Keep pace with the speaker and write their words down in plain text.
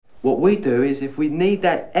What we do is if we need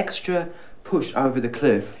that extra push over the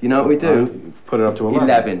cliff, you know what we do? Put it up to 11.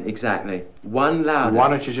 11, exactly. One louder. Why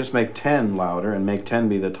don't you just make 10 louder and make 10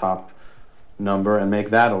 be the top number and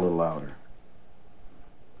make that a little louder?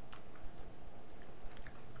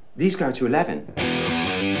 These go to 11.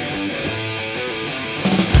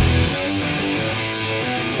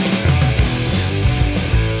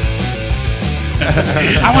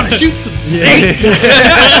 I want to shoot some snakes.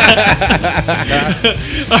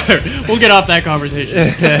 All right, we'll get off that conversation.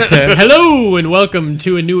 Hello and welcome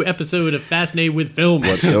to a new episode of Fascinated with Film.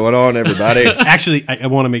 What's going on, everybody? Actually, I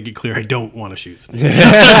want to make it clear I don't want to shoot snakes.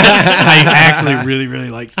 I actually really, really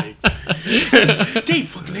like snakes. Dave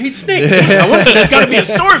fucking hates snakes. There's got to be a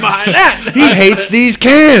story behind that. He hates these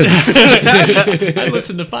cans. I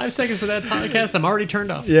listened to 5 seconds of that podcast. I'm already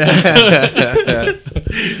turned off. Yeah.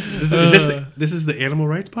 This is the animal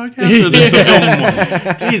rights podcast? Or this the film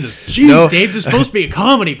one? Jesus. Jeez, No. Dave, this is supposed to be a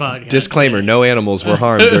comedy podcast. Disclaimer, no animals were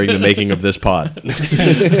harmed during the making of this pod.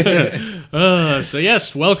 So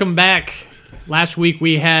yes, welcome back. Last week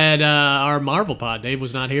we had our Marvel pod. Dave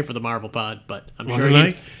was not here for the Marvel pod, but I'm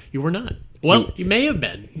sure you were not. Well, you may have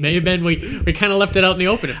been. We kind of left it out in the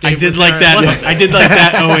open. If Dave I did was like there, it that. wasn't. I did like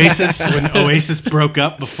that Oasis when Oasis broke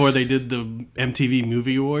up before they did the MTV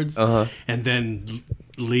Movie Awards, and then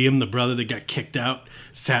Liam, the brother that got kicked out,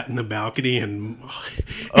 sat in the balcony and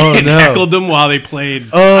heckled them while they played.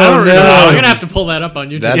 I'm gonna have to pull that up on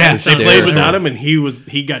YouTube. That's They hysterical. played without him, and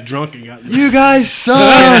he got drunk and got. You guys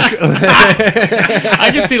suck. I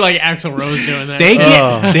can see like Axl Rose doing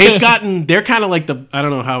that. They're kind of like I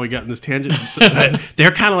don't know how we got in this tangent, but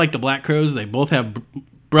they're kind of like the Black Crowes. They both have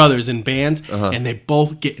brothers in bands, and they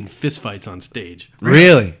both get in fistfights on stage.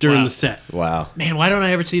 Really? During the set. Wow. Man, why don't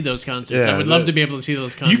I ever see those concerts? Yeah, I would love to be able to see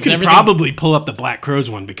those concerts. You can probably pull up the Black Crowes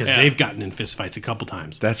one because they've gotten in fistfights a couple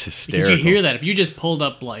times. That's hysterical. Did you hear that? If you just pulled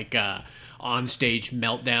up like on-stage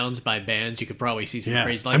meltdowns by bands, you could probably see some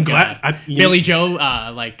crazy. Like, I'm glad. Billy Joe,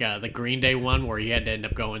 the Green Day one, where he had to end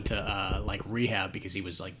up going to like rehab because he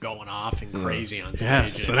was like going off and crazy on stage.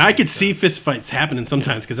 Yes, and I could see fistfights happening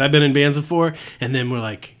sometimes because I've been in bands before, and then we're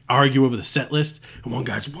like argue over the set list, and one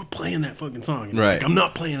guy's, we're playing that fucking song, and I'm Right. like, I'm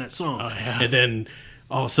not playing that song, and then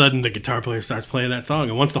all of a sudden the guitar player starts playing that song,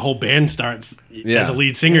 and once the whole band starts as a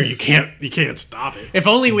lead singer, you can't stop it. If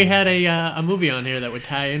only we had a movie on here that would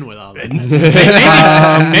tie in with all that.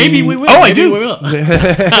 Maybe we will. Oh, I Maybe do. We will.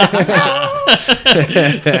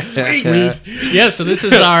 Sweet. Yeah, so this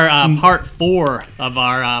is our part 4 of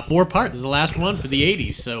our 4-part. This is the last one for the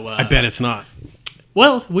 80s. So I bet it's not.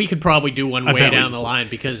 well, we could probably do one way bet down we- the line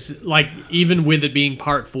because, like, even with it being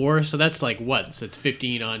part 4, so that's like what? So it's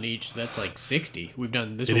 15 on each. So that's like 60. We've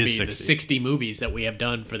done this. It Will is be 60. the 60 movies that we have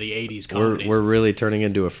done for the 80s comedies. We're really turning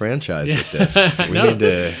into a franchise with this. We No. need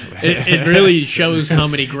to. It really shows how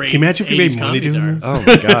many great. Can you imagine if you 80s made money comedies doing are. this? Oh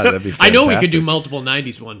my god, that'd be fantastic. I know we could do multiple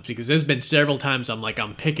 90s ones because there's been several times I'm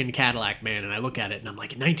picking Cadillac Man and I look at it and I'm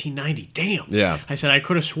like, 1990, damn. Yeah. I said I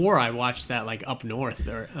could have swore I watched that like up north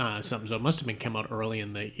or something, so it must have been come out early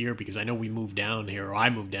in the year because I know we moved down here, or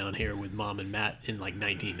I moved down here with Mom and Matt in like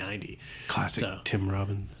 1990. Classic So, Tim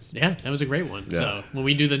Robbins. yeah, that was a great one. Yeah. So when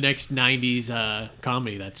we do the next 90s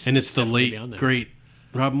comedy, that's And it's the definitely late, be on there. great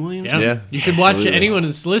Robin Williams. Yeah. Yeah, You should watch it. absolutely. Anyone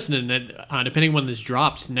that's listening, that depending on when this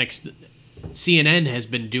drops, next CNN has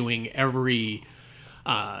been doing every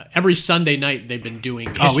Sunday night. They've been doing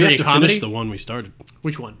history Oh, we have of to comedy. finish the one we started.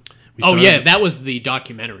 Which one? We Oh started yeah, it- that was the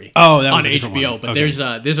documentary. Oh, that was on a different HBO. one. But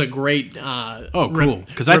Okay. there's a great. Oh, cool.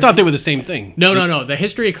 Because I thought they were the same thing. No. The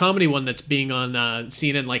history of comedy one that's being on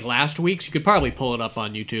CNN like last week's. You could probably pull it up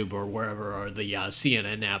on YouTube or wherever, or the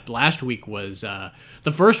CNN app. Last week was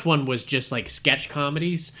the first one was just like sketch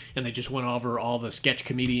comedies, and they just went over all the sketch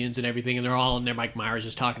comedians and everything, and they're all in there. Mike Myers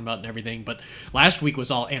is talking about and everything. But last week was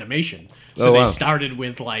all animation. So Oh, they wow. started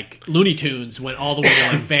with like Looney Tunes, went all the way to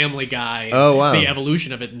like Family Guy. And Oh, wow. The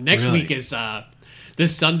evolution of it. Next Really? week is.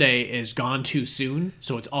 This Sunday is Gone Too Soon,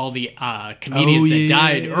 so it's all the comedians Oh, that yeah.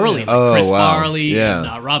 died early, like Oh, Chris wow. Farley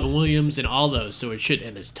Yeah. and Robin Williams and all those. So it should,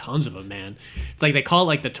 and there's tons of them, man. It's like they call it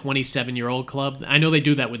like the 27-year-old club. I know they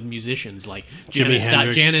do that with musicians, like Jimi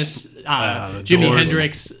Hendrix, Jimi Doors.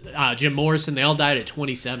 Hendrix, Jim Morrison. They all died at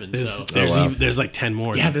 27. So There's like 10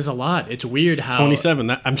 more. yeah, there's a lot. It's weird how 27.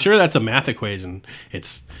 I'm sure that's a math equation.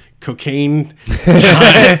 It's cocaine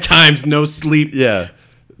times no sleep Yeah.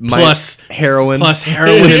 plus heroin. plus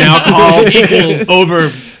heroin and alcohol Equals- over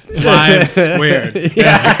 5 squared. and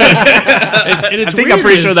it's I think weird I'm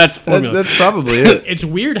pretty is- sure that's the formula. That's probably it. It's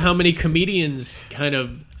weird how many comedians kind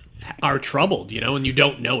of are troubled, and you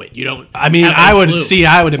don't know it. You don't. I mean, have I a would clue.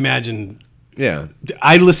 I would imagine. Yeah.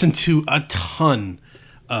 I listen to a ton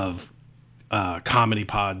of comedy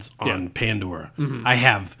pods on Yeah. Pandora.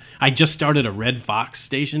 I just started a Red Fox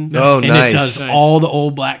station. Oh, and nice. it does Nice. all the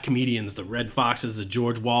old black comedians, the Red Foxes, the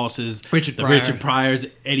George Wallaces, Richard the Pryor. Richard Pryors,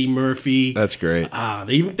 Eddie Murphy. That's great.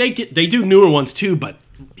 They do newer ones too, but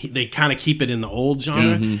they kind of keep it in the old genre,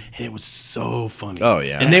 and it was so funny. Oh,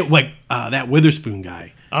 yeah. And they that Witherspoon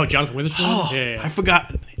guy. Oh, Jonathan Witherspoon. Oh, yeah. I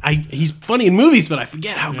forgot. He's funny in movies, but I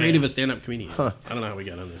forget how great of a stand-up comedian he is. I don't know how we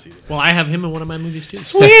got on this either. Well, I have him in one of my movies too.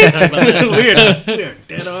 Sweet. We're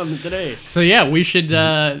dead on today. So yeah, we should.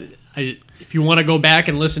 If you want to go back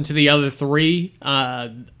and listen to the other three,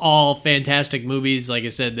 all fantastic movies. Like I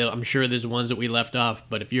said, I'm sure there's ones that we left off.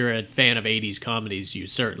 But if you're a fan of '80s comedies, you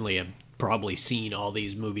certainly have probably seen all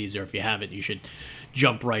these movies. Or if you haven't, you should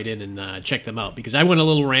jump right in and check them out. Because I went a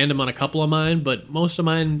little random on a couple of mine, but most of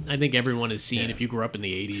mine, I think everyone has seen. If you grew up in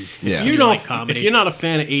the '80s, Yeah. If you you don't, like comedy. if you're not a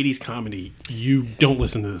fan of '80s comedy, you don't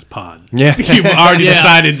listen to this pod. Yeah. You've already Yeah.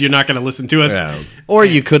 decided you're not going to listen to us. Yeah. Or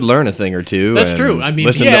you could learn a thing or two. That's and true. I mean,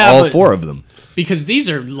 listen yeah, to all but- 4 of them. because these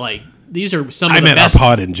are some of I the meant best. our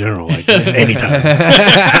pod in general, like anytime.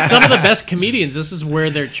 Some of the best comedians. This is where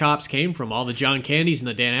their chops came from. All the John Candys and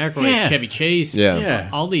the Dan Aykroyd, Yeah. Chevy Chase, Yeah.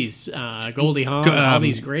 all these Goldie Hawn, all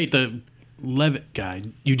these great. The Levitt guy,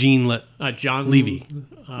 Eugene John Levy.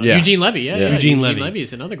 Yeah. Eugene Levy, yeah. Eugene Levy. Levy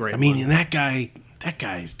is another great. I mean, one. and that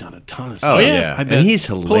guy's done a ton of Oh, stuff. yeah. yeah. And he's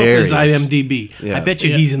Pull up his hilarious. IMDb. Yeah. I bet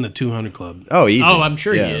you Yeah. he's in the 200 club. Oh, easy. Oh, I'm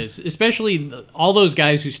sure Yeah. he is. Especially all those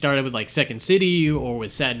guys who started with like Second City or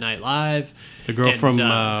with Saturday Night Live. The girl And,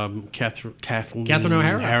 from Catherine Catherine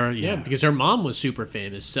O'Hara. yeah. Because her mom was super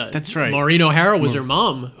famous. That's right. Maureen O'Hara was her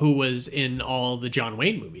mom, who was in all the John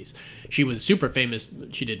Wayne movies. She was super famous.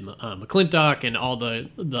 She did McClintock and all the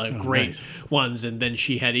great nice. ones. And then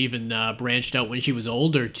she had even branched out when she was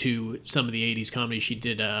older to some of the 80s comedies. She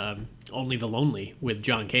did Only the Lonely with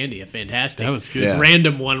John Candy, a fantastic That was good. Yeah.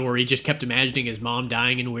 random one where he just kept imagining his mom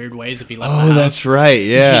dying in weird ways if he left the Oh, house. that's right.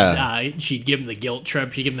 Yeah. She'd give him the guilt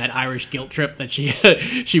trip. She'd give him that Irish guilt trip that she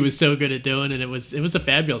she was so good at doing, and it was a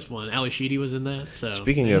fabulous one. Ali Sheedy was in that. So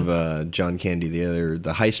Speaking of John Candy,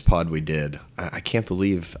 the heist pod we did, I can't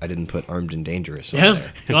believe I didn't put Armed and Dangerous on yeah,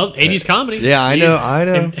 there. well, 80s comedy. Yeah, I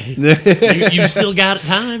know. You still got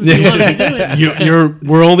time if you want to do it.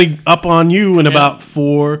 We're only up on you in about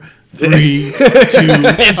 4, 3, 2.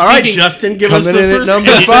 All right, Justin, give us the Coming in at first.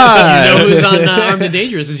 number You 5. know who's on Armed and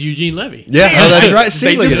Dangerous is Eugene Levy. Yeah, oh, that's right. See,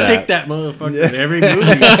 They look just at stick that motherfucker in every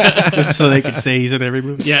movie, just so they could say he's in every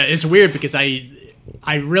movie. Yeah, it's weird because I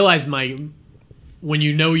realize when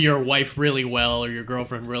you know your wife really well or your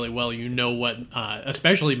girlfriend really well, you know what,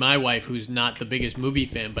 especially my wife, who's not the biggest movie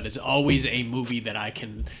fan, but is always a movie that I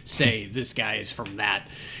can say, this guy is from that,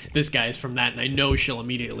 this guy is from that, and I know she'll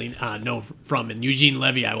immediately know from. And Eugene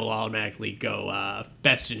Levy, I will automatically go,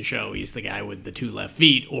 Best in Show, he's the guy with the 2 left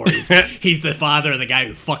feet, or he's the father of the guy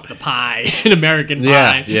who fucked the pie in American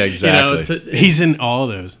Pie. Yeah, exactly. You know, He's in all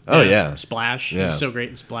those. Oh, yeah. Splash. Yeah. He's so great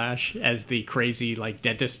in Splash as the crazy like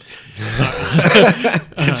dentist.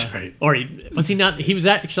 That's right. Or was he not? He was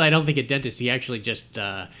actually, I don't think, a dentist. He actually just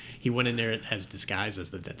he went in there as disguised as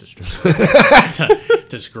the dentist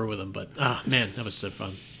to screw with him. But man, that was so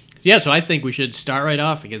fun. Yeah, so I think we should start right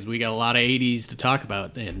off because we got a lot of 80s to talk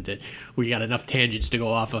about, and we got enough tangents to go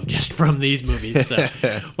off of just from these movies. So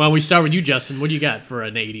why don't we start with you, Justin? What do you got for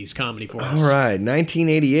an 80s comedy for us? All right,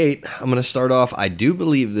 1988. I'm going to start off. I do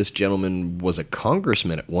believe this gentleman was a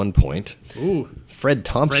congressman at one point. Ooh, Fred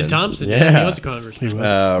Thompson. Fred Thompson. Yeah, he was a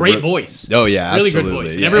congressman. Great voice. Oh yeah, really absolutely. good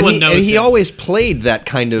voice. And Yeah. everyone and he, knows and he him. always played that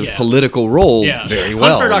kind of Yeah. political role Yeah, very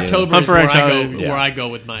well. Hunt for you know. October Hunt is for where October, where I go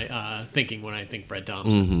with my thinking when I think Fred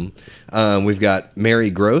Thompson. We've got Mary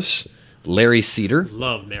Gross, Larry Cedar.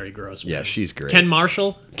 Love Mary Gross. Yeah, man. she's great. Ken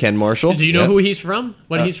Marshall. Ken Marshall. Do you know yeah. who he's from?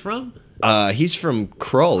 What he's from? He's from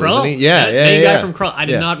Krull, Krull. isn't he? Yeah, yeah, main yeah. guy from Krull. I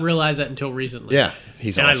did Yeah. not realize that until recently. Yeah,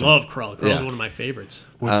 he's and awesome. I love Krull. Krull's Yeah. one of my favorites.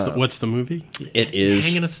 What's the movie? It is.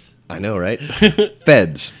 Hanging us. I know, right?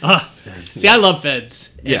 Feds. See, I love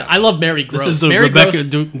Feds. And Yeah. I love Mary Gross. This is the Mary Rebecca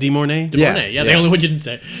Gross, De Mornay. Yeah. Mornay. Yeah, the yeah. only one you didn't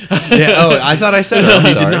say. Yeah. Oh, I thought I said it.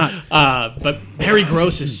 I'm sorry. But Mary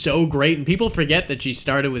Gross is so great, and people forget that she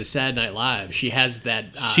started with Saturday Night Live. She has that.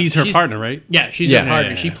 She's her partner, right? Yeah, she's Yeah. her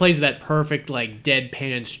partner. Yeah. She plays that perfect, like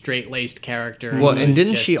deadpan, straight-laced character. Well, who's and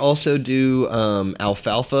didn't just- she also do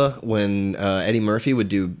Alfalfa when Eddie Murphy would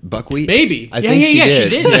do Buckwheat? Maybe. I think she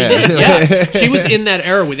did. She did. Yeah. She was in that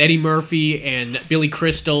era with Eddie Murphy and Billy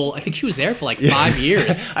Crystal. I think she was there for like 5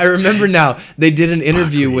 years. I remember now. They did an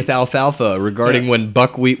interview with Alfalfa regarding when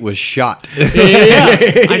Buckwheat was shot. Yeah.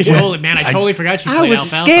 I totally forgot she I played was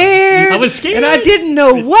Alfalfa. scared. I was scared. and I didn't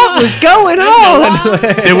know what was going on.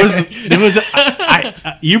 There was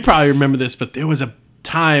you probably remember this, but there was a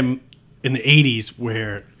time in the 80s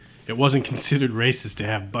where it wasn't considered racist to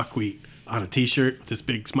have buckwheat on a T-shirt with this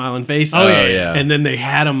big smiling face. Oh, yeah. And then they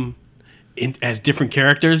had them as different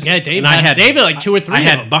characters. Yeah, Dave and I had David like 2 or 3 I of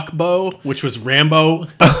had them. Buckbow, which was Rambo,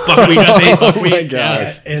 Buckwheat's face. Oh my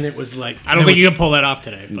gosh. And it was like... I don't think you can pull that off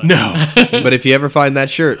today. But. No. But if you ever find that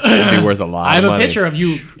shirt, it'd be worth a lot I have of a money. picture of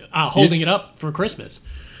you holding it up for Christmas.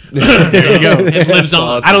 There you go. It lives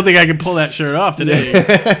on. I don't think I can pull that shirt off today.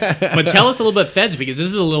 But tell us a little bit, Feds, because this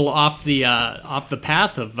is a little off the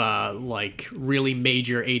path of like really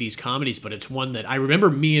major '80s comedies. But it's one that I remember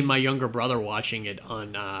me and my younger brother watching it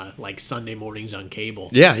on like Sunday mornings on cable.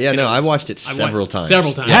 Yeah, And no, it I was- watched it several times.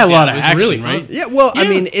 Several times. It had a lot of it was action, really fun. right? Yeah, well, I Yeah.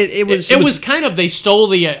 mean, it was... It was kind of, they stole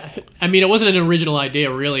the. I mean, it wasn't an original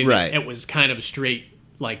idea, really. Right. It was kind of straight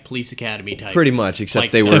like Police Academy type. pretty much, except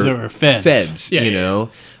like, they so were, they were feds. Yeah, you yeah, know.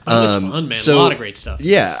 But it was fun, man. A lot of great stuff.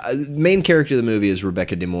 Yeah, main character of the movie is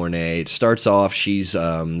Rebecca De Mornay. It starts off, she's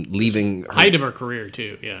leaving... her- Height of her career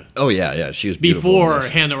too. Yeah. Oh, yeah, she was beautiful in Before this.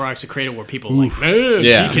 Hand That Rocks the Cradle, where people were like, man,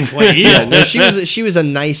 Yeah. she can play evil. Yeah, no, she was a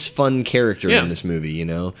nice, fun character Yeah. in this movie, you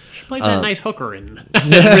know. She played that nice hooker in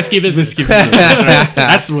Risky Business.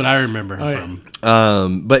 That's what I remember her yeah.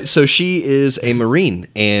 from. But so she is a Marine,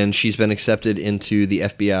 and she's been accepted into the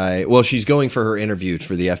FBI. Well, she's going for her interview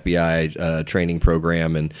for the FBI training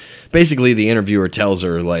program, and basically the interviewer tells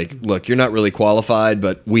her, like, look, you're not really qualified,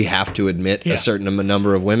 but we have to admit Yeah. a certain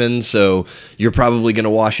number of women, so you're probably going to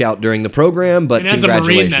wash out during the program, but And as a Marine,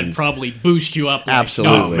 congratulations. that probably boost you up. Like,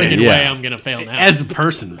 Absolutely, No friggin' yeah. way I'm going to fail now. As a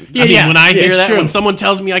person. Yeah, I mean, yeah. when I Yeah, hear it's that, true. when someone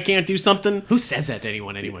tells me I can't do something, Who says that to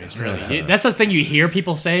anyone anyways, really? That's the thing you hear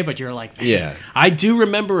people say, but you're like, man, Yeah. I do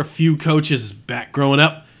remember a few coaches back growing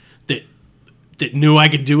up that knew I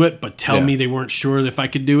could do it, but tell Yeah. me they weren't sure if I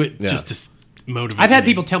could do it Yeah. just to motivate I've had me.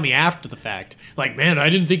 people tell me after the fact, like, man, I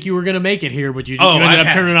didn't think you were going to make it here, but you Oh, ended I've up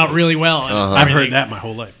had- turning out really well. And I've everything. heard that my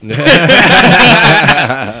whole life.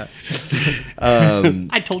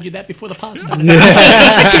 I told you that before the pod started.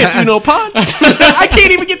 I can't do no pod. I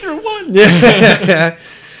can't even get through one.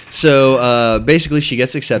 So basically, she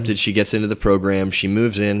gets accepted. She gets into the program. She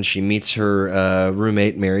moves in. She meets her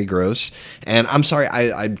roommate, Mary Gross. And I'm sorry,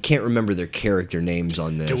 I can't remember their character names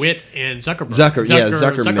on this. DeWitt and Zuckerberg.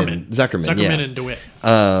 Zuckerman, Zuckerman yeah. and DeWitt.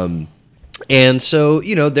 And so,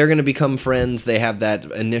 you know, they're going to become friends. They have that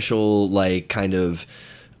initial, like, kind of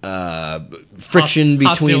friction between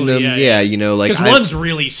Hostility, them. yeah. You know, like... Because one's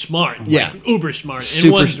really smart, Yeah. like uber smart, Super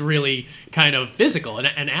and one's really kind of physical, an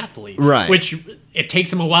athlete. Right. Which it takes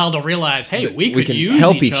them a while to realize, hey, we could can use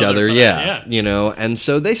help each other, for yeah, that. you know. And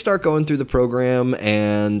so they start going through the program,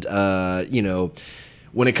 and you know,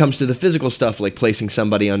 when it comes to the physical stuff, like placing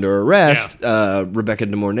somebody under arrest, Rebecca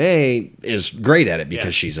De Mornay is great at it because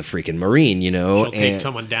Yeah. she's a freaking Marine, you know. She'll take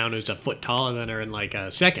someone down who's a foot taller than her in like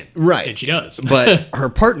a second. Right. And she does. But her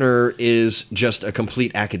partner is just a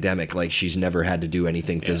complete academic. Like, she's never had to do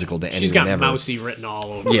anything physical to anyone She's got ever. mousy written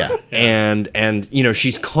all over Yeah. her. And you know,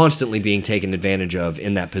 she's constantly being taken advantage of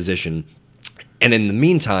in that position. And in the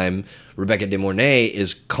meantime, Rebecca De Mornay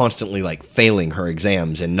is constantly like failing her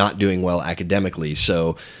exams and not doing well academically.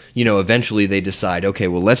 So, you know, eventually they decide, okay,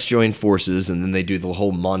 well, let's join forces. And then they do the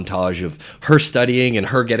whole montage of her studying and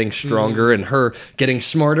her getting stronger and her getting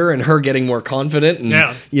smarter and her getting more confident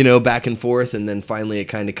and, you know, back and forth. And then finally it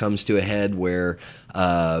kind of comes to a head where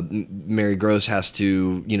Mary Gross has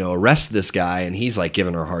to, you know, arrest this guy. And he's like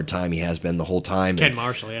giving her a hard time. He has been the whole time. Ken And-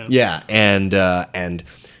 Marshall, yeah. Yeah. And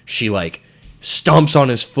she like stomps on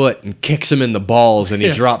his foot and kicks him in the balls, and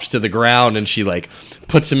he drops to the ground, and she like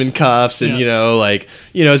puts him in cuffs, and you know, like,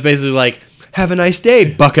 you know, it's basically like, have a nice day,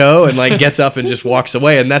 bucko, and like gets up and just walks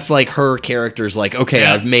away. And that's like her character's like, okay,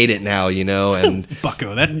 I've made it now, you know. And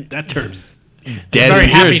Bucko, that term's dead, Very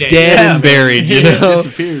happy you're day. dead Yeah, and buried, you know.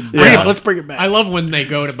 disappeared. Yeah. Let's bring it back. I love when they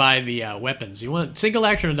go to buy the weapons. You want single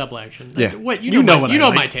action or double action? Yeah. What You know what you I know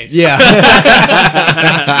like. my taste. Yeah.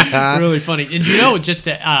 Really funny. And you know, just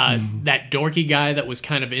that dorky guy that was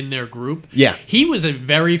kind of in their group? Yeah. He was a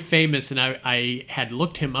very famous, and I had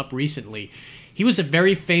looked him up recently. He was a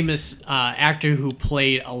very famous actor who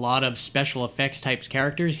played a lot of special effects types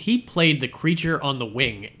characters. He played the creature on the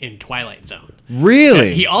wing in Twilight Zone.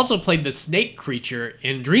 Really? He also played the snake creature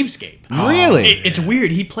in Dreamscape. Really? It's weird.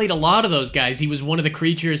 He played a lot of those guys. He was one of the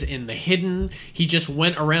creatures in The Hidden. He just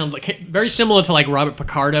went around, like very similar to like Robert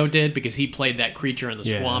Picardo did, because he played that creature in the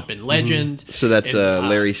swamp in Legend. So that's And,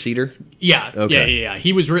 Larry Cedar? Yeah, Okay. yeah.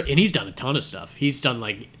 He was, and he's done a ton of stuff. He's done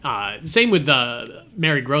like same with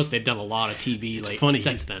Mary Gross. They've done a lot of TV It's like funny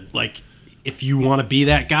since then. Like, if you want to be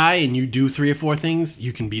that guy and you do 3 or 4 things,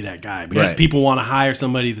 you can be that guy because Right. people want to hire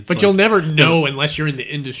somebody that's. But like, you'll never know unless you're in the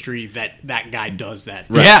industry that guy does that.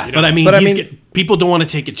 Yeah, You know? but I mean, But I he's mean- people don't want to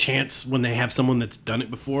take a chance when they have someone that's done it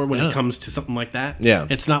before when Yeah. it comes to something like that. Yeah.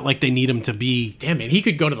 It's not like they need him to be. Damn, man, he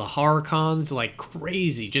could go to the horror cons like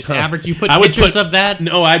crazy. Just average. You put I would pictures put of that.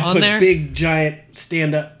 No, I'd on put there. big giant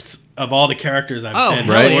stand-ups of all the characters I've Oh, been.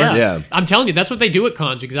 hell Right? yeah. Yeah. I'm telling you, that's what they do at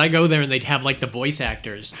cons because I go there and they'd have like the voice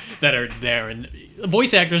actors that are there, and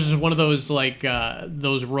voice actors is one of those like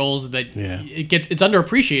those roles that Yeah. it's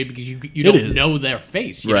underappreciated because you It don't is. know their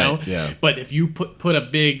face, you Right, know. yeah. But if you put a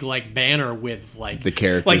big like banner with like The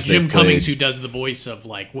characters like Jim they've Cummings played. who does the voice of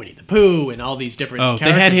like Winnie the Pooh and all these different. Oh, they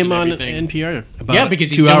characters had him and on everything. NPR about Yeah, because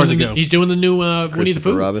 2 hours doing ago. he's doing the new Winnie the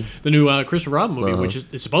Christopher Pooh, Robin? the new Christopher Robin movie, which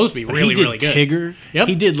is supposed to be But really he did really good. Tigger. Yep.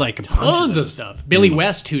 He did like a bunch Tons of of stuff. Billy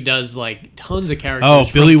West, who does like tons of characters. Oh,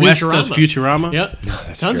 from Billy West does Futurama? Yep,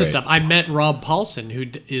 tons great. of stuff. I met Rob Paulson, who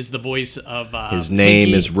is the voice of. His name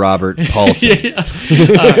Pinky. is Robert Paulson. He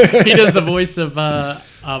does the voice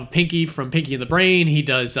of Pinky from Pinky and the Brain. He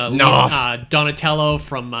does Donatello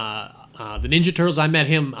from the Ninja Turtles. I met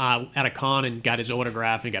him at a con and got his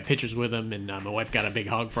autograph and got pictures with him. And my wife got a big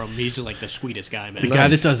hug from him. He's like the sweetest guy, man. The guy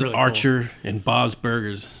that does Really cool. Archer and Bob's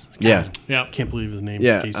Burgers. Yeah. Yeah. Can't believe his name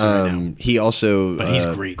Yeah. escapes me right now. He also But he's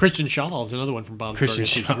great. Christian Shaw is another one from Bob's Kristen Burgers.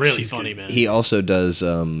 She's Shaw, really she's funny, good. man. he also does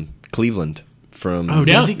Cleveland from. Oh, Yeah.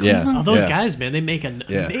 does he? Yeah. Oh, those Yeah. guys, man, they make an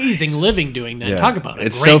Yeah. amazing living doing that. Yeah. Talk about it.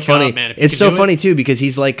 It's Great so job, funny. man. If you It's can so do funny it. too because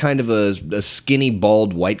he's like kind of a skinny,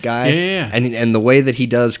 bald white guy. Yeah. And the way that he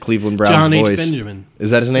does Cleveland Brown's John H. voice. Benjamin.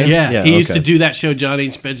 Is that his name? Yeah, he used to okay. do that show. John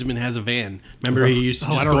H. Benjamin Has a Van. Remember, he used to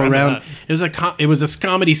Oh, I just don't go remember around. that. It was a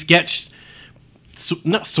comedy sketch.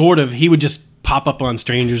 Not sort of. He would just pop up on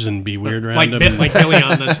strangers and be weird around like them. like Billy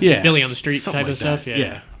on the Yeah, Billy on the street something type like of stuff. that.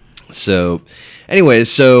 Yeah. So,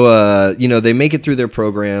 anyways, they make it through their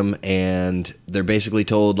program and they're basically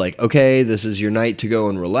told like, okay, this is your night to go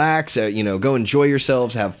and relax. Go enjoy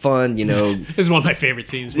yourselves, have fun. This is one of my favorite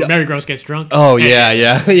scenes. Where Mary Gross gets drunk. Oh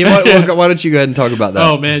yeah. Why don't you go ahead and talk about that?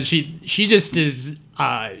 Oh man, she just is.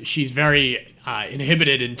 She's very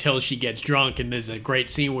inhibited until she gets drunk, and there's a great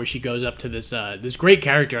scene where she goes up to this great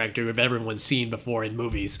character actor who everyone's seen before in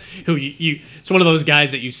movies. Who it's one of those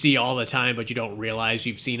guys that you see all the time, but you don't realize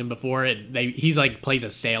you've seen him before. And he's like plays a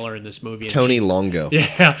sailor in this movie. And Tony she's- Longo.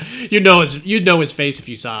 Yeah, you'd know his face if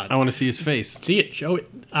you saw it. I want to see his face. See it, show it.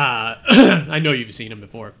 I know you've seen him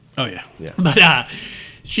before. Oh yeah. But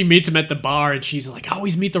she meets him at the bar, and she's like, "I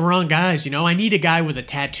always meet the wrong guys. I need a guy with a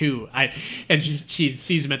tattoo." And she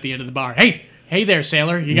sees him at the end of the bar. Hey there,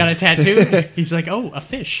 sailor. You got a tattoo? He's like, "Oh, a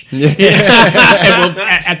fish." Yeah. And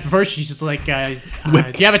at first, she's just like, "Do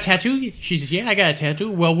you have a tattoo?" She says, "Yeah, I got a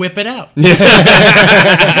tattoo." "Well, whip it out."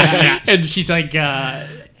 And she's like.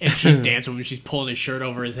 And she's dancing with him. She's pulling his shirt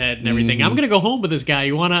over his head and everything. I'm gonna go home with this guy.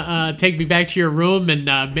 You wanna take me back to your room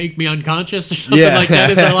and make me unconscious or something like that?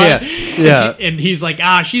 Is her line? Yeah. And he's like,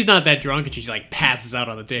 she's not that drunk, and she's like passes out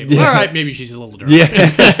on the table. All right, maybe she's a little drunk.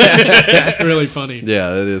 Yeah. Really funny. Yeah,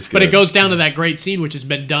 that is good. But it goes down to that great scene, which has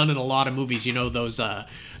been done in a lot of movies. Those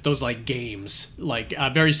like games, like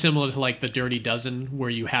very similar to like the Dirty Dozen, where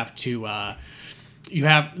you have to.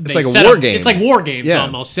 It's like a war game. It's like war games, Yeah.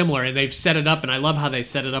 almost similar, and they've set it up. And I love how they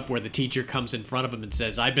set it up where the teacher comes in front of him and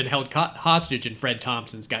says, "I've been held hostage, and Fred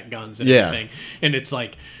Thompson's got guns and Yeah. everything." And it's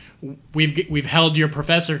like, we've held your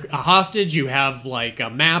professor hostage. You have like a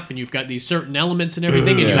map, and you've got these certain elements and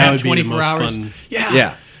everything, and you That have would be the 24 most hours. fun.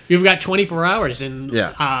 Yeah. You've got 24 hours, and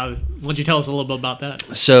Yeah. why don't you tell us a little bit about that?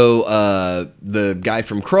 So the guy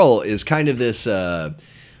from Krull is kind of this,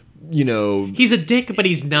 He's a dick, but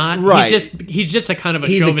he's not. Right. He's just a kind of a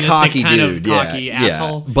he's a chauvinistic cocky kind dude, of cocky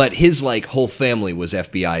asshole. Yeah. But his like whole family was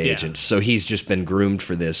FBI Yeah. agents, so he's just been groomed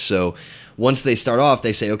for this. So once they start off,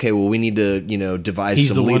 they say, okay, well, we need to devise He's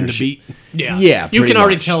some the one to leadership. beat. Yeah, Yeah, You pretty can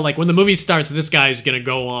already much. tell, like when the movie starts, this guy's gonna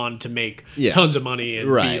go on to make Yeah. tons of money and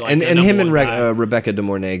Right, be like and the him number and one guy. Rebecca De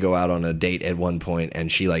Mornay go out on a date at one point,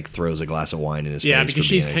 and she like throws a glass of wine in his yeah, face. because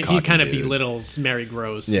for being a he cocky kind of dude. belittles Mary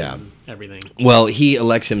Gross. Yeah. and everything. Well, he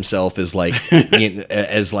elects himself as like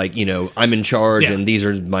as like I'm in charge, Yeah. and these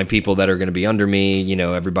are my people that are going to be under me.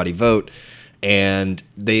 Everybody vote, and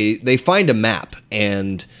they find a map,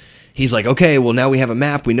 and he's like, okay, well now we have a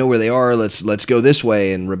map, we know where they are. Let's go this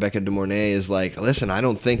way. And Rebecca De Mornay is like, listen, I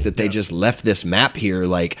don't think that they just left this map here.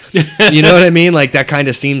 Like, you know what I mean? Like that kind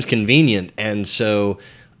of seems convenient, and so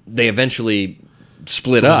they eventually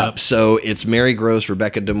split up. So it's Mary Gross,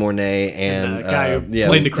 Rebecca De Mornay, and the guy who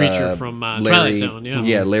played the creature from Twilight Zone,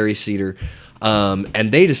 yeah. Larry Cedar.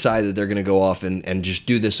 And they decide that they're going to go off and just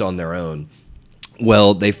do this on their own.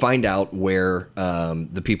 Well, they find out where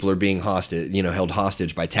the people are being held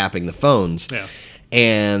hostage by tapping the phones. Yeah.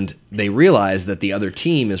 And they realize that the other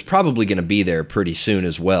team is probably going to be there pretty soon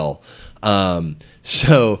as well.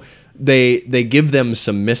 So they give them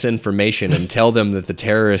some misinformation and tell them that the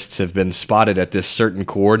terrorists have been spotted at this certain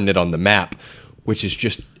coordinate on the map, which is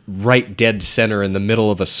just right dead center in the middle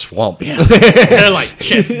of a swamp. Yeah. They're like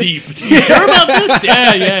chest deep. You sure about this?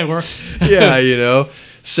 Yeah, we're Yeah, you know.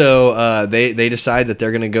 So they decide that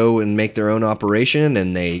they're going to go and make their own operation,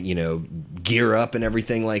 and they, you know, gear up and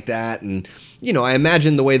everything like that. And, you know, I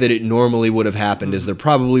imagine the way that it normally would have happened is there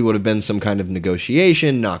probably would have been some kind of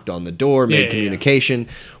negotiation, knocked on the door, made communication.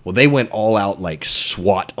 Well, they went all out like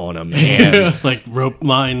SWAT on them, and Like rope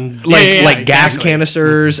line. like gas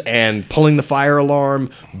canisters and pulling the fire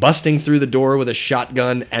alarm, busting through the door with a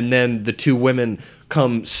shotgun, and then the two women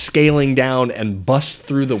come scaling down and bust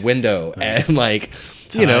through the window and like,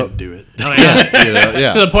 you know, do it. Oh, yeah. you know,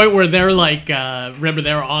 yeah. To the point where they're like, remember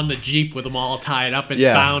they're on the Jeep with them all tied up and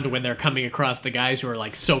bound when they're coming across the guys who are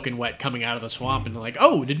like soaking wet coming out of the swamp, and they're like,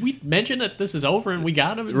 oh, did we mention that this is over and we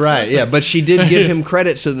got him? Right, yeah, but she did give him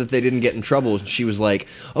credit so that they didn't get in trouble. She was like,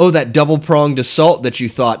 oh, that double-pronged assault that you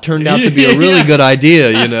thought turned out to be a really good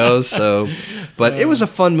idea, you know, so... But it was a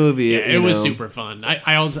fun movie. Yeah, it was super fun.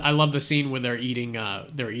 I love the scene when they're eating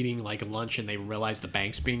like lunch and they realize the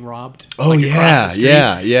bank's being robbed. Oh, like, yeah, across the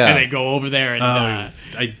street, yeah. And they go over there and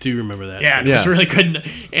I do remember that. yeah, it was really good.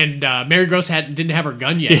 And Mary Gross didn't have her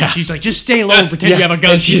gun yet. Yeah. She's like, just stay low and pretend you have a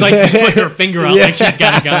gun. She's like, just putting her finger out like she's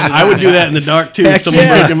got a gun. I would do that in the dark too. If someone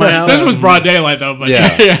broke in my house. This was broad daylight though, but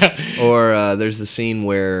Yeah. Or there's the scene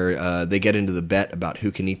where they get into the bet about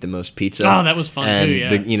who can eat the most pizza. Oh, that was fun and too,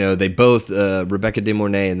 yeah. you know, they both, Rebecca De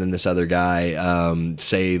Mornay and then this other guy,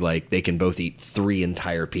 say like they can both eat 3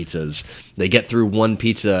 entire pizzas. They get through one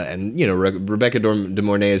pizza, and you know, Rebecca De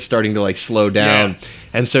Mornay is starting to like slow down,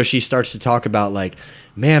 and so she starts to talk about like,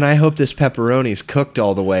 man, I hope this pepperoni's cooked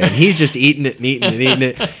all the way. And he's just eating it and eating it and eating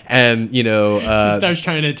it. And, you know... she starts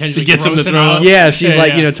trying to intentionally gets him to gross it throw out. up. Yeah, she's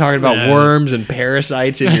you know, talking about worms and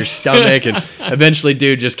parasites in your stomach. And eventually,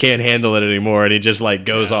 dude just can't handle it anymore. And he just, like,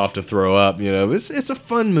 goes off to throw up. You know, it's a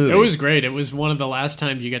fun movie. It was great. It was one of the last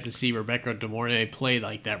times you got to see Rebecca De Mornay play,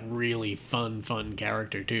 like, that really fun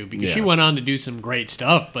character, too. Because she went on to do some great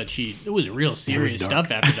stuff, but it was real serious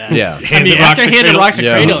stuff after that. Yeah. I mean, after Hand that Rocks the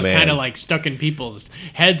Cradle, man. kind of, like, stuck in people's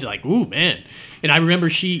heads, like, ooh, man. And I remember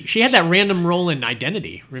she had that random role in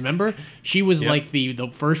Identity, remember? She was like the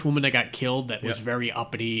first woman that got killed that was very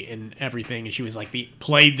uppity and everything, and she was like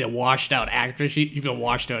played the washed out actress. She's a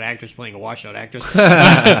washed out actress playing a washed out actress.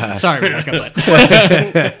 Sorry,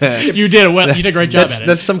 Rebecca, but you did well. You did a great job at it.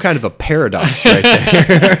 That's some kind of a paradox right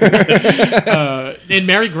there. And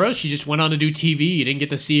Mary Gross, she just went on to do TV. You didn't get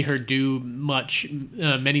to see her do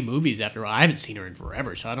many movies after all. I haven't seen her in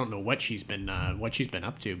forever, so I don't know what she's been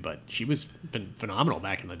up to, but she was been phenomenal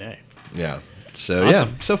back in the day. Yeah. So,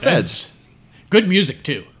 Awesome. So Feds. Good music,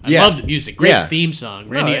 too. I love the music. Great theme song.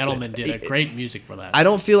 Randy Edelman did a great music for that. I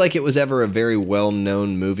don't feel like it was ever a very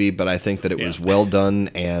well-known movie, but I think that it was well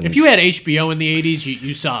done. And if you had HBO in the 80s,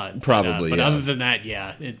 you saw it. Probably, But yeah. other than that,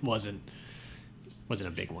 it wasn't a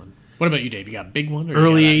big one. What about you, Dave? You got a big one? Or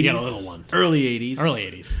Early you 80s. got a little one? Early 80s. Early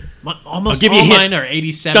 80s. Almost give you all a hint. mine are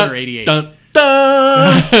 87 or 88. Dun,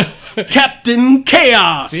 dun. Captain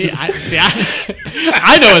Chaos.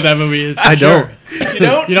 I know what that movie is. I don't. You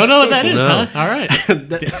don't? You don't know what that is, No. huh? All right.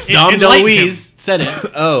 Dom Enlighten DeLuise said it.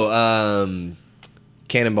 Oh,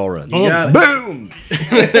 Cannonball Run. Oh, got it. Boom!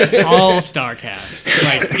 all-star cast.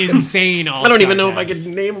 Like, insane all-star I don't even know if I cast.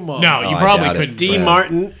 could name them all. No, you I probably doubt it. couldn't. Dean Well.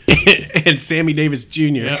 Martin and Sammy Davis Jr.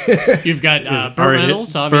 Yep. You've got Burt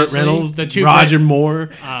Reynolds, obviously. Burt Reynolds, the two Roger Moore,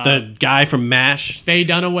 the guy from MASH. Faye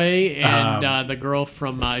Dunaway, and the girl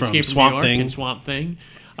from Escape from Swamp New York Thing. and Swamp Thing.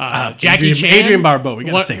 Jackie Chan. Adrian Barbeau. We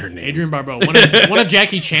gotta say her name. Adrian Barbeau. One of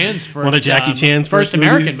Jackie Chan's first. One of Jackie Chan's first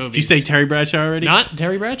American movies. Did you say Terry Bradshaw already? Not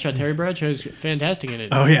Terry Bradshaw. Terry Bradshaw is fantastic in it.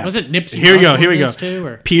 Oh yeah. Was it Nipsey? Here we go. Hussle Here we in go. this Too,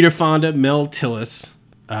 or? Peter Fonda, Mel Tillis,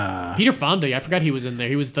 Peter Fonda. I forgot he was in there.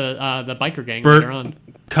 He was the biker gang later Burt on.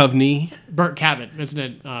 Coveney. Burt Cabot, isn't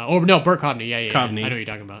it? Burt Coveney. Yeah. Coveney. I know what you're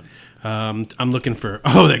talking about. I'm looking for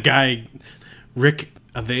that guy, Rick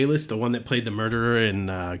Avalis, the one that played the murderer in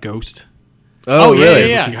Ghost. Oh, yeah, really?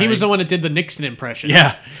 yeah. He was the one that did the Nixon impression.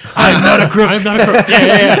 Yeah, I'm not a crook. I'm not a crook.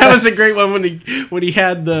 Yeah. That was a great one when he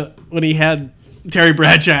had Terry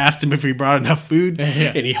Bradshaw asked him if he brought enough food,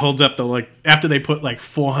 and he holds up after they put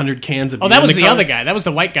 400 cans of beer Oh, that in was the car. other guy. That was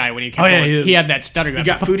the white guy when he kept he had that stutter. He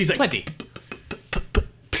got food. He's like plenty.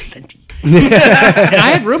 Plenty. And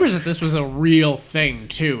I had rumors that this was a real thing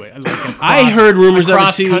too. I heard rumors of it,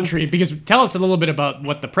 across too. country. Because tell us a little bit about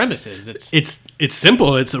what the premise is. It's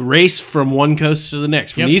simple. It's a race from one coast to the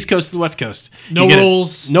next, from the East Coast to the West Coast. No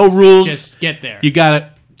rules. No rules. Just get there. You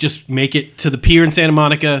gotta just make it to the pier in Santa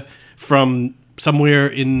Monica from somewhere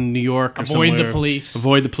in New York or Avoid the somewhere. police.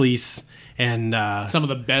 Avoid the police. And Some of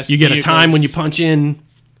the best. you get a time when you vehicles. punch in,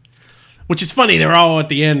 which is funny. They're all at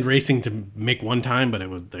the end racing to make one time,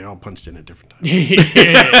 but they all punched in at different times.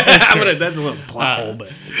 That's a little plot hole,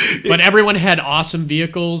 but But everyone had awesome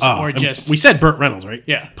vehicles, or and just we said Burt Reynolds, right?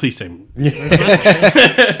 Yeah. Please say.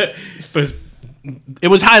 But it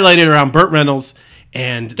was highlighted around Burt Reynolds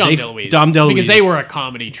and Dom DeLuise. Dom DeLuise. Because they were a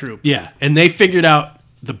comedy troupe. Yeah, and they figured out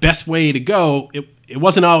the best way to go. It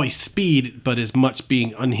wasn't always speed, but as much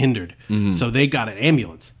being unhindered. So they got an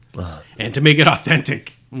ambulance, and to make it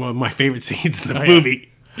authentic, one of my favorite scenes in the yeah. movie.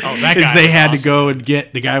 Oh, that is guy they was had to awesome. go and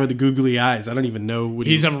get the guy with the googly eyes. I don't even know what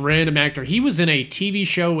He's a random actor. He was in a TV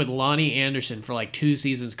show with Lonnie Anderson for like 2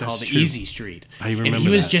 seasons called true. Easy Street. I And remember he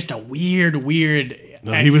was that. just a weird.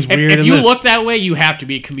 No, he was If- weird If in you this. look that way, you have to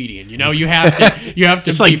be a comedian. You know, you have to. You have to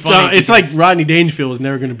It's be like funny. it's like because- Rodney Dangerfield was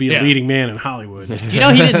never going to be a Yeah. leading man in Hollywood. Do you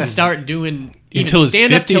know he didn't start doing even Until his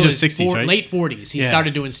stand-up 50s till or his 60s, right? late 40s. He Yeah.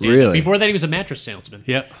 started doing stand-up. Really? Before that, he was a mattress salesman.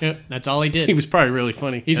 Yep. That's all he did. He was probably really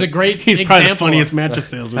funny. He's a great He's probably the example funniest of- mattress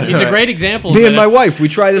salesman. He's a great example. Me of and that my if- wife, we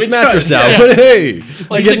try this mattress good. out. Yeah. But hey,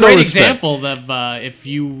 Well, I he's a get no great respect. example of if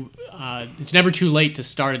you. It's never too late to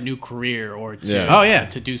start a new career or to Yeah. Oh, yeah.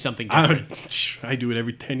 to do something different. I do it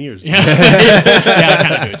every 10 years. yeah, I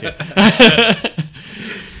kind of do it too.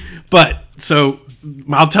 But so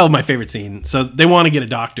I'll tell my favorite scene. So they want to get a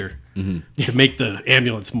doctor to make the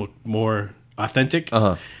ambulance look more authentic.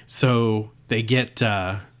 Uh-huh. So they get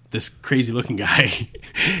this crazy looking guy,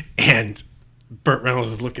 and Burt Reynolds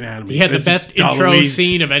is looking at him. He had the best intro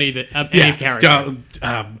scene of any character.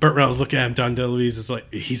 Burt Reynolds looking at him. Don DeLuise is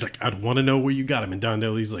like, he's like, I'd want to know where you got him. And Don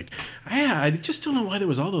DeLuise is like, I just don't know why there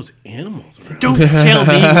was all those animals around. Don't tell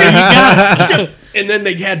me where you got it. And then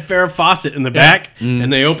they had Farrah Fawcett in the back,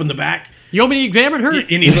 and they open the back. You want me to examine her? And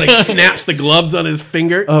he's like snaps the gloves on his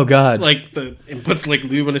finger. Oh, God. Like and puts like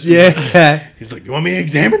lube on his finger. Yeah. He's like, you want me to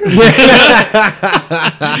examine her? He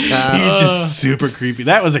was just super creepy.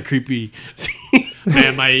 That was a creepy scene.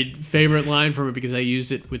 Man, my favorite line from it, because I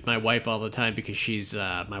use it with my wife all the time, because she's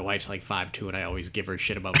my wife's like 5'2", and I always give her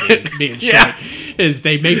shit about being Yeah. short. Is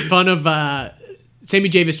they make fun of Sammy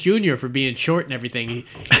Davis Jr. for being short and everything.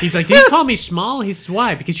 He's like, "Did you call me small?" He says,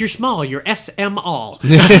 "Why? Because you're small. You're SM all."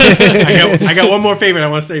 I got one more favorite I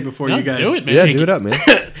want to say before No, you guys do it, man. Yeah, take do it up, man.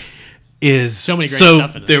 Is So many great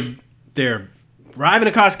stuff in this. they're driving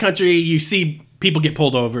across country. You see people get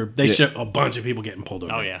pulled over. They show a bunch of people getting pulled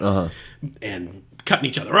over. Oh yeah. And cutting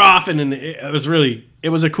each other off, and then it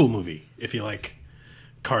was a cool movie if you like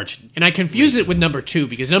cars. And I confuse it with number 2,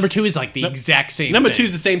 because number 2 is like the exact same. Number thing. 2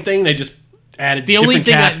 is the same thing. They just added The only different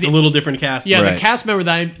thing cast, a little different cast. Yeah, Right. the cast member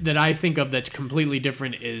that I think of that's completely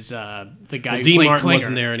different is the guy who Dean played Martin Klinger.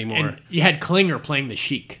 wasn't there anymore. And you had Klinger playing the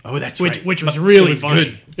Sheik. Oh, that's which, right. Which was really it was funny.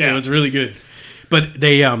 good. Yeah. It was really good. But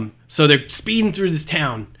they so they're speeding through this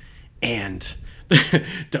town, and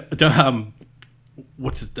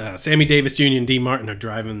Sammy Davis Jr. and Dean Martin are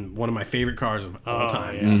driving one of my favorite cars of all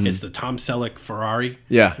time. yeah. It's the Tom Selleck Ferrari.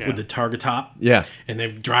 Yeah. With the Targa top. Yeah. And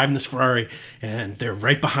they're driving this Ferrari, and they're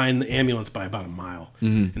right behind the ambulance by about a mile.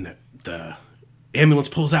 And the ambulance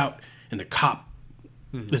pulls out, and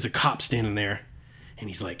there's a cop standing there, and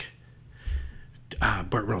he's like,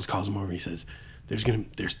 Burt Reynolds calls him over, and he says, there's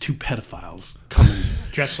 2 pedophiles coming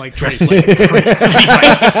Dressed like dressed Tracy. like a priest. He's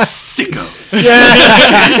like, sickos.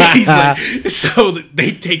 He's like, so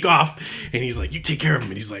they take off, and he's like, you take care of him.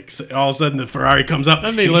 And he's like, so all of a sudden the Ferrari comes up,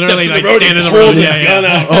 And they he literally, steps in like, stand and in the pulls road. his Yeah, gun yeah.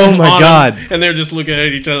 out Oh, my on him, God. and they're just looking at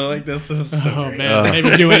each other like this. This is so Oh great. man, they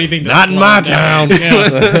would do anything to Not in slow my him down. town.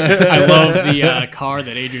 Yeah. I love the car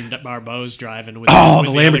that Adrian Barbeau's driving with, Oh,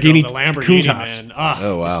 with the other Lamborghini girl, the Lamborghini, Countach. man.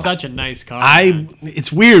 Oh, wow. Such a nice car. man.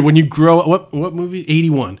 It's weird when you grow up. What movie?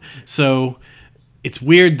 81. So it's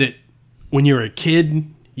weird that when you're a kid,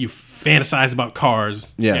 you fantasize about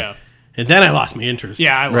cars. Yeah. yeah. And then I lost my interest.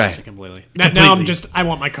 Yeah, I lost Right. it completely. Now I'm just, I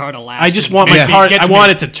want my car to last. I just want my Yeah. car. Get I to want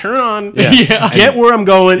me. it to turn on, Yeah. get where I'm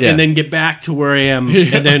going, Yeah. and then get back to where I am,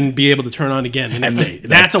 and then be able to turn on again. And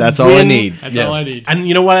that's That's a all I win. need. That's Yeah. all I need. And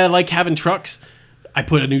you know what? I like having trucks. I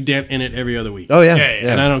put a new dent in it every other week. Oh, yeah. Yeah,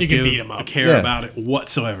 yeah. And I don't You can give beat 'em up. a care Yeah. about it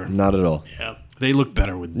whatsoever. Not at all. Yeah. They look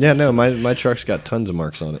better with. Yeah, no, my truck's got tons of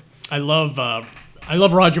marks on it. I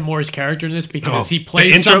love Roger Moore's character in this because he The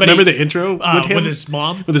plays intro, somebody. remember the intro with him? with his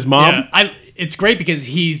mom. With his mom? Yeah, it's great because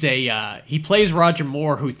he's he plays Roger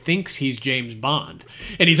Moore who thinks he's James Bond,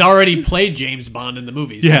 and he's already played James Bond in the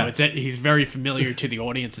movies. Yeah. So he's very familiar to the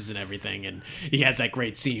audiences and everything, and he has that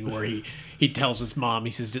great scene where he he tells his mom,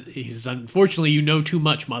 he says, unfortunately, you know too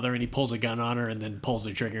much, mother, and he pulls a gun on her and then pulls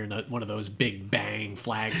the trigger, and one of those big bang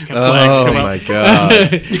flags come Oh my god!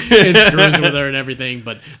 and screws with her and everything.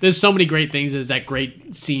 But there's so many great things. There's that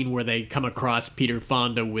great scene where they come across Peter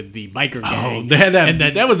Fonda with the biker gang. they had that. And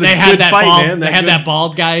that was a they good had that fight, bald, man. They had that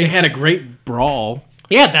bald guy. They had a great brawl.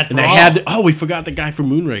 Yeah, that And brawl. they had. Oh, we forgot the guy from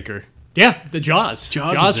Moonraker. Yeah, the Jaws.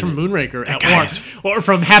 Jaws Jaws was in from it. Moonraker. guy is Or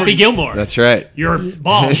from Happy Gilmore. That's right. Your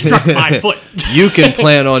ball struck my foot. You can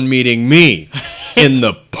plan on meeting me in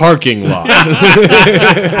the parking lot.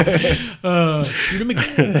 Shooter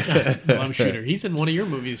McGavin. Love Shooter. He's in one of your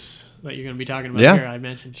movies that you're going to be talking about Yeah. here, I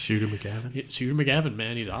mentioned. Shooter McGavin. Shooter McGavin,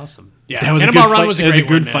 man, he's awesome. Yeah, That was a good Cannonball Run fight. was a It was great a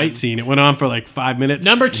good one, fight man. scene. It went on for like 5 minutes.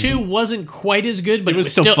 Number 2 wasn't quite as good, but it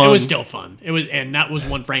was still fun. It was still fun. It was, and that was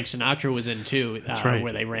one Frank Sinatra was in too. That's right.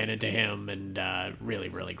 Where they ran into him, and really,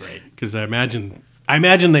 really great. Because I imagine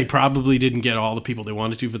they probably didn't get all the people they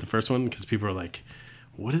wanted to for the first one because people were like,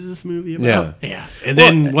 "What is this movie about?" Yeah. Yeah. And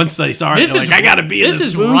then once they saw it, they're like, "I gotta be in this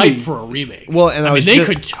is movie." ripe for a remake. Well, and I was they just,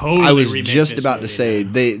 could totally. I was remake just this about to movie, say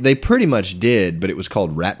man. they pretty much did, but it was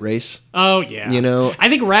called Rat Race. Oh yeah. You know? I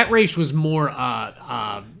think Rat Race was more.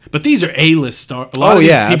 But these are A-list stars. A lot Oh, of these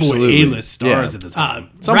yeah, people absolutely. were A-list stars Yeah. at the time.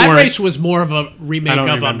 Some Rat weren't. Race was more of a remake I don't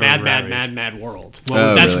of a remember Mad, Rat Mad, Race. Mad, Mad World. Oh,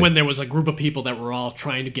 That's really? when there was a group of people that were all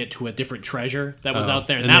trying to get to a different treasure that was out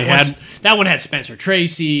there. And, and that one had Spencer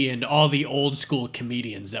Tracy and all the old school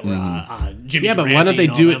comedians that were Jimmy Yeah, but why Durante don't they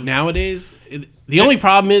and all do it them. nowadays? The only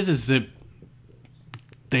problem is that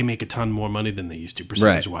they make a ton more money than they used to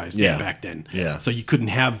percentage-wise Yeah. back then. Yeah. So you couldn't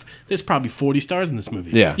have. There's probably 40 stars in this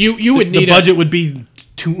movie. Yeah. You would The need budget would be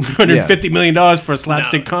 $250 million for a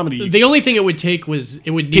slapstick No. comedy. The only thing it would take was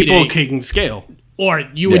it would need People a, can scale. or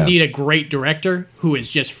you would Yeah. need a great director who is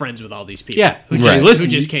just friends with all these people. Yeah, who, right. just, Listen,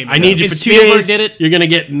 who just came. I need you If for 2 Spielberg days. did it. You're gonna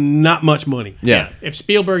get not much money. Yeah. If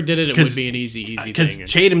Spielberg did it, it 'Cause- would be an easy Because thing.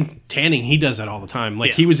 Tatum Tanning, he does that all the time.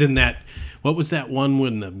 Like Yeah. he was in that. What was that one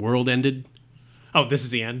when the world ended? Oh, this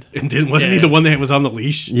is the end. And then wasn't he Yeah. the one that was on the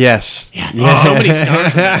leash? Yes. So many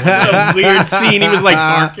stars. A weird scene. He was like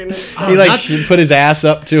barking. He like should put his ass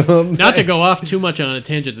up to him. Not to go off too much on a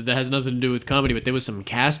tangent that has nothing to do with comedy, but there was some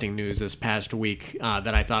casting news this past week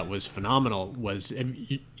that I thought was phenomenal.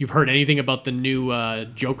 You've heard anything about the new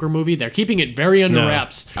Joker movie? They're keeping it very under No.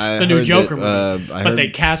 wraps. I The new heard Joker that, movie, I but heard- they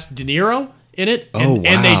cast De Niro in it, and, Oh,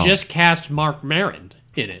 and they wow. just cast Mark Maron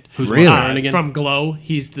in it. Who's Really? Mark Maron again? From Glow.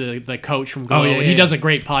 He's the coach from Glow. Oh, yeah, yeah, he yeah. does a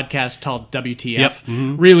great podcast called WTF. Yep.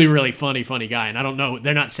 Mm-hmm. Really, really funny guy. And I don't know,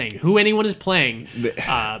 they're not saying who anyone is playing.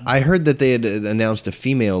 I heard that they had announced a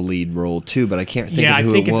female lead role too, but I can't think Yeah, of I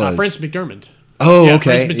who think it it's was. Frances McDermott. Oh, Yeah,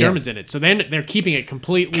 okay. Frances McDermott's in it. So then they're keeping it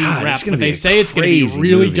completely God, it's wrapped, gonna but be they a say it's going to be crazy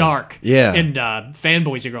really movie. dark. Yeah. And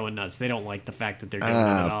fanboys are going nuts. They don't like the fact that they're doing it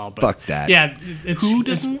at all. But fuck that. Yeah, it's Who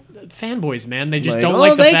it's fanboys, man. They just Like, don't oh,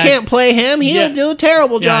 like the they fact. can't play him. He'll Yeah. do a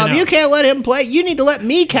terrible Yeah, I job. know. You can't let him play. You need to let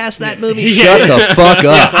me cast that movie. Yeah. Shut the fuck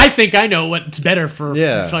up. I think I know what's better for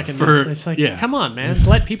Yeah. fucking. For- it's like, yeah. come on, man.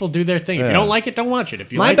 Let people do their thing. If you don't like it, don't watch it.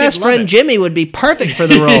 If you My like best it, love friend it. Jimmy would be perfect for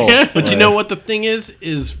the role. Yeah. But you know what the thing is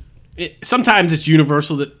sometimes it's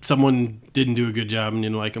universal that someone didn't do a good job and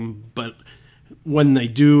didn't like them. But when they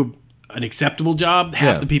do an acceptable job,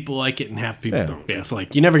 half Yeah. the people like it and half the people Yeah. don't. Yeah. It's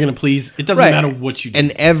like you're never going to please. It doesn't Right. matter what you do.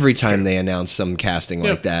 And every time they announce some casting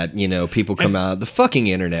like Yeah. that, you know, people come out. The fucking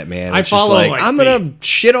internet, man. I It's just follow, like, like, I'm gonna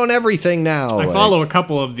shit on everything now. I Like, follow a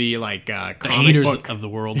couple of the like the comic haters book. of the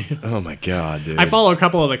world. Oh my god, dude. I follow a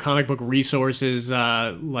couple of the comic book resources,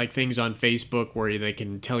 like things on Facebook where they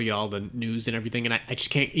can tell you all the news and everything, and I just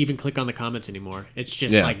can't even click on the comments anymore. It's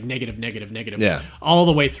just Yeah. like negative, Yeah. all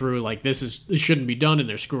the way through. Like this shouldn't be done, and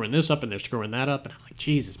they're screwing this up and they're screwing that up, and I'm like,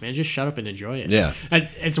 Jesus, man, just shut up and enjoy it. Yeah. And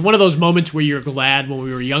it's one of those moments where you're glad when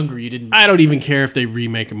we were younger you didn't. I don't even care if they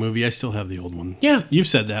remake a movie. I still have the old one. Yeah. You've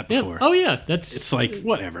said that Yeah. before. Oh yeah, that's It's like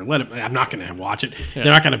whatever. Let it. I'm not going to watch it. They're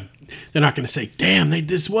not going to. They're not going to say, "Damn,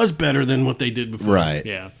 this was better than what they did before." right.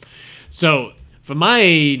 Yeah. So for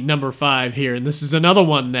my number 5 here, and this is another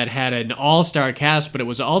one that had an all-star cast, but it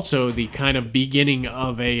was also the kind of beginning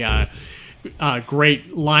of a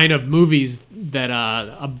great line of movies that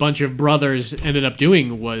a bunch of brothers ended up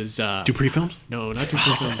doing was... Dupree films. no, not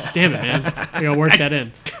Dupree films. Damn it, man. I gotta work that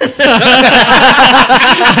in. I'll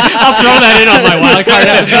throw that in on my wild card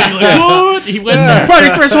episode. Like, what? He went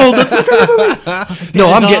Project Threshold.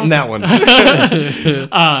 No, I'm is getting that one.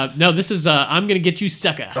 no, this is I'm Gonna Get You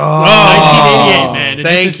Sucker. 1988, man. And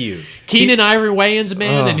thank this is you. Keenan Ivory Wayans,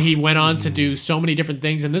 man, and he went on to do so many different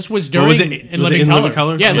things. And this was during was it? in Was it Living in Color. Living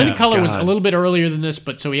Color? Yeah, Living Yeah, Color was God. a little bit earlier than this,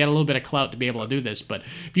 but so he had a little bit of clout to be able to do this. But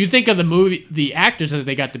if you think of the movie, the actors that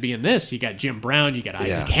they got to be in this, you got Jim Brown, you got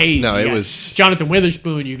Isaac Hayes, No, you it got was- Jonathan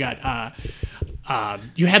Witherspoon, you got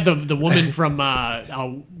you had the woman from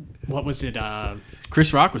what was it?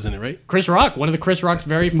 Chris Rock was in it, right? Chris Rock, one of the Chris Rock's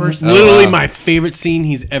very first. Literally my favorite scene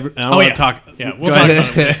he's ever. I don't want yeah. to talk. Yeah, we'll Go talk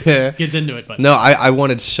ahead. about it. Gets into it, but No, I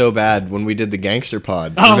wanted so bad when we did the Gangster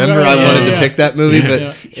Pod. Oh, Remember, right, I yeah, wanted yeah. to pick that movie, but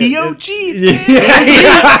Yeah. He geez.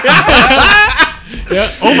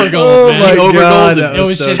 Overgold, oh man. my Over god, Golden. that It was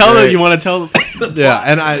was so just- Tell great. her you want to tell. Yeah,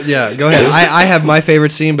 and go ahead. I have my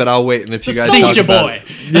favorite scene, but I'll wait. And if you guys talk Soldier about Boy.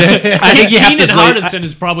 it. I think you have to Keenan play. Hardison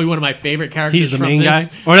is probably one of my favorite characters. He's the from main this.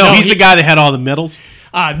 guy. Or no, he's he- the guy that had all the medals.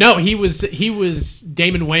 No, he was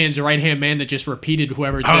Damon Wayans, the right hand man that just repeated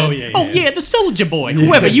whoever it Oh, said. yeah, Oh yeah. yeah, the Soldier Boy,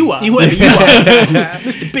 whoever you are. Whoever you are,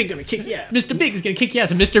 Mr. Big gonna kick you out. Mr. Big is gonna kick your ass.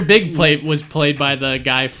 And Mr. Big was played by the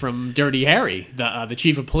guy from Dirty Harry, the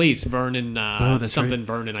chief of police, Vernon. that's something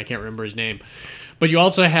Vernon. I can't remember his name. But you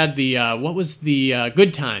also had the what was the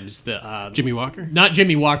Good Times? The Jimmy Walker. not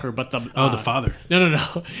Jimmy Walker, but the The father. No,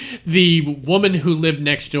 the woman who lived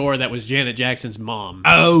next door that was Janet Jackson's mom.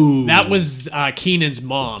 Oh, That was Keenan's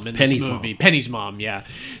mom in Penny's this movie. mom. Penny's mom, yeah.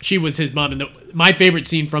 She was his mom. And my favorite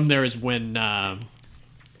scene from there is when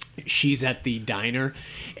she's at the diner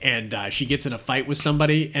and she gets in a fight with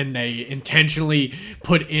somebody and they intentionally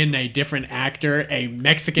put in a different actor, a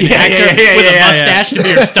Mexican actor with a mustache to be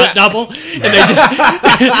her stunt double. And they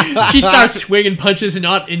just, she starts swinging punches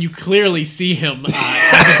and you clearly see him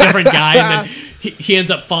as a different guy. And then he ends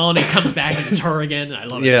up falling and comes back and it's her again. I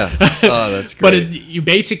love it. Yeah. Oh, that's But great. you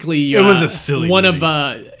basically It was a silly one movie.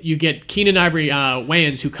 of you get Keenan Ivory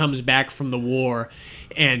Wayans who comes back from the war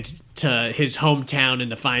and to his hometown and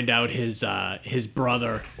to find out his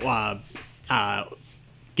brother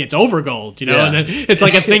gets overgold, you know, Yeah. and then it's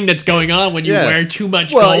like a thing that's going on when you Yeah. wear too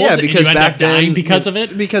much Well, gold yeah, and because you end back up dying then, because of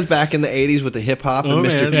it. Because back in the '80s with the hip hop and Oh,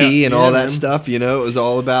 Mr. man. T and all Yeah, that man. stuff, you know, it was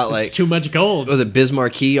all about It's like too much gold. was it Biz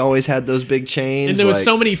Markie always had those big chains, And there was like-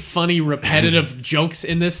 so many funny, repetitive jokes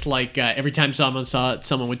in this. Like every time someone saw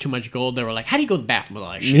someone with too much gold, they were like, "How do you go to the bathroom with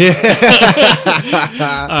all that shit?"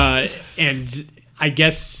 And I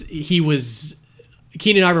guess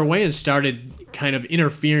Keenan Ivory Wayans started kind of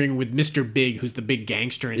interfering with Mr. Big, who's the big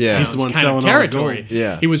gangster in Yeah. town's He's the one kind of selling all the territory. gold.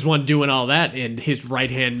 Yeah. He was one doing all that, and his right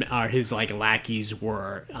hand, his like lackeys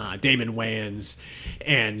were Damon Wayans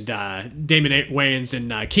and Damon Wayans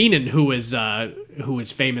and Keenan, who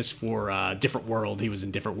was famous for Different World. He was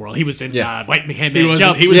in Different World. He was in Yeah. White Man He was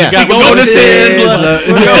Jump. the Yeah. guy. He We're goes going to to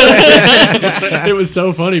Sizzler. It was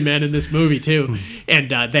so funny, man, in this movie too. And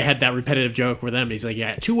they had that repetitive joke with them. He's like,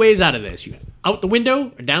 "Yeah, two ways out of this: you out the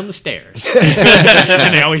window or down the stairs."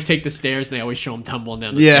 And they always take the stairs, and they always show him tumbling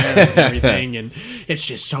down the Yeah. stairs and everything. And it's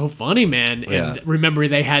just so funny, man. Yeah. And remember,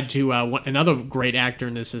 they had to another great actor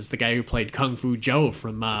in this is the guy who played Kung Fu Joe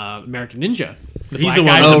from American Ninja. He's black the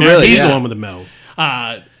guy one. from Oh, American really? He's Yeah. the one with the medals.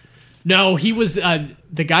 No, he was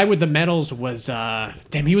the guy with the medals was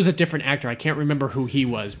damn. He was a different actor. I can't remember who he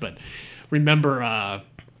was, but remember,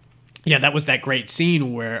 yeah, that was that great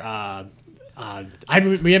scene where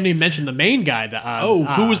we haven't even mentioned the main guy.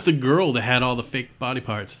 Who was the girl that had all the fake body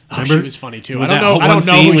parts? Oh, she was funny too. I With don't that know. whole I one don't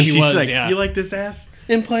know scene who when she she's was. like, Yeah. "You like this ass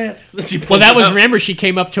implants?" Well, that was remember she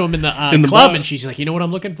came up to him in the In the club bar. and she's like, "You know what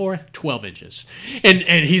I'm looking for? 12 inches." And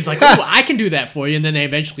he's like, "Oh, I can do that for you." And then they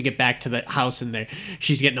eventually get back to the house and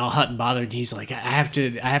she's getting all hot and bothered. And he's like, I have to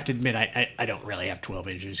admit, I don't really have 12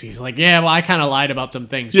 inches. He's like, "Yeah, well, I kind of lied about some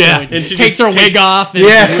things." Yeah, too." And and she takes just her wig off. And,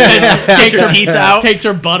 Yeah. and takes her teeth out. takes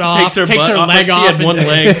her butt off. Takes her butt her off, leg like off. She had one and,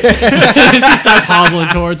 leg. and she starts hobbling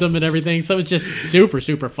towards him and everything. So it's just super,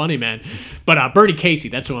 super funny, man. But Bernie Casey,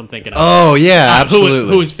 that's who I'm thinking of. Oh yeah, absolutely.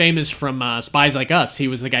 Who was famous from Spies Like Us. He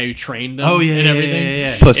was the guy who trained them Oh yeah, and yeah, everything.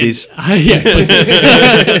 yeah. Pussies. Yeah, pussies.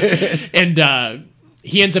 And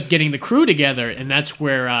he ends up getting the crew together, and that's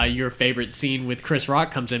where your favorite scene with Chris Rock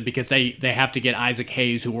comes in because they have to get Isaac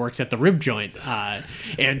Hayes, who works at the rib joint,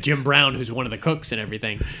 and Jim Brown, who's one of the cooks and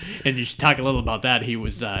everything. And you should talk a little about that. He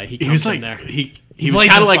was he comes He was in like there. he was plays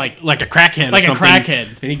kind of this like a crackhead, like or a something. crackhead.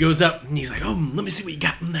 And he goes up and he's like, "Oh, let me see what you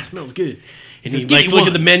got. That smells good." And says, he "Give likes me to look one."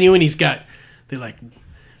 at the menu and they're like,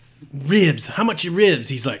 "Ribs. How much are ribs?"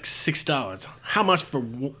 He's like, $6. How much for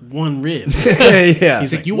one rib? yeah.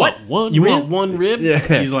 He's like, "You "What? want one You rib?" want one rib?" Yeah.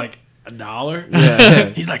 He's like, $1. Yeah.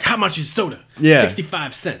 He's like, "How much is soda?" Yeah.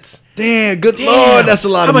 65 cents. Damn, good lord, that's a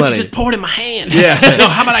lot How of about money. you just pour it in my hand? Yeah. No,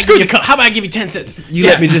 how about I give you 10 cents? You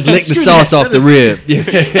let me just lick the Screw sauce that. off the rib. Yeah.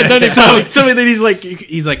 then it's So then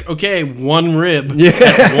he's like, okay, one rib. Yeah.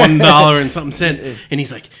 That's $1 and something cent. And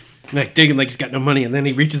he's like, like digging like he's got no money, and then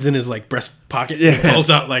he reaches in his like breast pocket and pulls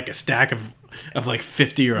out like a stack of like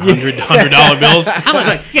 $50 or $100 bills. I was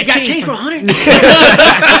like, you got change for $100?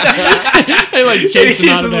 They like chased him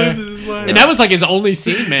out of there. loses his mind. And that was like his only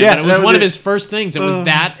scene, man. Yeah, And it was that was one of it. his first things. It was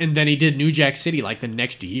that, and then he did New Jack City like the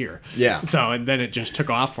next year. Yeah. So and then it just took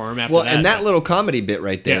off for him after Well, that. and that little comedy bit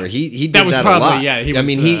right there, Yeah. he did That was that probably- a lot. yeah, he I was,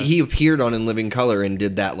 mean, he appeared on In Living Color and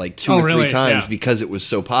did that like two Oh, or three really? times Yeah. because it was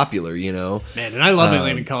so popular, you know. Man, and I love In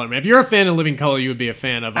Living Color, man. If you're a fan of Living Color, you would be a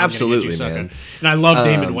fan of I'm Gonna Get Absolutely, You Sucker. man. And I love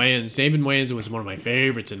David Wayans. David Wayans was one of my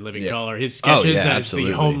favorites in Living Color. His sketches yeah, as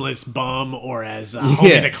absolutely. the homeless bum or as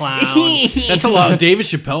Homie the Clown. That's a lot. David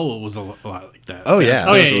Chappelle was a lot like that. Oh, yeah.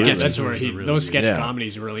 Oh yeah, Absolutely. yeah, that's where those sketch Yeah.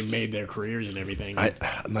 comedies really made their careers and everything.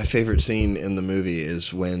 My favorite scene in the movie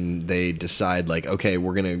is when they decide, like, okay,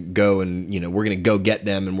 we're gonna go and we're gonna go get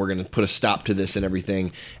them and we're gonna put a stop to this and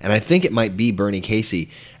everything. And I think it might be Bernie Casey,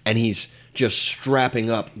 and he's just strapping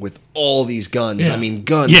up with all these guns. Yeah. I mean,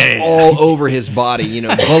 guns Yeah. all over his body,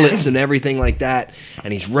 bullets and everything like that.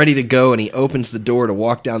 And he's ready to go, and he opens the door to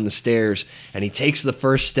walk down the stairs, and he takes the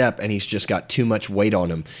first step, and he's just got too much weight on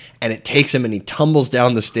him. And it takes him, and he tumbles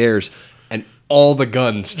down the stairs, and all the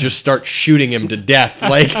guns just start shooting him to death.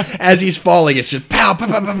 Like, as he's falling, it's just pow, pow,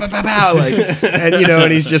 pow, pow, pow, pow, pow. Like,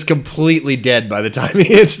 and he's just completely dead by the time he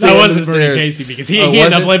hits the That end of wasn't the Bernie stairs. Casey because he Oh, ended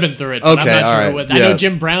was up it? living through it. But Okay, I'm not all sure right, it was. I yeah. know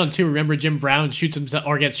Jim Brown too. Remember Jim Brown shoots himself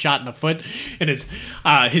or gets shot in the foot, and his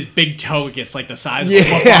big toe gets like the size of a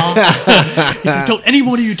football. He's like, "Don't any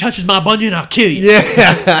one of you touches my bunion, I'll kill you."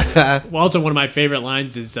 Yeah. Well, also one of my favorite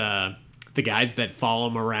lines is the guys that follow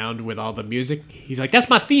him around with all the music. He's like, "That's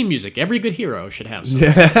my theme music. Every good hero should have some."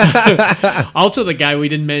 Also, the guy we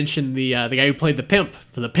didn't mention, the guy who played the pimp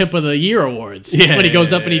for the Pimp of the Year awards. Yeah, When he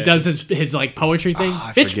goes up yeah, and he yeah. does his like poetry thing.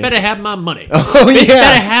 Bitch forget. better have my money. Oh, Bitch yeah.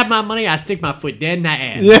 better have my money. I stick my foot dead in that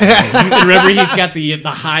ass. Yeah. Remember, he's got the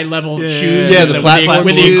high level shoes. Yeah, with the with platform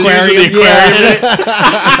with the shoes. aquarium. With the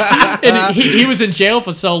And he was in jail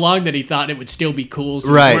for so long that he thought it would still be cool. So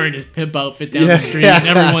Right. he's wearing his pimp outfit down Yeah. the street, and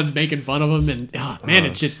everyone's making fun of him. And man,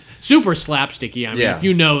 it's just super slapsticky. I mean, Yeah. if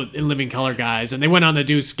you know In Living Color guys, and they went on to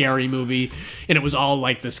do Scary Movie, and it was all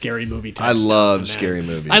like the Scary Movie type. I stuff, love and then- Scary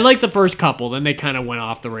Movies. I liked the first couple, then they kind of went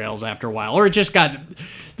off the rails after a while, or it just got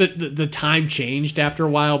the time changed after a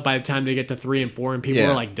while. By the time they get to 3 and 4, and people Yeah.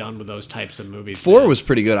 were like done with those types of movies. 4 man. was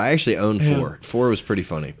pretty good. I actually owned 4. 4 was pretty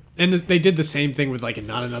funny. And they did the same thing with like a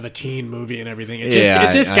Not Another Teen movie and everything. Yeah,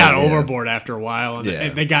 It just I- got yeah. overboard after a while, and Yeah.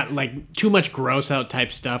 they got like too much gross out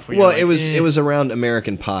type stuff. Where Well, you're like, it was around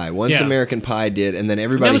American Pie. Once Yeah. American Pie did, and then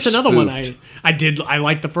everybody That was another one spoofed. I did. I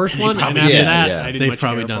liked the first one, and probably- after yeah, that, yeah. I didn't They've much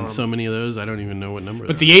probably care done for 'em. so many of those. I don't even know what number.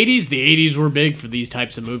 But the 80s were big for these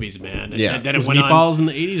types of movies, man. And Yeah. then it was went Meatballs on. in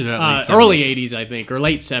the 80s or late 70s? Early 80s, I think, or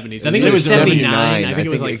late 70s. I think it was 79. I think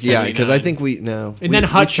it was like 79. yeah, because I think we no. And then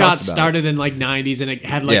Hot Shots started in like 90s, and it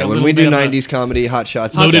had like Yeah, a when little we bit do of a- 90s comedy, Hot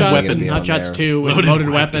Shots, Hot is Loaded Shots definitely Weapon. and gonna be Hot on Shots there. 2 and Loaded Loaded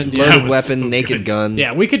Weapon. Weapon. Yeah, Loaded it was Weapon, so Naked good. Gun.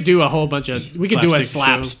 Yeah, we could do a whole bunch of. We could do a Slapstick show.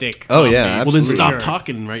 slapstick. Oh, yeah, comedy. Well, then absolutely. stop Sure.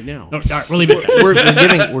 talking right now. Oh, all right, we'll leave it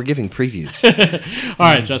there. We're giving previews.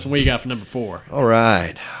 All right, Justin, what you got for number 4? All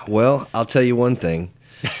right. Well, I'll tell you one thing.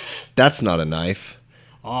 That's not a knife.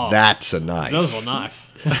 Oh, That's a knife. that was a knife.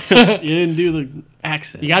 You didn't do the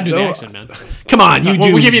accent. You gotta do the No. accent, man. Come on, you Well,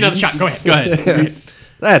 do. we'll give you another shot. Go ahead. Go ahead.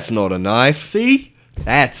 That's not a knife. See?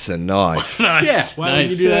 That's a knife. Nice. Yeah. Why didn't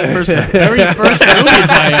you Nice. do that first time? Very first movie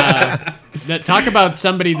by that talk about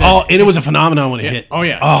somebody that. Oh, and it was a phenomenon when it hit. Oh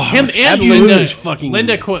yeah, Oh, him it was and huge Linda, fucking-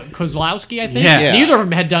 Linda Kozlowski, I think. Yeah. Neither of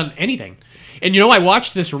them had done anything. And you know, I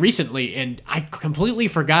watched this recently, and I completely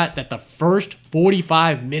forgot that the first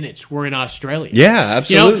 45 minutes were in Australia. Yeah,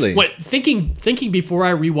 absolutely. You know, thinking before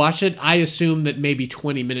I rewatched it, I assumed that maybe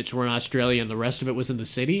 20 minutes were in Australia and the rest of it was in the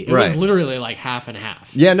city. It was Right. literally like half and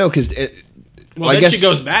half. Yeah, no, because Well, I then guess she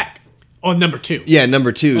goes back. Oh, number 2. Yeah,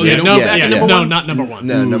 number 2. Oh, they- yeah, No, back to number no, one? not number 1.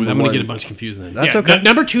 No, Ooh, number I'm going one. to get a bunch confused then. That's Yeah, okay.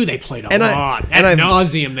 Number 2, they played a And lot. and Ad I've-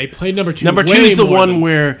 nauseum, they played number 2. Number way 2 is the more one than-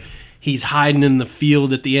 where he's hiding in the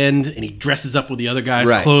field at the end and he dresses up with the other guy's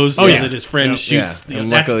Right. clothes Oh, so yeah. that his friend Yeah. shoots. Yeah, The,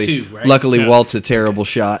 and that's luckily, 2, right? luckily, Yeah. Walt's a terrible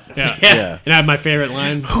shot. Yeah. Yeah. And I have my favorite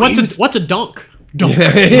line. What's a dunk? Dunk.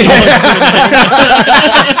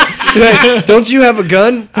 Don't you have a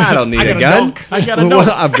gun? I don't need I got a a gun. dunk. I got a Well,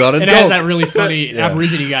 dunk. I've got a It dunk. has that really funny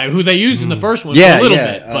Aborigine guy who they used in the first one for Yeah, a little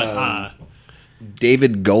yeah, bit, but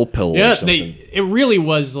David Gulpill yeah, or something. it really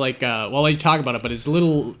was like well, they talk about it, but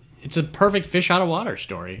it's a perfect fish out of water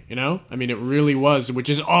story, you know? I mean, it really was, which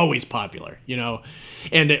is always popular, you know?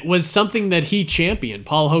 And it was something that he championed,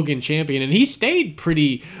 Paul Hogan championed, and he stayed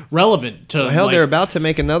pretty relevant to Hell, like, they're about to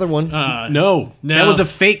make another one. No, No. that was a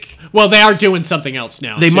fake. well, they are doing something else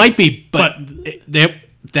now. They too. might be, but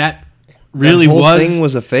that really That whole was thing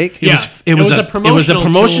was a fake. it was a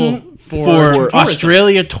promotion tool for tourism.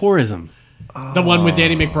 Australia tourism. The one with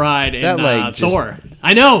Danny McBride and That, like, just- Thor.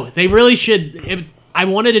 I know they really should. I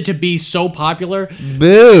wanted it to be so popular.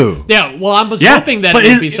 Boo. Yeah, well, I was hoping that but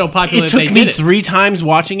it would be so popular It that they took me did it. 3 times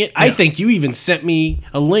watching it. I think you even sent me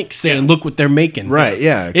a link saying, "Look what they're making." Right,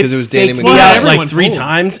 yeah, 'cause it was Danny faked me McBride. out Everyone like 3 fooled.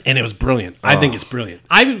 times, and it was brilliant. I think it's brilliant.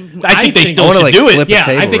 I think they still I wanna, should like, do it. flip a Yeah, I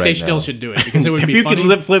table think they right still now. should do it because it would If be you funny.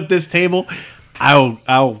 could flip this table,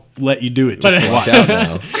 I'll let you do it. Just to watch. Watch out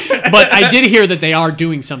now. But I did hear that they are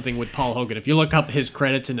doing something with Paul Hogan. If you look up his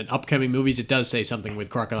credits in the upcoming movies, it does say something with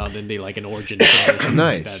Crocodile Dundee, like an origin story or something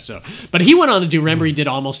like Nice. that. So, but he went on to do. Remember, he did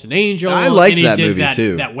Almost an Angel. I liked and he that did movie,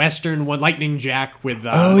 too. That Western one, Lightning Jack with.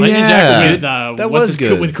 Oh, Lightning yeah. Jack was with, That what's was his,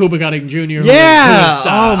 good. with Cuba Gooding Jr. who Yeah! was,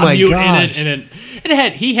 Oh, a my mute gosh. In it,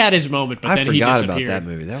 and he had his moment, but I then he forgot about disappeared. that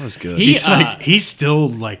movie. That was good. He- He's like, he's still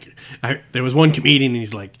like, there was one comedian, and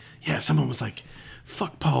he's like, yeah, someone was like,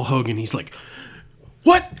 fuck Paul Hogan. He's like,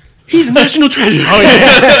 what? He's a national treasure. Oh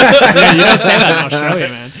yeah, you don't say that in Australia,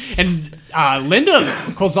 man. And Linda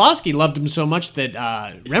Kozlowski loved him so much that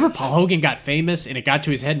remember Paul Hogan got famous and it got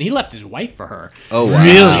to his head and he left his wife for her. Oh, wow.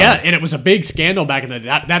 Really? Yeah, and it was a big scandal back in the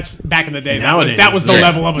day. That's back in the day. That was the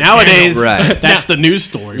level of a nowadays, scandal. Right. that's the news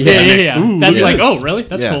story. Yeah, Yeah. Ooh, That's yes. like, oh, really?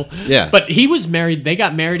 That's Yeah, cool. yeah. But he was married. They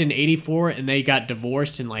got married in '84, and they got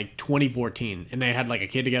divorced in like 2014, and they had like a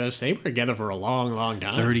kid together. So they were together for a long, long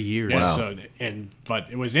time. 30 years. Yeah. Wow. So but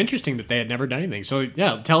it was interesting that they had never done anything. So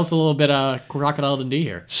yeah, tell us a little bit Crocodile Dundee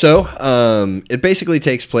here. So, it basically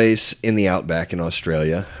takes place in the outback in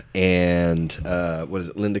Australia, and what is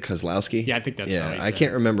it, Linda Kozlowski? Yeah, I think that's how yeah. you I say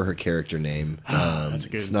can't it. remember her character name. That's a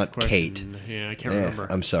good. It's not question. Kate. Yeah, I can't Yeah, remember.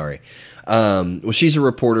 I'm sorry. Well, she's a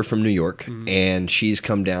reporter from New York, Mm-hmm. and she's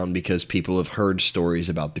come down because people have heard stories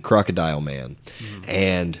about the Crocodile Man, Mm-hmm.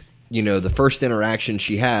 and. You know, the first interaction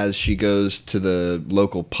she has, she goes to the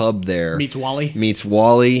local pub there. Meets Wally.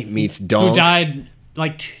 Meets Donk. Who died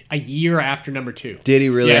like a year after number 2. Did he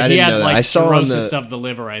really? Yeah, I he didn't had know that. like I saw on cirrhosis the of the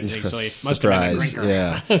liver, I think. So he must have been a surprise. drinker.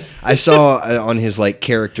 Yeah, I saw on his like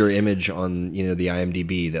character image on the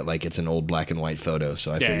IMDb that like it's an old black and white photo,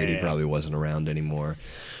 so I figured he yeah. probably wasn't around anymore.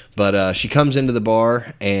 But she comes into the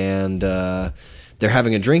bar and they're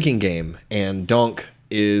having a drinking game, and Donk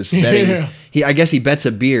is betting. Yeah. I guess he bets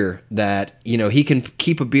a beer that he can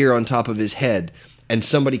keep a beer on top of his head. And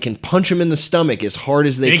somebody can punch him in the stomach as hard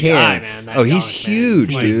as they Big can. guy, man, that Oh, he's Donk, man.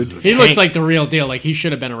 huge, Like, dude. He looks like the real deal. Like he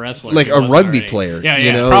should have been a wrestler. Like if he a wasn't rugby already. player. Yeah,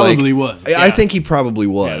 you know, Probably like- was. I think he probably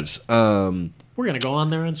was. We're gonna go on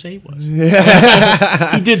there and say he was.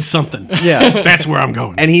 He did something. Yeah. That's where I'm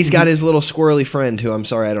going. And he's got his little squirrely friend who I'm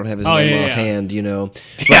sorry I don't have his Oh, name yeah, yeah. offhand,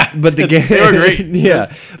 But, Yeah. but the game They were great.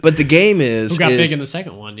 Yeah. But the game is Who got is- big in the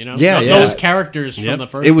second one? You know, Yeah, Those yeah. characters from Yep. the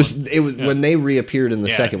first. it was one. when they reappeared in the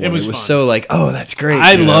Yeah, second it one. was It was fun. so like, oh, that's great.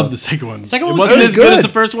 I you know? love the second one. Second one it was wasn't good. as good as Good.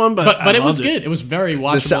 the first one, but it was loved good. It was very The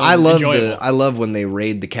watchable. se- I love enjoyable. I love when they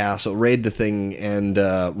raid the castle, raid the thing, and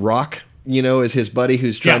Rock, is his buddy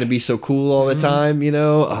who's trying Yeah. to be so cool all the time.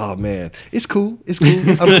 Oh man, it's cool. It's cool.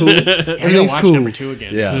 I'm cool. I gotta Everything's watch cool. number 2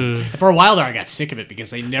 again. Yeah. For a while there, I got sick of it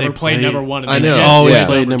because they never played played- number 1. And I they know. just Always played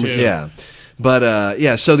played number 2. two. Yeah. But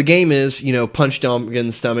so the game is, punch Dom in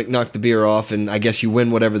the stomach, knock the beer off, and I guess you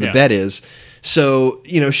win whatever the Yeah. bet is. So,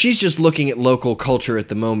 she's just looking at local culture at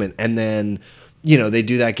the moment, and then, they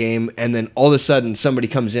do that game, and then all of a sudden somebody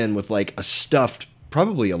comes in with like a stuffed,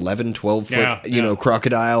 probably 11, 12 foot, Yeah.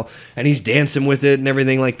 crocodile, and he's dancing with it and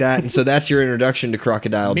everything like that. And so that's your introduction to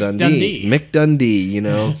Crocodile Mick Dundee. Dundee. Mick Dundee,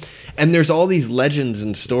 And there's all these legends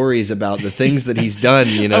and stories about the things that he's done,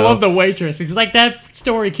 I love the waitress. He's like, that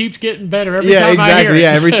story keeps getting better every Yeah, time I hear exactly. it.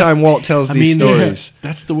 Yeah, every time Walt tells these stories.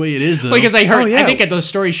 That's the way it is, though. Because I heard, Oh, yeah. I think at those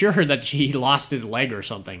stories you heard that he lost his leg or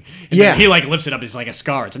something. And Yeah. then he like lifts it up. It's like a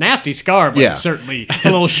scar. It's a nasty scar, but Yeah. it's certainly a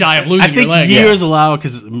little shy of losing I think your leg. years allow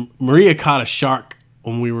because Maria caught a shark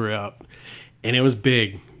when we were out, and it was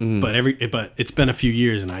big. Mm. But it's been a few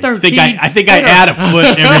years, and I 13 think I add a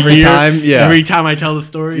foot every year. time, yeah. Every time I tell the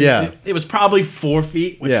story, Yeah. it was probably 4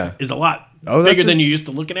 feet, which Yeah. is a lot Oh, that's bigger than a- you used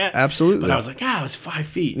to looking at. Absolutely. But I was like, it was 5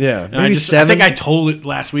 feet. Yeah, And maybe I 7. think I told it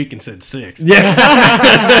last week and said 6.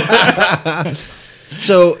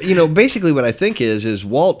 So, basically what I think is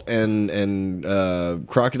Walt and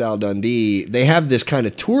Crocodile Dundee, they have this kind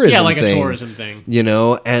of tourism Yeah, like a thing. tourism thing.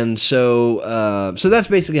 And so that's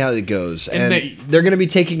basically how it goes. And And they're going to be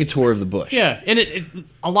taking a tour of the bush. Yeah, and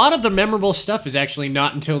a lot of the memorable stuff is actually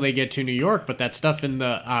not until they get to New York, but that stuff in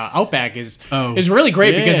the Outback is really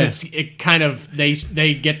great because it kind of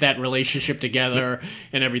they get that relationship together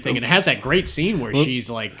and everything, and it has that great scene where she's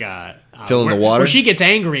like Fill in the water? Where she gets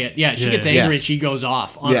angry at she gets angry Yeah. and she goes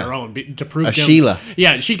off on Yeah. her own to prove A to him- Sheila.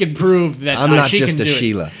 Yeah, she can prove that I'm not she just can a do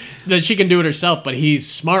Sheila. that she can do it herself, but he's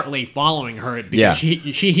smartly following her because Yeah.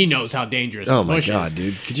 he knows how dangerous Oh the my bush god, is.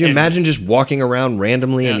 dude! Could you And- imagine just walking around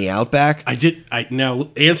randomly in Yeah. the outback? Now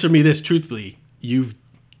answer me this truthfully.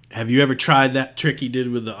 Have you ever tried that trick he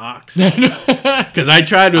did with the ox? Because I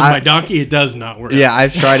tried with my donkey. It does not work. Yeah,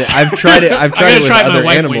 I've tried it. I've tried it. I've tried it I'm with gonna try other my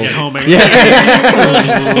wife when we animals.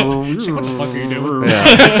 get home. She's like, what the fuck are you doing?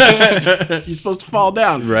 You're supposed to fall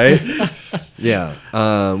down. Right? Yeah.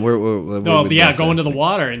 Where Oh would yeah, Dolphin- going to the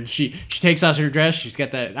water, and she takes off her dress. She's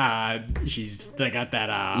got that they got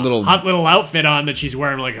that Little- hot little outfit on that she's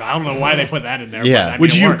wearing. Like I don't know why they put that in there. Yeah. but, I mean,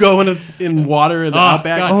 Would it you worked. go in water in the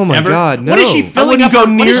outback? God. Oh my ever? god, no! What is she filling wouldn't up?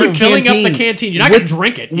 go What is near she filling up the canteen. canteen? You're not With- gonna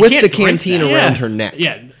drink it. You with can't the drink canteen that. around Yeah. her neck?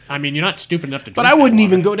 Yeah, I mean you're not stupid enough to. Drink But I that wouldn't water.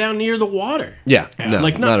 even go down near the water. Yeah, no,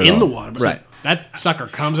 Like not at in all. the water, but right? That sucker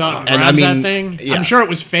comes out and And grabs I mean, that thing. yeah. I'm sure it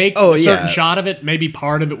was fake. Oh, a certain yeah. shot of it. Maybe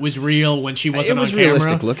part of it was real when she wasn't It was on camera.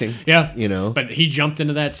 realistic looking, Yeah, you know. But he jumped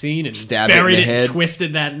into that scene and Stabbed it in buried the it, head.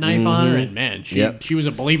 twisted that knife on her, and man, Yep. she was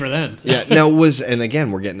a believer then. Yeah. Now and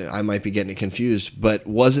again, I might be getting it confused, but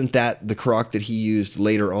wasn't that the croc that he used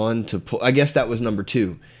later on to pull? I guess that was number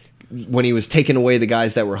 2. When he was taking away the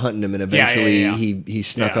guys that were hunting him, and eventually yeah. he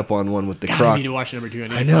snuck Yeah. up on one with the God, I croc. need to watch number 2.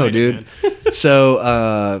 I know, dude.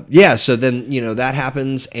 So so then that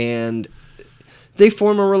happens, and they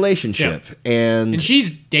form a relationship, And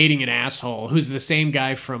she's dating an asshole who's the same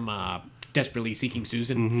guy from Desperately Seeking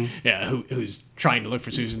Susan. Yeah, who's trying to look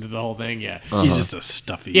for Susan through the whole thing. Yeah. He's just a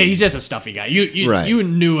stuffy. Yeah, he's just a stuffy guy. You Right. you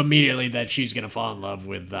knew immediately that she's gonna fall in love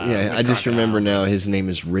with. yeah, with I just Crocodile. remember now his name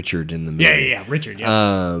is Richard in the movie. Yeah, Richard.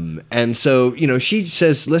 Yeah. And so, she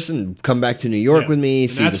says, listen, come back to New York Yeah. with me,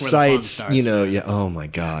 And see the that's where the fun sights, starts, yeah. Oh my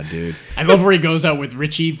God, dude. I love where he goes out with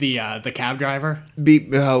Richie, the cab driver.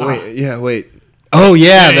 Wait. Oh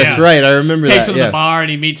yeah, that's yeah. right. I remember Takes that. him to Yeah. the bar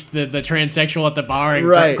and he meets the transsexual at the bar and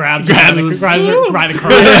Right. grabs her by the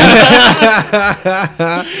crotch.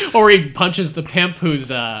 Or he punches the pimp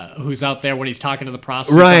who's out there when he's talking to the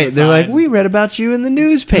prostitute. Right. They're like, we read about you in the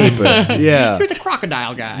newspaper. Yeah. You're the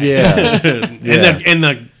crocodile guy. Yeah. And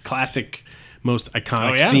the classic, most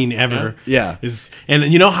iconic Oh, yeah? scene ever. Yeah. Is and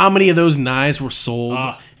you know how many of those knives were sold?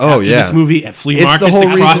 Oh, after yeah. this movie at flea It's the markets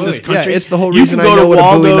whole across reason- this country. yeah, it's the whole you reason can I go know to what a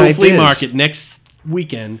Bowie Waldo knife Flea is. Market next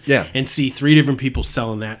weekend Yeah. and see 3 different people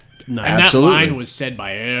selling that knife. And Absolutely. that line was said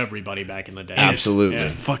by everybody back in the day. Absolutely.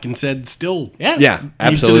 It's fucking said still. Yeah. Yeah.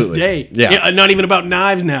 Absolutely. To this day. Yeah. Not even about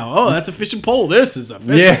knives now. Oh, that's a fishing pole. This is a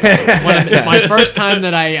fishing Yeah. It's my first time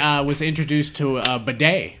that I was introduced to a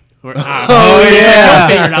bidet. Oh, yeah.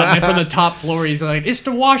 Figured out and from the top floor. He's like, "It's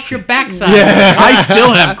to wash your backside." I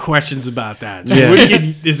still have questions about that. Yeah.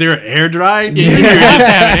 Is there an air dry? Do You you have to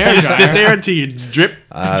have an air just sit dryer. there until you drip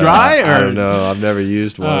dry? I Or don't know. I've never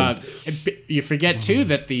used one. You forget too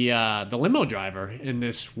that the limo driver in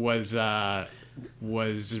this was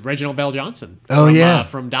Reginald Bell Johnson. Oh, from, yeah.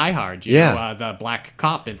 from Die Hard. Yeah. The black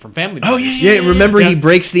cop and from Family Oh, Matters. yeah. Yeah, remember he Yeah.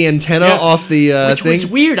 breaks the antenna Yeah. off the Which thing? was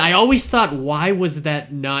weird. I always thought, why was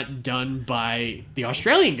that not done by the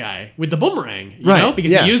Australian guy with the boomerang? You Right, know,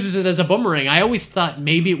 because yeah. he uses it as a boomerang. I always thought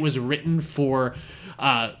maybe it was written for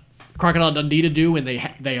Crocodile Dundee to do, and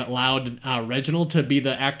they allowed Reginald to be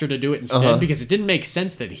the actor to do it instead, because it didn't make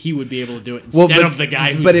sense that he would be able to do it Well, instead but- of the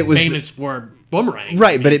guy who's but it was famous for boomerang.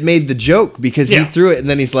 Right, but it made the joke because he Yeah. threw it and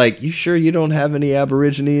then he's like, "You sure you don't have any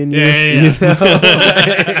Aborigine in you?" Yeah.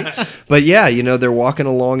 But yeah, they're walking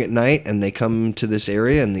along at night and they come to this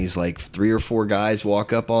area and these like 3 or 4 guys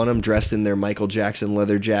walk up on them dressed in their Michael Jackson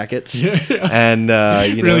leather jackets, and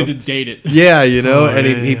Really did date it. Yeah, and yeah,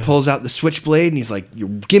 he yeah. pulls out the switchblade and he's like,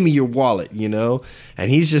 "Give me your wallet," and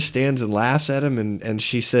he just stands and laughs at him, and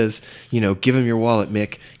she says, "Give him your wallet,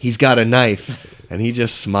 Mick. He's got a knife," and he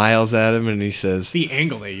just smiles at him and he says, The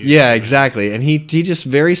angle they used. "Yeah, exactly." And he just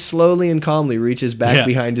very slowly and calmly reaches back Yeah.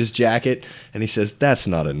 behind his jacket and he says, "That's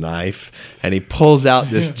not a knife," and he pulls out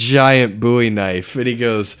this giant Bowie knife and he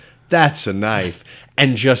goes, "That's a knife,"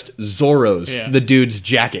 and just Zorros Yeah. the dude's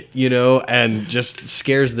jacket, and just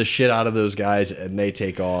scares the shit out of those guys, and they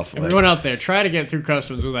take off. like- Everyone out there, try to get through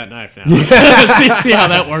customs with that knife now. see how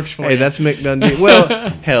that works for Hey, you. that's Mick Dundee. Well,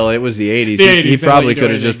 hell, it was the 80s. The He 80s, they probably let you do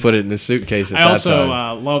could have just anything. put it in his suitcase at I that also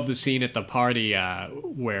time. love the scene at the party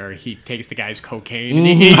where he takes the guy's cocaine and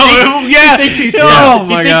he Oh, yeah. thinks he's Oh,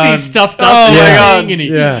 my he thinks God. he's stuffed up. Oh, and my everything, God. And he,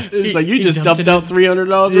 Yeah. It's like you he just dumps dumped it out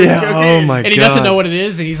 $300 worth of Yeah, cocaine. oh my and he God. doesn't know what it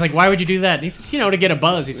is, and he's like, "Why would you do that?" And he says, "To get a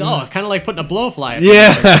buzz. He's kind of like putting a blowfly.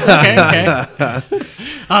 Yeah. Okay.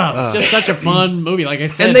 It's just such a fun movie. Like I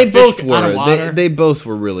said, And they the both fish out of were. water. They both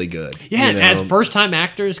were really good. Yeah, you know? as first-time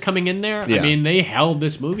actors coming in there, Yeah. I mean, they held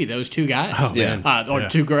this movie. Those two guys, Oh, man.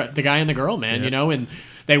 the guy and the girl, man. You know, and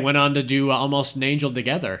they went on to do Almost an Angel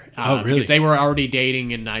together. Really? Because they were already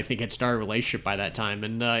dating, and I think had started a relationship by that time.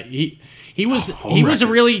 And he was a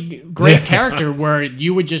really great character where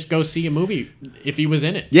you would just go see a movie if he was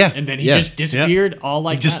in it. Yeah, and then he yeah. just disappeared all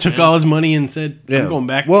like He just that, took man. all his money and said, Yeah. I'm going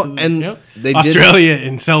back Well, to and Yep. they Australia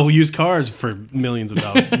and sell used cars for millions of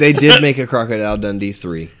dollars. They did make a Crocodile Dundee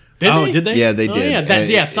 3. Did they? Yeah, they Oh, did. yeah, that's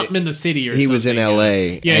And something in the city or he something. was in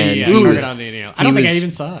L.A. Yeah, and yeah. he He was- on the I he don't think I was-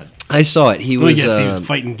 even saw it. I saw it. He Well, was. yes, he was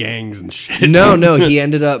fighting gangs and shit. No, he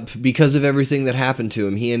ended up, because of everything that happened to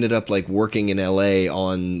him, he ended up like working in LA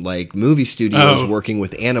on like movie studios, Oh. working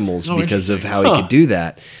with animals Oh, because of interesting. how he could do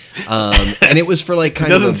that. And it was for like It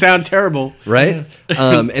kind of doesn't a- sound terrible. right.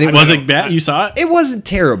 And it Was it bad? You saw it? It wasn't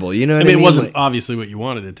terrible, you know. What I mean, it wasn't Like- obviously what you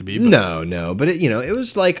wanted it to be. But no, but it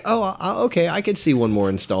was like, okay, I could see one more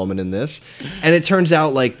installment in this, and it turns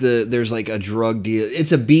out like there's like a drug deal.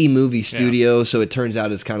 It's a B movie studio, so it turns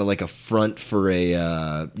out it's kind of like a front for a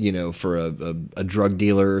a drug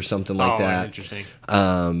dealer or something like that. Interesting.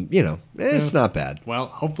 It's not bad. Well,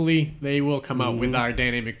 hopefully they will come out with our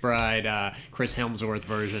Danny McBride, Chris Hemsworth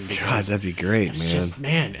version. God, Because that'd be great, it's man. just,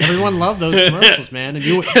 man, everyone loved those commercials, man. And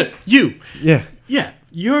you, Yeah.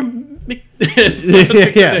 you're.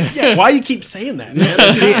 Yeah. Why you keep saying that,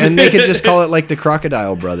 man? See, and they could just call it like the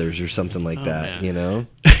Crocodile Brothers or something like that, man. you know?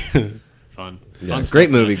 fun. Yeah, Fun great stuff,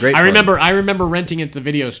 movie, man. great I fun. remember renting it at the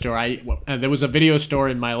video store. There was a video store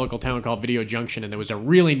in my local town called Video Junction, and there was a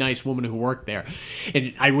really nice woman who worked there.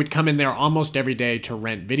 And I would come in there almost every day to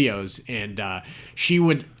rent videos, and she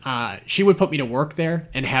would put me to work there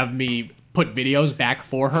and have me put videos back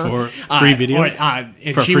for her For free videos?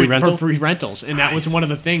 and For she free would, rental? for free rentals. And that was one of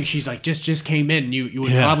the things. She's like, just came in. You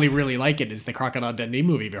would Yeah. probably really like it. It's the Crocodile Dundee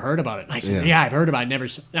movie. Have you heard about it? And I said, yeah, I've heard about it. Never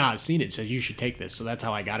seen it. So you should take this. So that's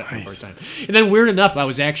how I got it for the first time. And then weird enough, I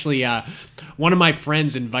was actually one of my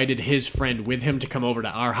friends invited his friend with him to come over to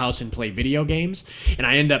our house and play video games. And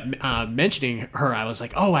I ended up mentioning her. I was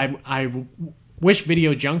like, oh, I wish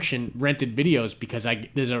Video Junction rented videos because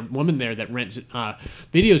there's a woman there that rents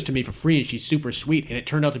videos to me for free, and she's super sweet. And it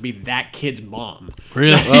turned out to be that kid's mom.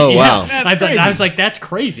 Really? Oh, wow. I was like, that's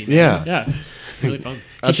crazy, man. Yeah. Yeah. Really fun.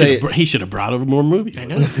 I'll tell you, He should have brought over more movies. I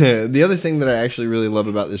know. the other thing that I actually really love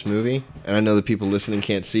about this movie, and I know the people listening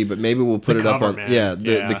can't see, but maybe we'll put it up Cover, on man.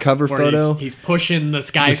 the cover Where photo. He's pushing the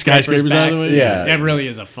skyscrapers skyscrapers back. out of the way? Yeah. It really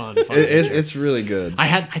is a fun picture. It's really good.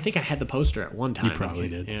 I think I had the poster at one time. You probably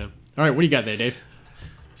did. Yeah. All right, what do you got there, Dave?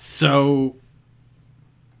 So,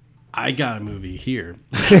 I got a movie here.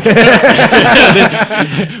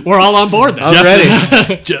 We're all on board then. I'm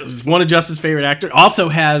ready. Just one of Justin's favorite actors. Also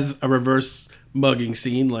has a reverse mugging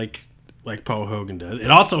scene like Paul Hogan does.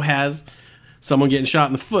 It also has someone getting shot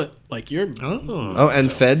in the foot like you're. Oh,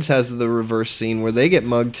 and Feds has the reverse scene where they get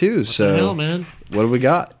mugged too. So Hell, man. what do we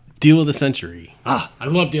got? Deal of the Century. I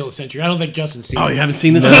love Deal of the Century. I don't think Justin's seen Oh, it. you haven't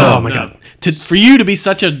seen this? No, Oh my no. god! For you to be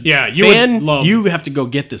such a you would fan, love- you have to go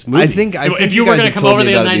get this movie. I think If you you were guys going to have come told over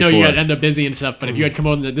me there, and about I it know you before. got end up busy and stuff, but if you had come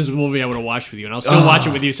over, this is a movie I would have watched with you, and I'll still watch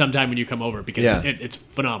it with you sometime when you come over because Yeah. it's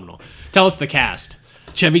phenomenal. Tell us the cast: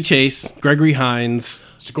 Chevy Chase, Gregory Hines,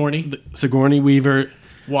 Sigourney Weaver,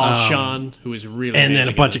 Wall Shawn, who is really and then a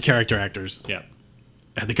amazing bunch in of this. character actors. Yeah.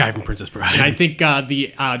 And the guy from Princess Bride. And I think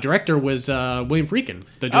the director was William Friedkin,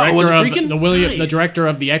 the Oh, director was it of Friedkin? the Nice. director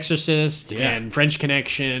of The Exorcist Yeah. and French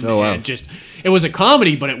Connection. Oh, wow. And just it was a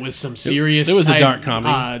comedy, but it was some serious. it was a type, dark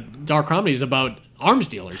comedy. Dark comedies about arms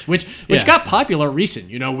dealers, which Yeah. got popular recent.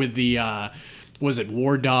 You know, with the was it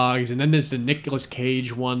War Dogs, and then there's the Nicolas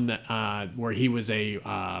Cage one that where he was a what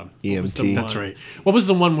was the EMT. one? That's right. What was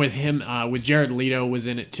the one with him? With Jared Leto was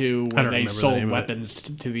in it too, where don't they remember the sold name of it. weapons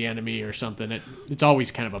to the enemy or something. It's always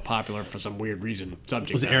kind of a popular for some weird reason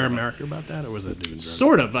subject. Was it matter, Air but- America about that, or was that doing drugs?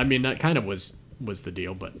 Sort of. I mean, that kind of was the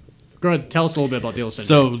deal. But go ahead, tell us a little bit about Deal of the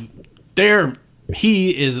Century. So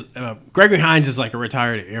he is Gregory Hines is like a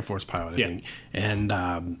retired Air Force pilot, I Yeah. think,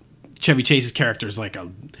 and Chevy Chase's character is like a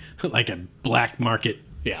black market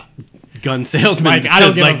yeah. gun salesman. Like, I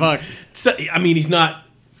don't give a fuck. So, I mean, he's not.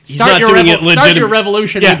 He's Start not your, doing revo- it start your legitimate.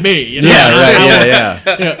 revolution Yeah. with me. You know? Yeah, right.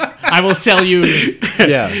 Yeah, Yeah. I will sell you.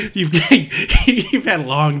 yeah. You've had a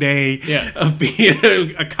long day Yeah. of being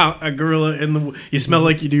a gorilla in the. You smell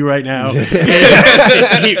like you do right now.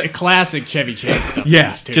 Classic Chevy Chase stuff.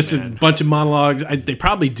 Yeah, Too, just man. a bunch of monologues. They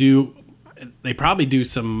probably do. they probably do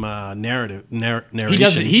some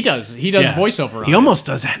narration. He does Yeah. voiceover. He almost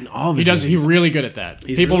does that in all of his He's movies. really good at that.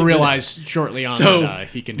 He's People really good realize shortly on So that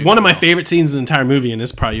he can do one of that my well. favorite scenes in the entire movie, and this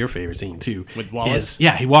is probably your favorite scene too. With Wallace?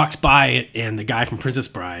 is, he walks by it, and the guy from Princess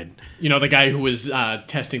Bride. You know, the guy who was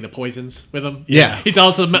testing the poisons with him? Yeah. He's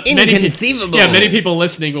also... Inconceivable. Many people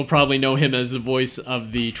listening will probably know him as the voice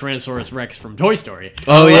of the Tyrannosaurus Rex from Toy Story.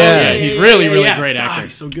 Oh, yeah. He's really Yeah. great God, actor.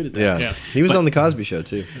 he's so good at that. Yeah. Yeah. He was on the Cosby Show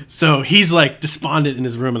too. So he's like despondent in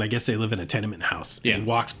his room, and I guess they live in a tenement house. And Yeah. he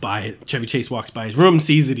walks by. Chevy Chase walks by his room,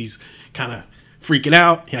 sees that he's kind of freaking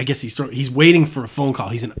out. I guess he's waiting for a phone call.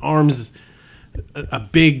 He's a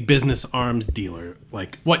big business arms dealer.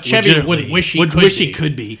 Like What Chevy would legitimately, wish he would could wish be. he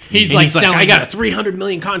could be. He's And like I selling got the- a $300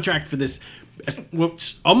 million contract for this.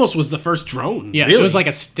 Which almost was the first drone. Yeah, really. it was like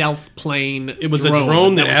a stealth plane. It was a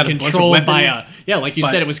drone that had a bunch of controlled by weapons, like you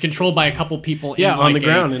but- said, it was controlled by a couple people. Yeah, in on like the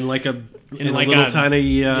ground in like a like little a-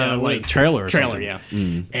 tiny like trailer. Or trailer.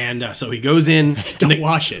 something. Yeah, And so he goes in. don't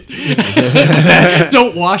wash it.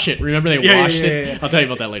 Don't wash it. Remember they Yeah, washed yeah, it. yeah. I'll tell you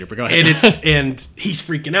about that later. But go ahead. and he's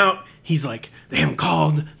freaking out. He's like, they haven't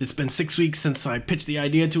called. It's been 6 weeks since I pitched the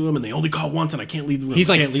idea to him, and they only called once, and I can't leave the room. He's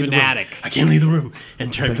I like can't leave the room. fanatic. I can't leave the room.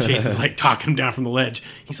 And Chevy Chase is like talking him down from the ledge.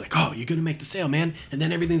 He's like, oh, you're gonna make the sale, man, and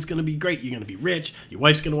then everything's gonna be great. You're gonna be rich. Your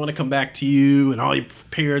wife's gonna want to come back to you, and all your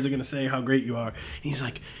peers are gonna say how great you are. And he's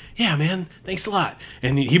like, yeah, man, thanks a lot.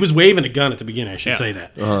 And he was waving a gun at the beginning. I should Yeah. say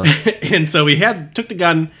that. And so he took the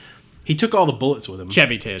gun. He took all the bullets with him.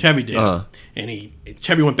 Chevy did. And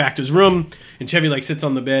Chevy went back to his room, and Chevy like sits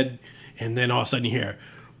on the bed, and then all of a sudden you hear,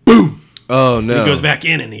 boom. Oh no. He goes back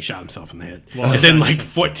in and he shot himself in the head. Well, and then like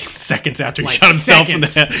 14 seconds after he Like shot himself in the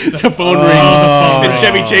seconds. head, the phone rings. And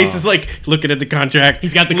Chevy Chase is like looking at the contract.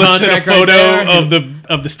 He's got the looks contract at a right photo there.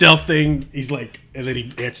 of the stealth thing. He's like, and then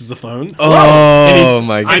he answers the phone. Oh And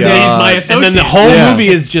my god. and then he's my And associate. then the whole Yeah. movie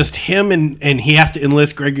is just him, and he has to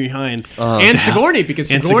enlist Gregory Hines. and Sigourney,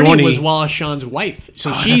 because And Sigourney Sigourney- was Wallace Shawn's wife, so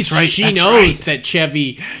that's she right, that's knows right. that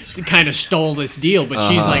Chevy kind of stole this deal, but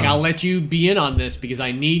she's like, I'll let you be in on this because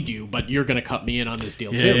I need you, but you're gonna cut me in on this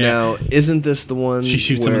deal too. Yeah. Now, isn't this the one She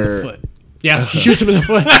shoots him in where the foot. Yeah, she shoots him in the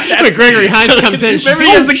foot. But Gregory Hines comes in. She's Remember like,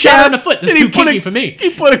 he has oh, the shot her in cast, the foot. That's and he too put kinky a- for me. He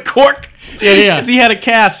put a cork. Yeah, yeah. Because he had a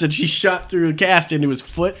cast, and she shot through a cast into his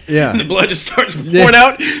foot. Yeah. And the blood just starts pouring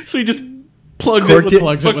out. So he just plugs Corked it it.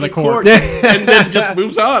 Plugs it with a fucking cork. and then just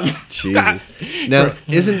moves on. Jesus. Now,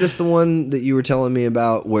 isn't this the one that you were telling me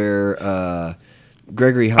about where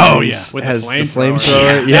Gregory Hines Oh, yeah. With has the the flamethrower?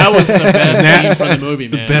 Yeah, Yeah. that was the best That's scene for the movie,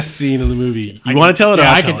 The man. best scene in the movie. You want to tell it? Or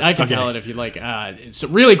Yeah, I'll I tell can. it? I can Okay. tell it if you like. It's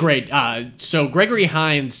really great. So Gregory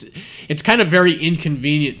Hines, it's kind of very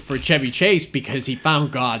inconvenient for Chevy Chase because he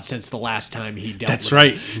found God since the last time he dealt. That's with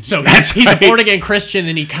right. Him. So That's he's right. a born again Christian,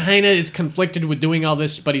 and he kind of is conflicted with doing all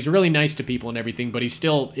this, but he's really nice to people and everything. But he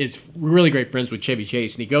still is really great friends with Chevy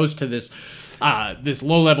Chase, and he goes to this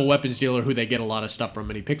low level weapons dealer who they get a lot of stuff from,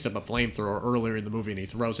 and he picks up a flamethrower earlier in the movie and he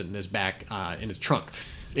throws it in his back in his trunk.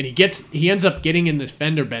 And he ends up getting in this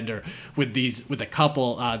fender bender with a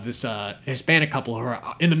couple, this Hispanic couple who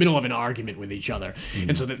are in the middle of an argument with each other,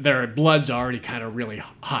 and so their blood's already kind of really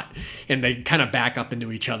hot, and they kind of back up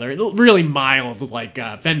into each other. Really mild, like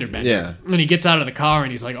fender bender. Yeah. And he gets out of the car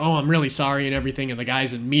and he's like, "Oh, I'm really sorry" and everything. And the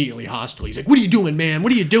guy's immediately hostile. He's like, "What are you doing, man?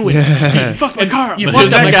 What are you doing? You fucked my car. You But it fucked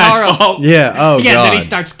was up that my guy's car up." fault. Yeah. Oh Yeah, god. and then he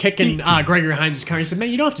starts kicking Gregory Hines' car. He said, "Man,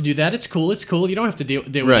 you don't have to do that. It's cool. It's cool. You don't have to deal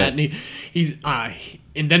with Right. that." And he's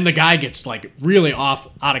and then the guy gets like really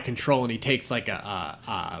out of control, and he takes like a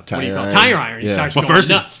what do you call it? Tire iron. He Yeah. starts Well, going first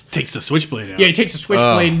nuts. he takes the switchblade out. Yeah, he takes a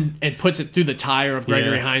switchblade and puts it through the tire of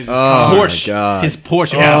Gregory Yeah. Hines' Oh, car. my Porsche. God. His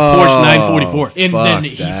Porsche. Yeah, Porsche 944. And Fuck then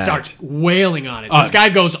he that. starts wailing on it. This guy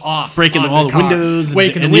goes off, breaking on all the car, windows and-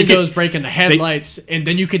 breaking the and you windows, could- breaking the headlights, and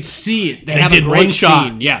then you could see it. They They have a did great one shot.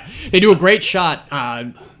 scene. Yeah, they do a great shot.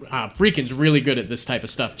 Freakin's really good at this type of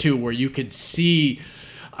stuff too, where you could see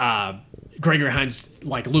Gregory Hines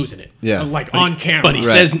like losing it, Yeah. like on camera. But he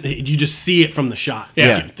Right. says you just see it from the shot.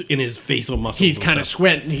 Yeah. Like, in his facial muscles. He's and kind of stuff.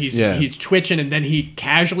 sweating. He's Yeah. twitching, and then he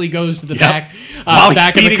casually goes to the Yep. back While back he's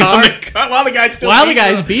of the beating car. on the car. While the guy's still While the beating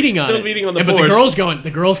guy's on- beating on still it. beating on the Yeah, but Porsche. the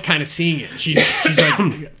girl's kind of seeing it.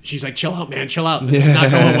 She's like, chill out, man, chill out. This is not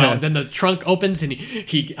going well. And then the trunk opens and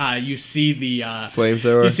you see the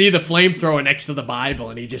Flamethrower? You see the flamethrower next to the Bible,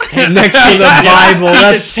 and he just takes Next to the Bible. he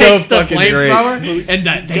That's just so takes the fucking great. flamethrower,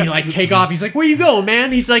 and they like take off. He's like, "Where you going,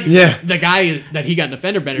 man. He's like Yeah. the guy that he got in a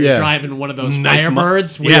fender bender Yeah. driving one of those Nice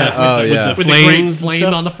Firebirds with, yeah. the, Oh, yeah. With with the the great flames and flame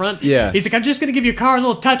stuff. on the front. Yeah. He's like, I'm just gonna give your car a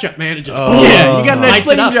little touch up, man. And just Yeah, you got a nice lights it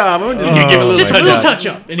flame up. job. I'm just gonna give it a little Just a touch little up. touch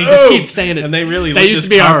up, and he just keeps saying it. And they really that lit used to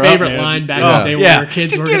this be our car up, favorite man. line back in Oh. the day when Yeah. we were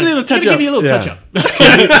kids. Just We're give it a gonna- little touch Give up. you a little Yeah. touch up.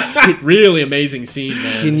 Really amazing scene,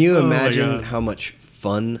 man. Can you my imagine God. how much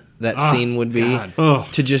fun that Oh, scene would be? God. Oh.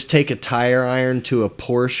 To just take a tire iron to a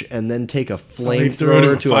Porsche and then take a Flamethrower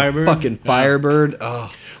flamethrower to to a a Firebird? fucking Firebird. Oh,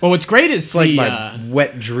 Well, what's great is it's like the, my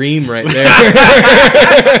wet dream right there.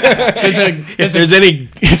 If there's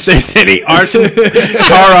any arson,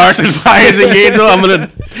 car arson fires in Gainesville,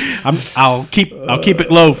 I'll keep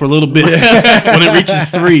it low for a little bit. When it reaches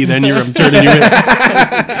 3, then I'm turning you in.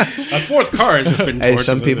 A 4th car has just been. Hey, torched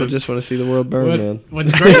some with people it. just want to see the world burn, man.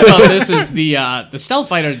 What's great about this is the stealth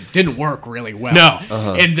fighter didn't work really well. No.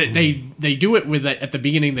 And they do it with at the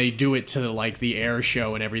beginning. They do it to like the air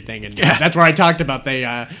show and everything, and that's where I talked about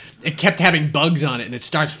it kept having bugs on it, and it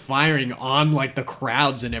starts firing on like the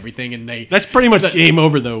crowds and everything, and That's pretty much game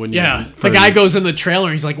over though. When the guy goes in the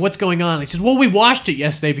trailer. He's like, "What's going on?" He says, "Well, we washed it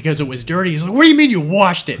yesterday because it was dirty." He's like, "What do you mean you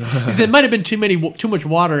washed it?" He said, "There might have been too much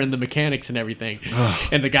water in the mechanics and everything."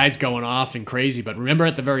 And the guy's going off and crazy. But remember,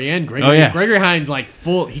 at the very end, Gregory Hines like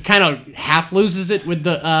He kind of half loses it with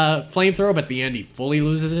the flamethrower, but at the end he fully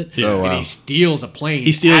loses it. Yeah. Oh, wow. And he steals a plane.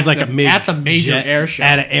 He steals at like the, a mid at the major jet air show.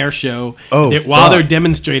 at an air show. Oh, while fuck. they're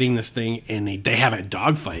demonstrating this thing, and they have a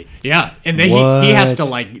dogfight. Yeah, and then he has to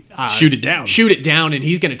What? like Shoot it down. shoot it down, and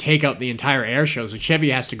he's going to take out the entire air show. So Chevy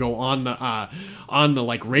has to go on the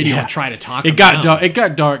like radio and try to talk. It him got down. dark. It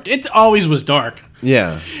got dark. It always was dark,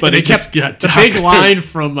 Yeah. but They it just got the dark. big line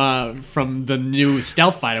from the new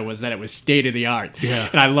stealth fighter was that it was state of the art. Yeah.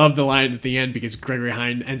 And I love the line at the end because Gregory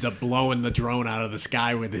Hines ends up blowing the drone out of the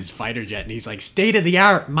sky with his fighter jet, and he's like, "State of the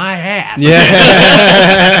art, my ass."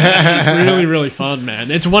 Yeah. Really, really fun,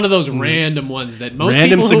 man. It's one of those random ones that most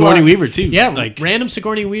Random people who Sigourney are- Weaver, too. Yeah, Like- random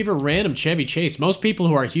Sigourney Weaver, random Chevy Chase. Most people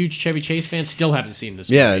who are huge Chevy Chase fans still haven't seen this.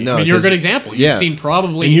 Yeah, movie. no, I mean, you're a 'cause- good example. You've yeah. seen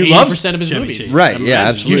probably And you love 80% of his Chevy movies. Chase. Right, I'm yeah, imagine.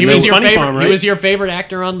 absolutely. He You've was seen your Funny favorite. Farm, right? He was your favorite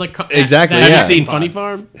actor on the. Exactly, Have yeah. you seen Funny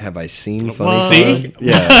Farm? Have I seen What? Funny See? Farm?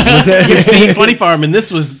 Yeah. You've seen Funny Farm, and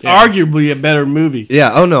this was arguably a better movie.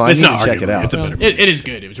 Yeah. Oh no, I It's need not to check it arguably, out. it's a better movie. It is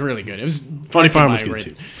good. It was really good. It was Funny Farm by was a good, great-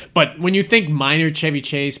 too. But when you think minor Chevy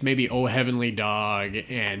Chase, maybe Oh Heavenly Dog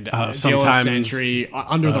and Zero sometimes, Century,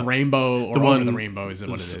 Under the Rainbow, or the Over one- the Rainbow is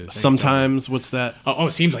what it is. Sometimes, what's that? Oh,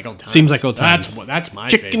 Seems Like Old Times. Seems Like Old Times. That's my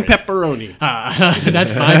Chicken favorite. pepperoni.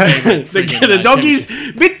 That's my favorite. The friggin', doggies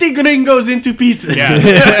Chevy- bit the gringos into pieces. Yeah,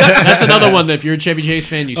 that's another one that if you're a Chevy Chase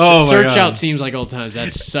fan, you Oh, my search God. out Seems Like Old Times.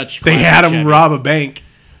 That's such. They classic had him Chevy. rob a bank.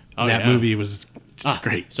 Oh, That yeah. movie was just Ah,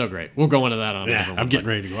 great. So great. We'll go into that on Yeah, another one. I'm getting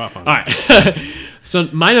ready to go off on All that. right. So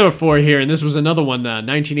my number 4 here, and this was another one,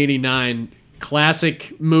 1989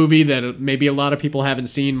 classic movie that maybe a lot of people haven't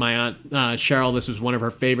seen. My aunt Cheryl, this was one of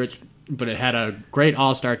her favorites, but it had a great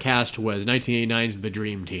all-star cast. Was 1989's The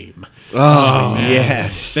Dream Team. Oh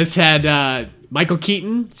yes. This had Michael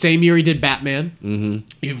Keaton, same year he did Batman. Mm-hmm.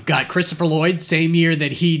 You've got Christopher Lloyd, same year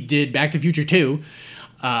that he did Back to the Future 2.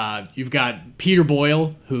 You've got Peter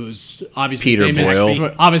Boyle, who's obviously Peter famous,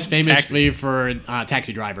 Boyle. famously for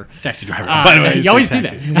Taxi Driver. Taxi driver. By the way, you always do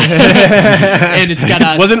that. And it's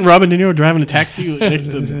got Wasn't Robin De Niro driving a taxi next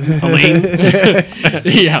to Elaine?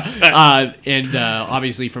 yeah, and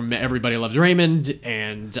obviously from Everybody Loves Raymond,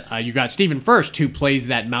 and you got Stephen Furst, who plays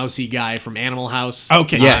that mousy guy from Animal House.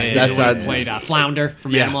 Okay. Yes, And that's who played Flounder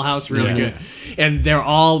from Animal House. Really good. And they're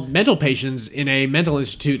all mental patients in a mental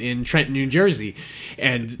institute in Trenton, New Jersey.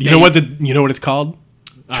 And You know what it's called?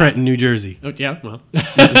 Trenton, New Jersey. Oh, yeah, well, Yeah,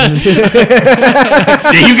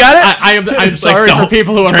 you got it. I'm sorry the for whole-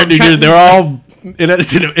 people who are Trenton, from New Jersey. Trenton. They're all.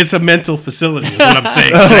 It's a mental facility. Is what I'm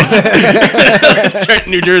saying.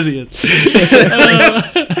 Trenton, New Jersey is.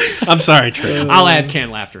 I'm sorry, Trent. I'll add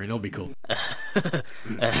canned laughter, and it'll be cool.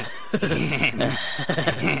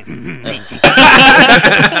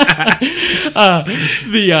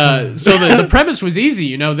 The premise was easy.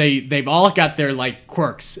 You know, they've all got their like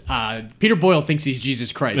quirks. Peter Boyle thinks he's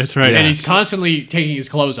Jesus Christ. That's right. and Yes. he's constantly taking his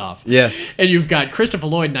clothes off. Yes. And you've got Christopher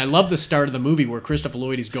Lloyd, and I love the start of the movie where Christopher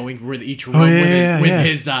Lloyd is going with each room with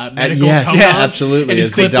his medical yes, coat yes, on absolutely, and his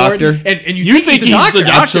as the clipboard. doctor. And you, You think he's think a he's the doctor.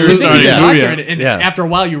 doctor You think he's a starting doctor, the movie, and yeah. after a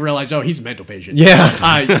while you realize, oh, he's a mental patient.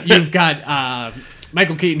 Yeah. You've got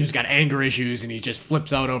Michael Keaton, who's got anger issues, and he just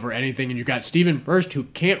flips out over anything. And you've got Stephen Furst, who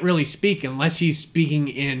can't really speak unless he's speaking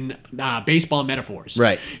in baseball metaphors.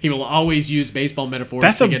 Right. He will always use baseball metaphors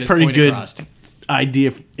That's to a get his pretty point good across.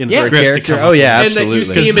 idea in a Yeah. script to Character. come Oh up yeah, And that you absolutely.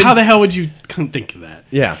 see him with. How the hell would you couldn't think of that.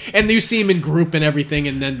 Yeah. And you see him in group and everything,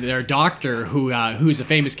 and then their doctor, who's a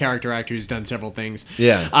famous character actor who's done several things,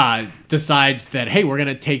 decides that, hey, we're going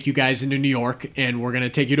to take you guys into New York, and we're going to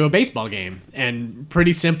take you to a baseball game. And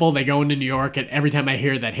pretty simple, they go into New York, and every time I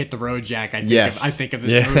hear that Hit the Road, Jack, I think of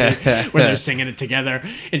this movie where they're singing it together,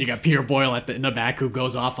 and you got Peter Boyle in the back who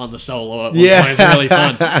goes off on the solo at one point. It's really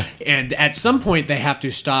fun. And at some point, they have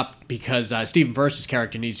to stop because Stephen Furst's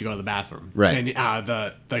character needs to go to the bathroom. Right.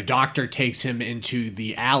 And the doctor takes him into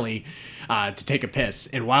the alley to take a piss.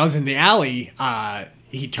 And while he's in the alley,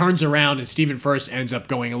 he turns around and Stephen Furst ends up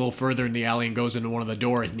going a little further in the alley and goes into one of the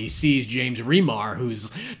doors, and he sees James Remar,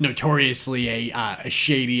 who's notoriously a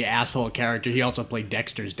shady asshole character. He also played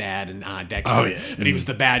Dexter's dad in Dexter. Oh, yeah. But he was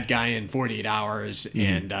the bad guy in 48 Hours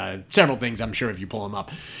and several things, I'm sure, if you pull him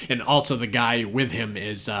up. And also the guy with him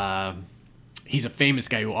is... he's a famous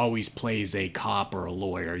guy who always plays a cop or a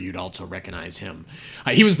lawyer. You'd also recognize him.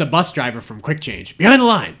 He was the bus driver from Quick Change. Behind the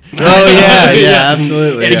line. Oh, yeah,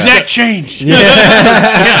 absolutely. And exact change.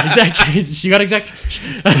 Yeah. Exact change. You got exact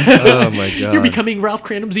change. Oh, my God. You're becoming Ralph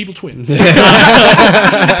Cranham's evil twin.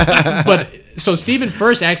 But so Stephen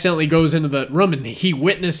Furst accidentally goes into the room and he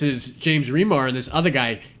witnesses James Remar and this other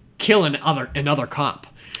guy kill another cop.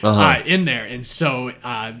 In there, and so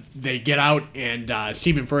they get out, and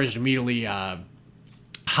Stephen Furst immediately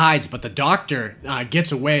hides, but the doctor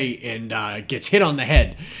gets away and gets hit on the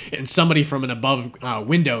head, and somebody from an above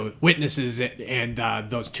window witnesses it, and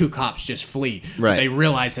those two cops just flee. Right. They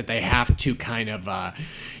realize that they have to kind of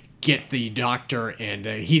get the doctor, and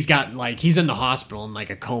he's in the hospital in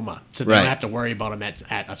like a coma, so they don't have to worry about him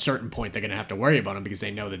at a certain point. They're going to have to worry about him because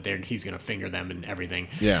they know that he's going to finger them and everything.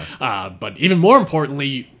 But even more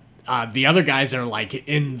importantly, the other guys are like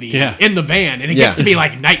in the van, and it gets to be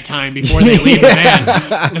like nighttime before they leave the van,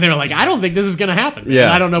 and they're like, I don't think this is going to happen. And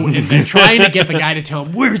I don't know. And they're trying to get the guy to tell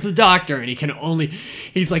him where's the doctor, and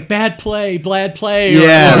he's like bad play. That's right.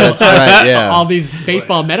 Yeah. All these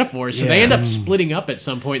baseball metaphors. So they end up splitting up at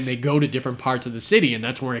some point, and they go to different parts of the city, and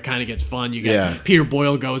that's where it kind of gets fun. You got Peter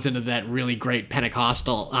Boyle goes into that really great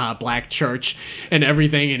Pentecostal black church and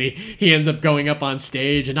everything, and he ends up going up on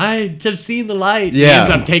stage, and I just seen the light. He ends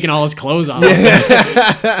up taking all his clothes off.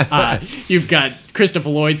 You've got Christopher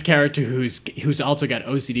Lloyd's character who's also got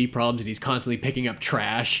OCD problems, and he's constantly picking up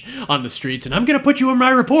trash on the streets, and I'm gonna put you in my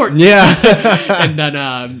report. And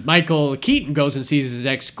then Michael Keaton goes and sees his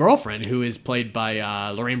ex-girlfriend, who is played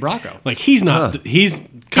by Lorraine Bracco. Like he's not, he's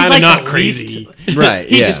kind of like not the crazy. Right.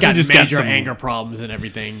 He just got got major some- anger problems and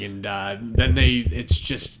everything, and then it's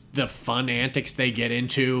just the fun antics they get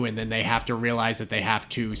into, and then they have to realize that they have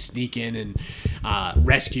to sneak in and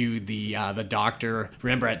rescue the doctor.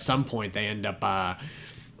 Remember, at some point they end up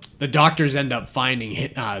the doctors end up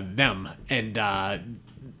finding them, and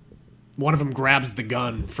one of them grabs the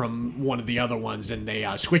gun from one of the other ones, and they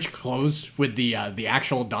switch clothes with the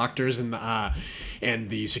actual doctors and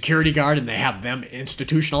the security guard, and they have them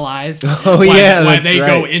institutionalized. While they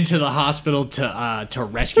go into the hospital to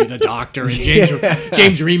rescue the doctor, and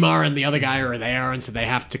James Remar and the other guy are there, and so they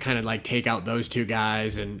have to kind of like take out those two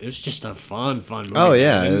guys, and it's just a fun movie. Oh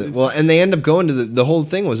yeah. Well, and they end up going to the whole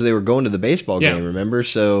thing was they were going to the baseball game. Remember?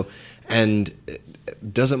 So, and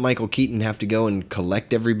doesn't Michael Keaton have to go and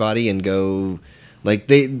collect everybody and go? Like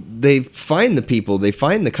they find the people, they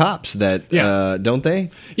find the cops that don't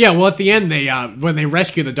they? Yeah, well at the end they when they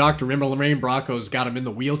rescue the doctor, remember Lorraine Bracco's got him in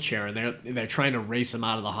the wheelchair, and they're trying to race him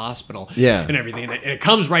out of the hospital. And everything. And it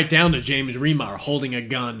comes right down to James Remar holding a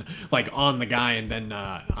gun like on the guy, and then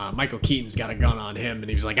Michael Keaton's got a gun on him,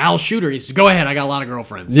 and he's like, I'll shoot her. He says, go ahead, I got a lot of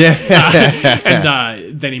girlfriends.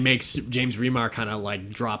 And then he makes James Remar kind of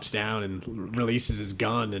like drops down and releases his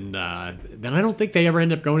gun, and then I don't think they ever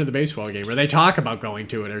end up going to the baseball game, or they talk about going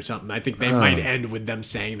to it or something. I think they might end with them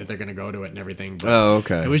saying that they're going to go to it and everything. But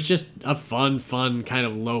okay. It was just a fun kind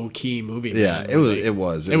of low key movie. Yeah, it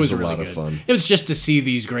was a really lot of good. fun. It was just to see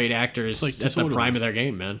these great actors Like at the prime of their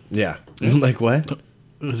game, man. Yeah. Like what?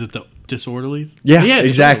 Was it the Disorderlies? Yeah, Yeah,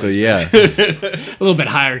 exactly. Yeah. A little bit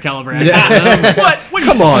higher caliber. What?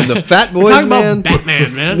 Come on, the Fat Boys, Talking man. about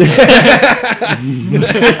Batman, man.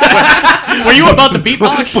 Were you about the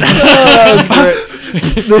beatbox? Oh, that's great.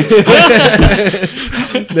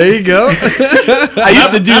 There you go. I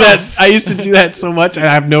used to do that so much, and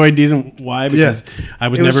I have no idea why, because I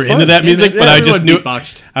was It was never fun. into that music, but I just everyone knew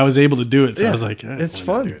beatboxed. I was able to do it, so I was like, It's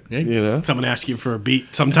why not fun. do it? You know? Someone asks you for a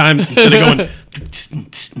beat sometimes instead of going,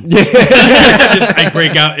 I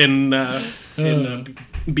break out in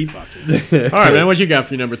beatboxing. All right, man. What you got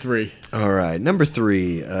for your number 3? All right, number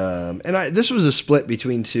 3. This was a split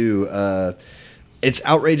between two. It's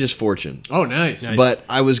Outrageous Fortune. Oh, nice. But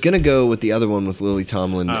I was gonna go with the other one with Lily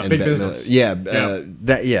Tomlin and Big Bette Business.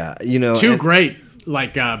 Midler. You know, Two and- great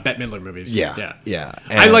Bette Midler movies. Yeah.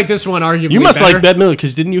 I like this one arguably. You must better. like Bette Midler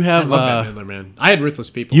because didn't you I have? love Bette Midler, man. I had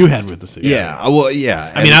Ruthless People. You had Ruthless. Yeah, well,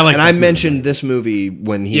 yeah. I mean, I like and I Bette Midler. mentioned this movie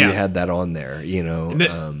when he Yeah. had that on there. You know,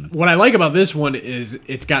 What I like about this one is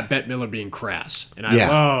it's got Bette Midler being crass, and I Yeah.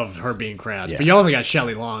 love her being crass. Yeah. But you also got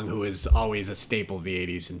Shelley Long, who is always a staple of the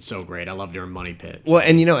 '80s and so great. I loved her in Money Pit. well,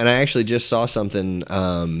 and you know, and I actually just saw something.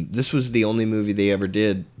 This was the only movie they ever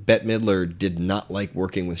did. Bette Midler did not like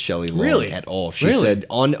working with Shelley Long Really? at all. She Really? said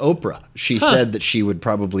on Oprah, she said that she would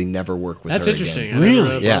probably never work with That's her interesting. again. I never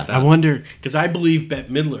Really? Yeah. thought that. I wonder because I believe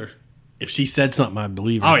Bette Midler. If she said something, I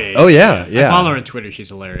believe her. Oh yeah. Oh yeah, yeah. I follow her on Twitter. She's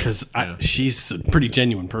hilarious. because Yeah. she's a pretty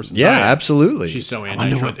genuine person. Yeah, absolutely. She's so wonder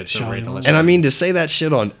anti-Trump. what It's so Shelley great to Long- listen. and I to. mean, to say that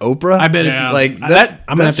shit on Oprah, I bet Yeah. if like I'm that's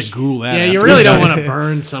gonna have to Google that. Yeah, you after. really don't want to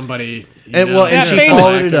burn somebody. And, well, and Yeah, she famous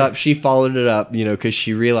followed it actor. up. She followed it up, you know, because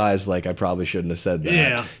she realized like I probably shouldn't have said that.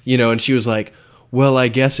 Yeah. You know, and she was like, "Well, I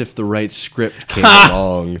guess if the right script came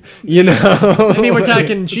along, you know." I mean, we're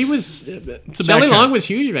talking. She was a Shelley bad Long cat. was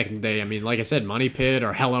huge back in the day. I mean, like I said, Money Pit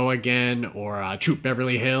or Hello Again or Troop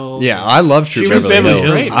Beverly Hills. Yeah, I love Troop She was Beverly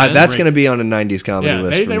Hills. great, man. That's going to be on a '90s comedy Yeah,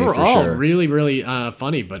 list they for me were for all sure. really, really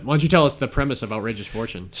funny. But why don't you tell us the premise of Outrageous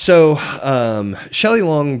Fortune? So, Shelley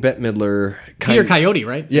Long, Bette Midler, Peter Coyote,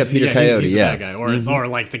 right? Yeah, Peter Coyote, he's the yeah. bad guy. Or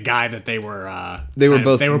like the guy that they were. They were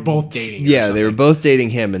both dating. or Yeah, they were something. both dating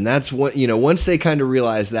him, and that's what, you know. Once they kind of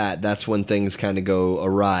realize that, that's when things kind of go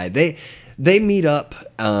awry. They meet up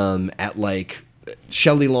at like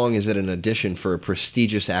Shelley Long is at an audition for a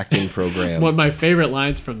prestigious acting program. One of my favorite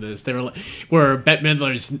lines from this, where Bette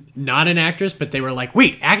Midler's not an actress, but they were like,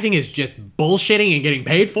 "Wait, acting is just bullshitting and getting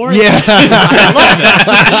paid for it." Yeah. I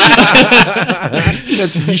love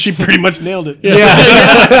this. She pretty much nailed it.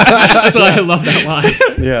 That's why I love that line.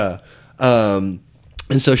 Yeah.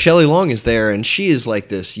 And so Shelley Long is there, and she is like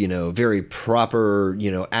this, you know, very proper,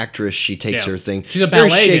 you know, actress. She takes Yeah. her thing. She's a Very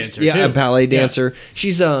ballet dancer, Yeah, too. a ballet dancer.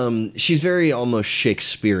 She's very almost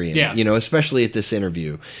Shakespearean, Yeah. you know, especially at this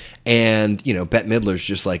interview. And, you know, Bette Midler's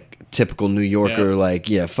just like typical New Yorker, Yeah. like,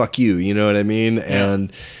 yeah, fuck you, you know what I mean?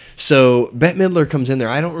 And so Bette Midler comes in there.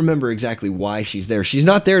 I don't remember exactly why she's there. She's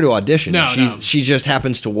not there to audition. No, no. She just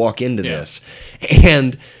happens to walk into Yeah. this.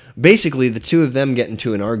 And basically the two of them get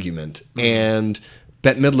into an argument, and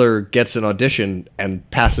Bette Midler gets an audition and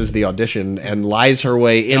passes the audition and lies her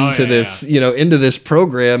way into this, you know, into this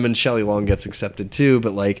program, and Shelley Long gets accepted too.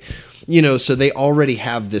 But like, you know, so they already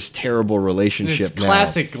have this terrible relationship It's now.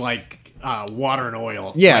 classic, like water and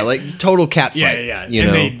oil. Yeah, like total cat fight. yeah. You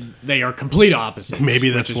and know, they are complete opposites.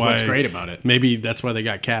 Maybe that's which is why. what's great about it. Maybe that's why they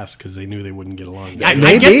got cast because they knew they wouldn't get along. I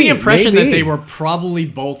Maybe, get the impression maybe. that they were probably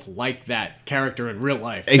both like that character in real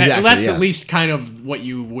life. Exactly, That's yeah. at least kind of what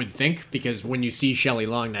you would think, because when you see Shelley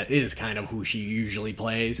Long, that is kind of who she usually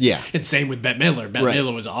plays. Yeah. And same with Bette Midler. Bette Right.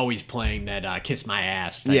 Midler was always playing that kiss my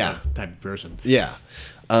ass type of person. Yeah.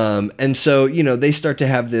 And so, you know, they start to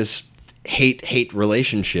have this hate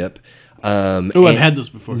relationship. Oh, I've had those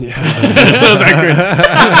before.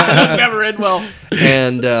 Never end well.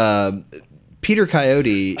 And Peter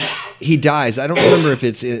Coyote, he dies. I don't remember if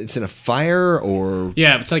it's in a fire or...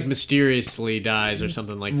 Yeah, it's like mysteriously dies or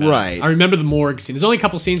something like that. Right. I remember the morgue scene. There's only a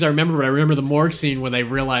couple scenes I remember, but I remember the morgue scene where they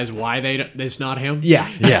realize why it's not him.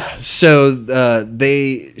 Yeah. So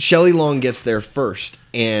Shelley Long gets there first,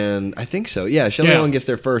 and I think so. Yeah, Shelley Long gets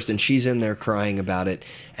there first, and she's in there crying about it.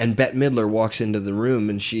 And Bette Midler walks into the room,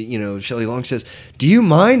 and Shelley Long says, "Do you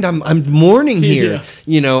mind? I'm mourning here." Yeah.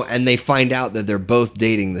 You know, and they find out that they're both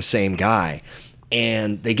dating the same guy,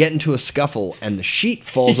 and they get into a scuffle, and the sheet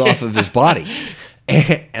falls off of his body.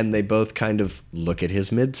 And they both kind of look at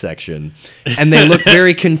his midsection, and they look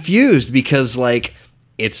very confused because, like,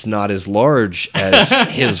 it's not as large as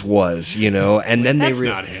his was, you know. And then That's they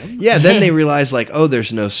not him. Yeah, then they realize, like, oh,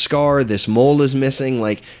 there's no scar, this mole is missing,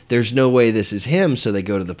 like, there's no way this is him. So they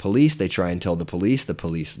go to the police. They try and tell the police. The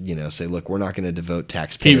police, you know, say, look, we're not going to devote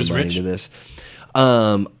taxpayer money rich. to this.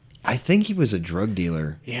 I think he was a drug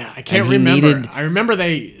dealer. Yeah, I can't And he remember. I remember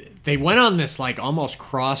they went on this like almost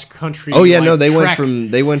cross country. Oh yeah, like, no, they trek.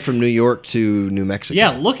 went from New York to New Mexico.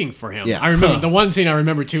 Yeah, looking for him. Yeah. I remember the one scene I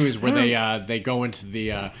remember too is where they go into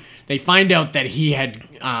the they find out that he had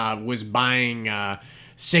was buying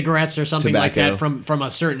cigarettes or something like Tobacco. that from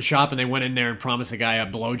a certain shop, and they went in there and promised the guy a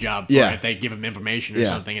blowjob for Yeah. if they give him information or Yeah.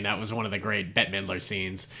 something, and that was one of the great Bette Midler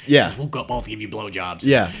scenes. Yeah. She says, we'll both give you blowjobs.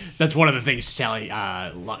 Yeah. That's one of the things Shelley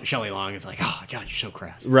Long is like, oh God, you're so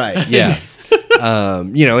crass. Right. Yeah.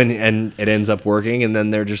 You know, and it ends up working, and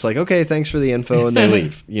then they're just like, okay, thanks for the info, and they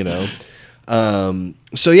leave. You know.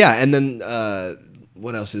 So yeah, and then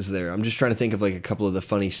what else is there? I'm just trying to think of like a couple of the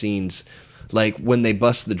funny scenes. Like when they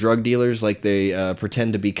bust the drug dealers, like they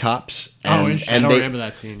pretend to be cops. Interesting. I don't remember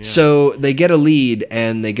that scene. Yeah. So they get a lead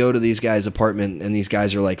and they go to these guys' apartment, and these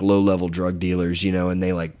guys are like low-level drug dealers, you know, and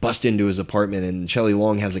they like bust into his apartment, and Shelley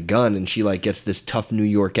Long has a gun, and she like gets this tough New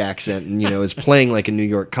York accent, and you know is playing like a New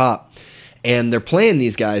York cop. And they're playing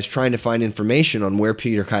these guys trying to find information on where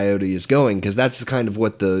Peter Coyote is going, because that's kind of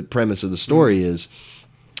what the premise of the story is.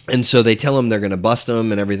 And so they tell him they're going to bust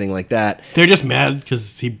him and everything like that. They're just mad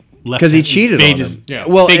because he left. Because he cheated on him. Yeah.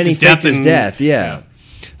 Well, faked and he his death faked his and- death, yeah.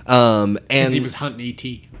 Because And he was hunting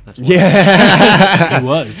E.T. That's why. He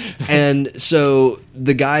was. and so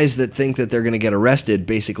the guys that think that they're going to get arrested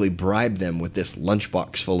basically bribe them with this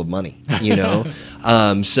lunchbox full of money, you know?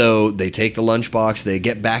 So they take the lunchbox, they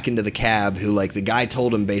get back into the cab, who, like, the guy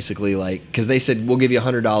told him basically, like, because they said, we'll give you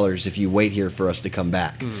 $100 if you wait here for us to come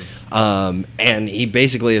back. And he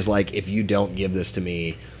basically is like, if you don't give this to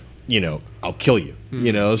me, you know, I'll kill you,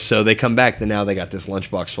 you know? So they come back, then now they got this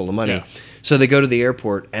lunchbox full of money. Yeah. So they go to the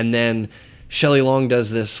airport, and then Shelley Long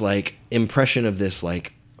does this like impression of this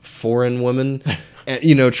like foreign woman,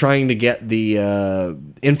 you know, trying to get the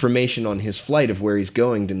information on his flight of where he's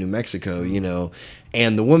going to New Mexico, you know.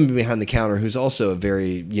 And the woman behind the counter, who's also a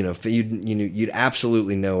very, you know, you'd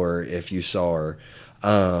absolutely know her if you saw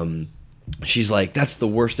her. She's like, that's the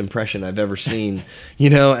worst impression I've ever seen, you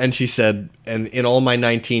know? And she said, and in all my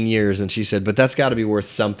 19 years, and she said, but that's got to be worth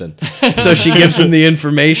something. So she gives him the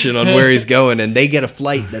information on where he's going, and they get a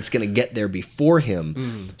flight that's going to get there before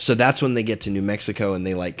him. So that's when they get to New Mexico, and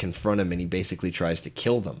they like confront him, and he basically tries to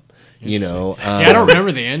kill them, you know? Yeah, I don't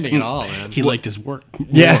remember the ending at all, man. He liked his work.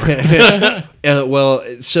 Yeah.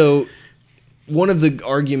 Well, so one of the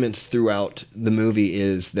arguments throughout the movie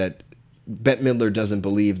is that Bette Midler doesn't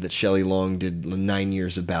believe that Shelley Long did 9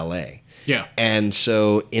 years of ballet. Yeah. And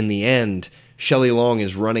so in the end, Shelley Long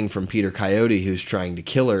is running from Peter Coyote, who's trying to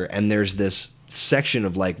kill her, and there's this section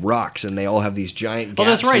of like rocks, and they all have these giant gaps. Well,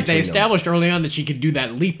 that's right. They between them. established early on that she could do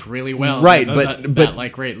that leap really well. Right, that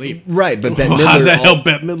like great leap. Right, but Bette Midler... How's that help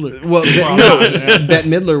Bette Midler? Well, Bette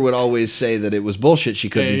Midler would always say that it was bullshit. She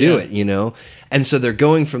couldn't do it, you know? And so they're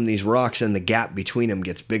going from these rocks, and the gap between them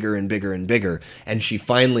gets bigger and bigger and bigger. And she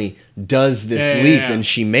finally does this leap, and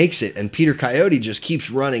she makes it. And Peter Coyote just keeps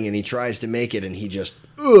running, and he tries to make it, and he just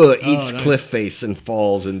eats cliff face and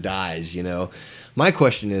falls and dies, you know? My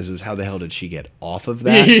question is how the hell did she get off of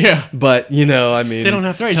that? Yeah. But, you know, I mean... They don't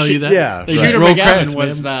have to Right, tell she- you that. yeah, They right. just Shooter roll McGavin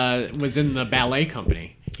credits, was in the ballet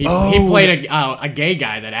company. He Oh. played a gay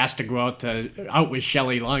guy that asked to go out with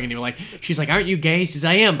Shelley Long, and he was like, she's like, "Aren't you gay?" He says,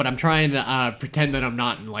 "I am, but I'm trying to pretend that I'm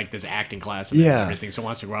not in like this acting class and Yeah. everything." So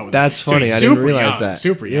wants to go out with. That's me. So funny. he's I didn't super realize young, that.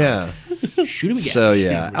 Super young. Yeah. Shoot him again. So,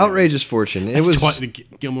 yeah. Outrageous Fortune. It That's was...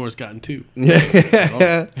 Gilmore's gotten two.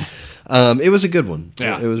 It was a good one.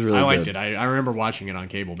 Yeah, It was really I liked good. it. I remember watching it on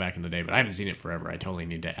cable back in the day, but I haven't seen it forever. I totally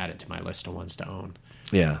need to add it to my list of ones to own.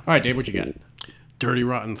 Yeah. All right, Dave, what you got? Dirty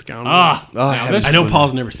Rotten Scoundrel. Ah, Oh, I now haven't this. I know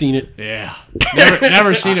Paul's never seen it. Yeah,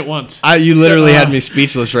 never seen it once. You literally had me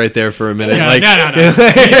speechless right there for a minute. Yeah, like, no.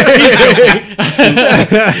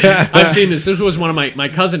 I've seen this. This was one of my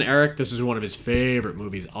cousin Eric. This is one of his favorite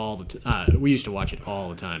movies. All the we used to watch it all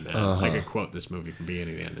the time, man. I could quote this movie from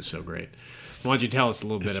beginning to end. It's so great. Why don't you tell us a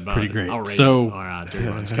little bit about pretty great. Outrageous So- or, Dirty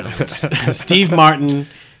Rotten Scoundrels? Steve Martin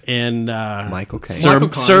and Michael Caine. Sir Michael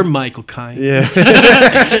Caine. Sir Michael Caine. Yeah.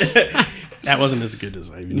 That wasn't as good as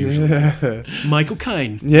I usually. Michael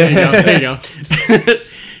Caine. There you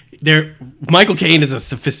go. Michael Caine is a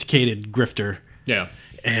sophisticated grifter. Yeah.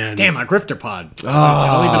 And Damn, our grifter pod. Totally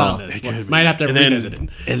been on this. could Might have to and revisit it.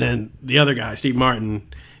 then the other guy, Steve Martin,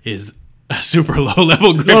 is a super low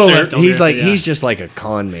level grifter. Low-level. He's like Yeah. he's just like a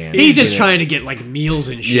con man. He's just you know? trying to get like meals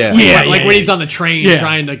and shit. Yeah. Like, Yeah, like yeah, when yeah. he's on the train Yeah.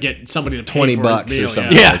 trying to get somebody to pay 20 for bucks his or meal.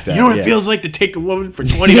 something. Yeah. Yeah, like that, you know what yeah. it feels like to take a woman for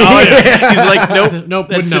 $20? He's like, nope, Nope,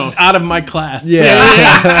 that's wouldn't know. out of my class. Yeah.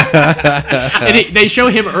 And they show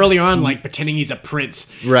him early on like pretending he's a prince,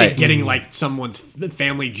 Right. and getting like someone's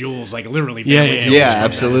family jewels, like literally Yeah, family yeah, jewels. Yeah, from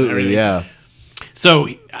absolutely. everything. Yeah. So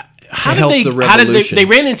how help did the they? How did revolution. they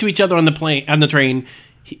ran into each other on the train?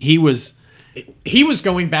 He was He was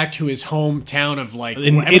going back to his hometown of like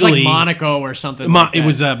In it was Italy. like Monaco or something. Like it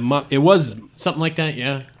that. was something like that.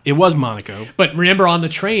 Yeah. it was Monaco. But remember, on the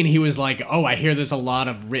train, he was like, "Oh, I hear there's a lot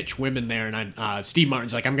of rich women there," and Steve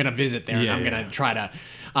Martin's like, "I'm gonna visit there, and Yeah, I'm gonna yeah. try to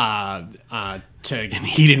to. And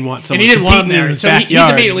he didn't want And someone he didn't want him competing in there, his so he's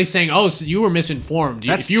backyard. immediately saying, "Oh, so you were misinformed.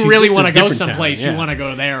 That's If you too- really this is want a to go different someplace, town, yeah. you want to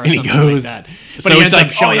go there or And he something goes, like that." But so he he's ends like,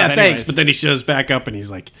 up showing "Oh yeah, up thanks." anyways. But then he shows back up and he's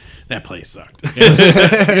like, "That place sucked."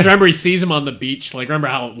 Remember, he sees him on the beach. Like, remember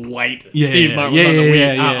how white Yeah, Steve yeah, Martin was on, yeah, the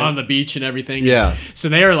yeah, yeah. on the beach and everything. Yeah. So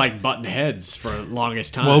they are like button heads for the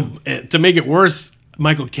longest time. Well, to make it worse,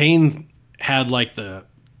 Michael Caine had like the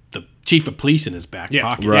chief of police in his back yeah,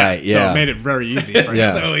 pocket. Right. So Yeah. it made it very easy for him.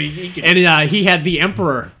 Yeah. So he could, And he had the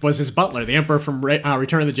Emperor was his butler. The Emperor from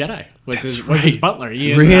Return of the Jedi was his right. butler.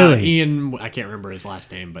 Ian, Really? Ian, I can't remember his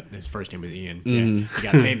last name, but his first name was Ian. Yeah, he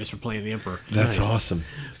got famous for playing the Emperor. That's awesome.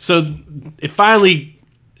 so it finally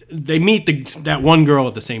they meet that one girl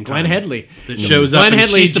at the same time. Glenn Headley. that shows up. Glenn And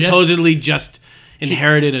Headley she just- supposedly just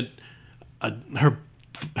inherited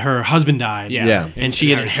her husband died. Yeah. Yeah. And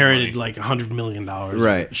she had Inherited inherited like $100 million.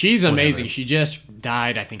 Right. She's amazing. She just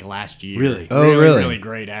died, I think, last year. Really? Oh, really, really? really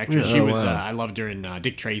great actress. Really? She Oh, was. wow. I loved her in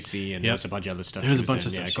Dick Tracy, and Yep. there's a bunch of other stuff. There's she a bunch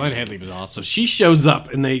was of in. stuff she Glenn was in. Headley was awesome. So she shows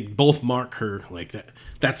up and they both mark her like that.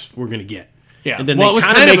 That's what we're gonna get. Yeah. And then Well, it they was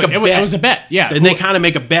kind kind of of make a- it was a bet, yeah. And they kind of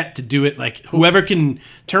make a bet to do it like whoever can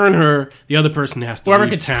turn her, the other person has to. Whoever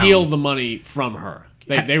leave could town. steal the money from her.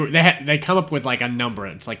 They come up with like a number.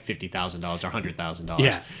 It's like $50,000 or $100,000.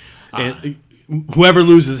 Yeah. And whoever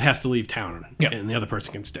loses has to leave town, Yep. and the other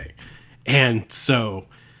person can stay. And so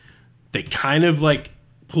they kind of like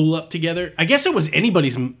pull up together. I guess it was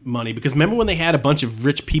anybody's money because remember when they had a bunch of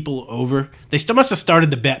rich people over? They still must have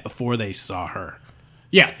started the bet before they saw her.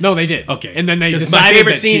 Yeah. No, they did. Okay. And then they 'Cause decided my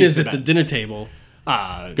favorite that scene she's is the at the bet. dinner table.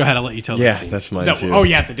 Go ahead, I'll let you tell Yeah, the scene. that's mine No, too. oh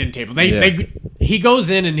yeah, at the dinner table. Yeah. He goes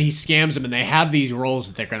in and he scams them, and they have these roles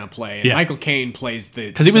that they're going to play. And Yeah. Michael Caine plays the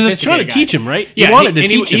Because he was trying to sophisticated guy. teach him, right? Yeah, he wanted to and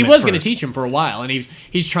teach him. He at was going to first. teach him for a while, and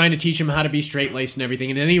he's trying to teach him how to be straight laced and everything.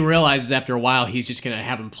 And then he realizes after a while he's just going to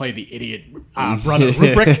have him play the idiot brother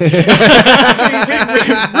Rubric.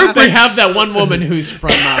 They have that one woman who's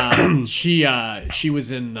from she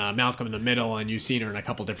was in Malcolm in the Middle, and you've seen her in a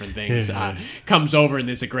couple different things. Comes over, and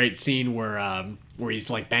there's a great scene where he's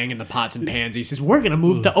like banging the pots and pans. He says, "We're gonna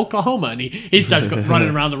move to Oklahoma," and he starts running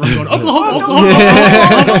around the room going, "Oklahoma, Oklahoma."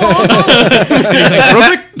 And he's like,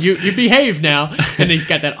 "Rubric, you behave now." And he's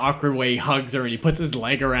got that awkward way he hugs her and he puts his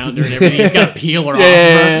leg around her and everything. He's got to peel her off.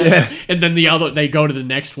 Her. And then they go to the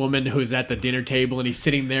next woman who's at the dinner table, and he's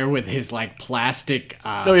sitting there with his like plastic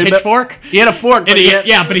pitchfork. He had a fork, And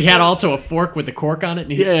but but he had also a fork with the cork on it,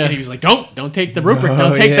 and Yeah. he was like, "Don't take the rubric,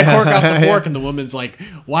 don't take the cork off the fork." And the woman's like,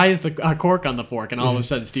 "Why is the cork on the fork?" And all of a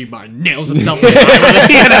sudden, Steve Martin nails himself in the eye with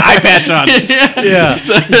it. he had an eye patch on. Yeah. Yeah,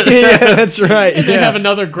 that's right. They Yeah. have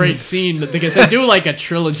another great scene because they do like a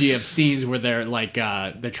trilogy of scenes where they're like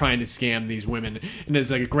they're trying to scam these women, and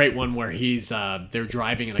there's like a great one where they're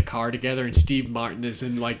driving in a car together, and Steve Martin is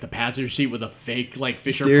in like the passenger seat with a fake like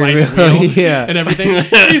Fisher Steering Price wheel, wheel yeah. and everything.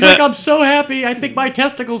 He's like, "I'm so happy. I think my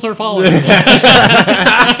testicles are falling."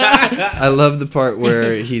 I love the part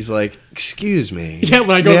where he's like, "Excuse me. Yeah,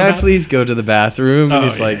 when I go may to the I bath- please go to the bathroom?" And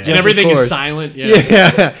he's yeah, like, yeah. "Yes, And everything of is course." silent.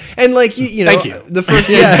 Yeah, and like you know, Thank you. the first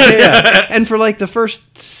yeah, and for like the first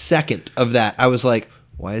second of that, I was like,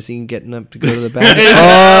 "Why is he getting up to go to the bathroom?"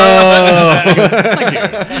 Oh,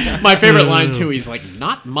 My favorite line too. He's like,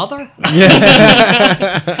 "Not mother."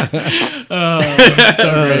 So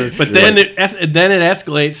great. But then it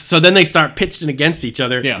escalates. So then they start pitching against each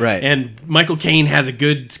other. Yeah. Right. And Michael Caine has a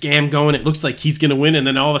good scam going. It looks like he's going to win. And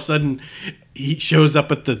then all of a sudden, he shows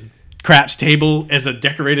up at the craps table as a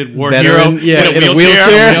decorated war Veteran, hero yeah, in a in a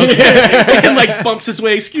wheelchair. wheelchair. And like bumps his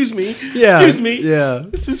way. Excuse me. Yeah, Excuse me. yeah.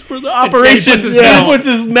 This is for the operation. puts his He medal- puts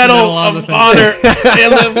his medal medal on the of thing. honor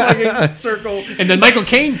in the fucking circle. And then Michael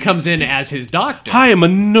Caine comes in as his doctor. Hi, I'm a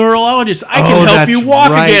neurologist. I Oh, can help that's you walk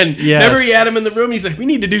right. again. Yes. Remember, he had him in the room. He's like, we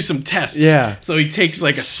need to do some tests. Yeah. So he takes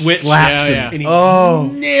like a switch, Slaps him. and he Oh.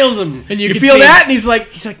 nails him. And you you can feel see- that, and he's like,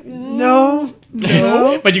 No.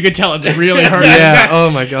 But you could tell it's really hurt. Yeah. Oh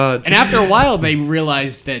my God. And after a while, they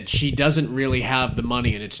realize that she doesn't really have the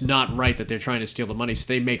money, and it's not right that they're trying to steal the money. So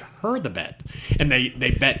they make her the bet, and they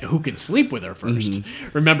bet who can sleep with her 1st.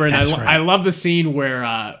 Remember, and That's I right. love the scene where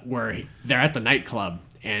they're at the nightclub,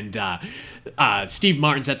 and Steve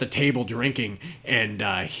Martin's at the table drinking, and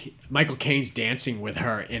Michael Caine's dancing with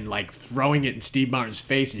her and like throwing it in Steve Martin's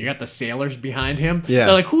face, and you got the sailors behind him. Yeah.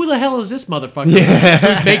 They're like, "Who the hell is this motherfucker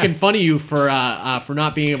who's making fun of you for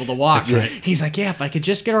not being able to walk?" That's right. He's like, "Yeah, if I could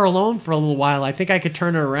just get her alone for a little while, I think I could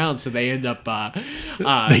turn her around." So they end up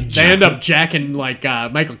end up jacking like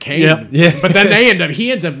Michael Caine. Yep. Yeah. But then he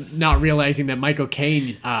ends up not realizing that Michael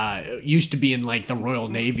Caine used to be in like the Royal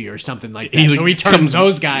Navy or something like that. He so he turns comes-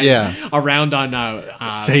 those guys Yeah. around around on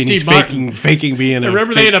saying he's Steve Martin. faking being. I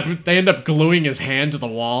remember they end up gluing his hand to the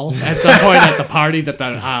wall at some point at the party that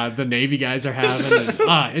the Navy guys are having.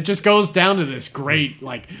 And, it just goes down to this great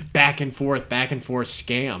like back and forth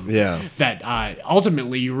scam. Yeah. That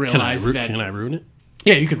ultimately you realize that. Can I ruin it?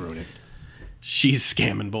 Yeah, you can ruin it. She's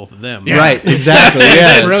scamming both of them. Yeah. Right, exactly.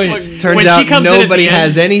 Yeah. Really, Turns when out she comes in at nobody the end-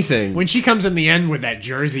 has anything. When she comes in the end with that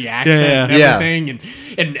Jersey accent and Yeah. everything,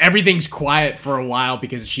 and everything's quiet for a while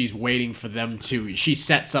because she's waiting for them to. She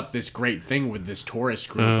sets up this great thing with this tourist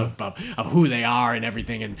group of who they are and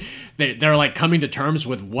everything, and they're like coming to terms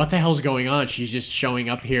with what the hell's going on. She's just showing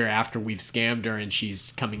up here after we've scammed her, and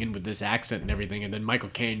she's coming in with this accent and everything, and then Michael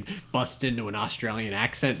Caine busts into an Australian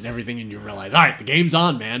accent and everything, and you realize, all right, the game's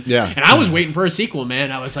on, man. Yeah. And I was waiting for a sequel,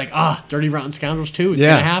 man. I was like, Dirty Rotten Scoundrels 2. It's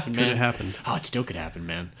Yeah. gonna happen, man. Could have happened. Oh, it still could happen,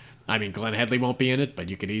 man. I mean, Glenn Headley won't be in it, but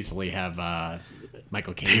you could easily have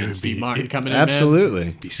Michael Caine and Steve Martin coming in.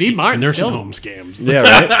 Absolutely. Steve Martin nursing still. home scams. Yeah,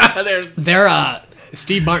 right? They're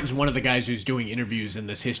Steve Martin's one of the guys who's doing interviews in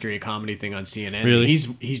this History of Comedy thing on CNN. Really?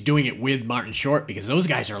 He's doing it with Martin Short because those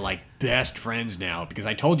guys are like best friends now. Because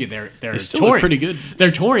I told you they're still look touring pretty good. They're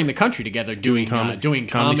touring the country together, doing comedy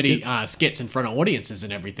comedy skits. skits in front of audiences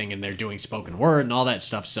and everything, and they're doing spoken word and all that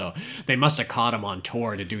stuff. So they must have caught him on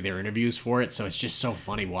tour to do their interviews for it. So it's just so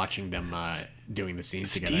funny watching them doing the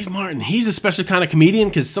scenes together. Steve Martin, he's a special kind of comedian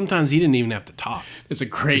because sometimes he didn't even have to talk. It's a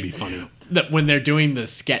great, be funny. That when they're doing the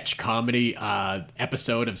sketch comedy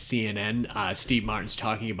episode of CNN, Steve Martin's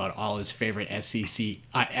talking about all his favorite SEC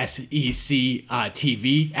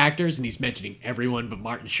TV actors, and he's mentioning everyone but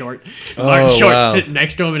Martin Short. Martin Short's wow. sitting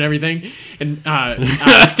next to him and everything, and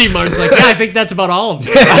Steve Martin's like, "Yeah, I think that's about all of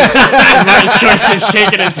them." And Martin Short's just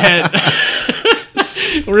shaking his head.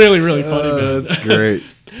 Really, really funny, man. That's great.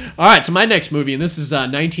 All right, so my next movie, and this is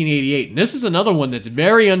 1988, and this is another one that's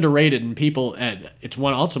very underrated, and people, it's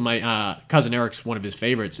one also my cousin Eric's one of his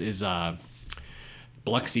favorites is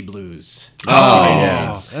Biloxi Blues. Oh,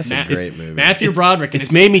 yes. That's a great movie. Matthew Broderick. And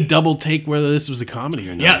It's made me double take whether this was a comedy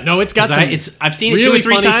or not. Yeah, no, it's got 'Cause some I've seen it really 2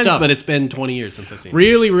 or 3 funny times, stuff. but it's been 20 years since I've seen it.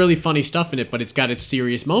 really, really funny stuff in it, but it's got its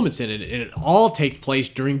serious moments in it, and it all takes place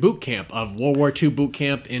during boot camp of World War II boot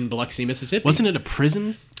camp in Biloxi, Mississippi. Wasn't it a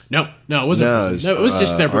prison? No, it wasn't. No, It was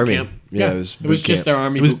just their boot Army. camp. Yeah, it was it was boot just camp. their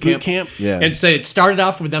army. It was boot boot camp? Yeah. And so it started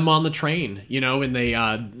off with them on the train, and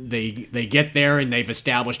they get there and they've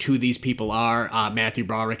established who these people are. Matthew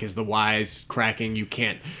Broderick is the wise cracking. You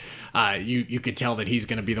can't. You could tell that he's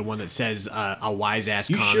going to be the one that says a wise ass.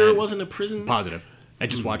 You comment. sure it wasn't a prison? Positive. I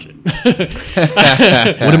just watched it.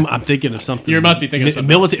 I'm thinking of something. You must be thinking of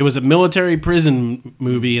something It was a military prison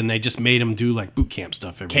movie, and they just made him do like boot camp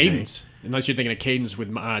stuff every day. Cadence. Unless you're thinking of Cadence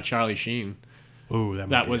with Charlie Sheen. Oh,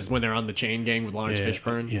 That was when they're on the chain gang with Lawrence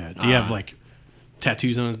Fishburne. Yeah. Do you have like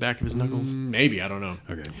tattoos on his back of his knuckles? Maybe, I don't know.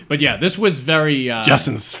 Okay. But yeah, this was very.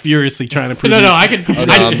 Justin's furiously trying to prove. No, I could.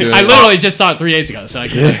 I'm doing I it. literally just saw it 3 days ago, so I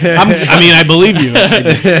can. I believe you.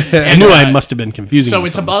 I knew I must have been confusing. So with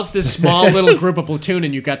it's something. about this small little group of platoon,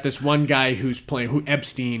 and you got this one guy who's playing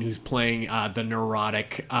Epstein, who's playing the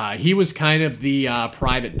neurotic. He was kind of the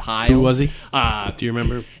private pile. Who was he? Do you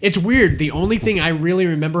remember? It's weird. The only thing I really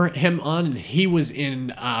remember him on, he was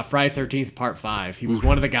in Friday 13th Part 5. He was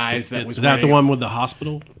one of the guys that was. Is that the wearing- one with the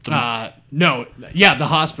hospital? No, yeah, the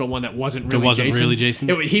hospital one that wasn't really wasn't Jason. really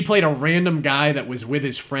Jason? He played a random guy that was with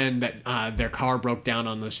his friend that their car broke down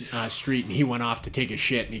on the street, and he went off to take a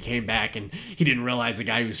shit, and he came back, and he didn't realize the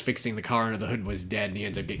guy who was fixing the car under the hood was dead, and he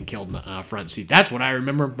ends up getting killed in the front seat. That's what I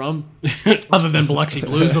remember from, other than Biloxi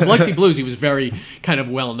Blues. But Biloxi Blues, he was very kind of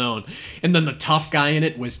well known. And then the tough guy in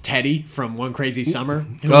it was Teddy from One Crazy Summer,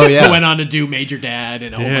 who went on to do Major Dad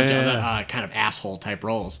and a whole bunch of other kind of asshole type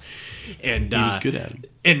roles. And He was good at it.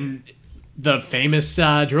 And the famous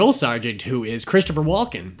drill sergeant who is Christopher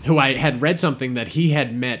Walken, who I had read something that he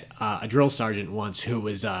had met a drill sergeant once who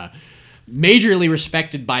was majorly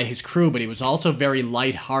respected by his crew, but he was also very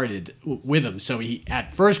lighthearted with them. So he,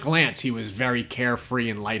 at first glance, he was very carefree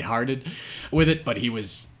and lighthearted with it, but he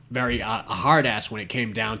was very a hard ass when it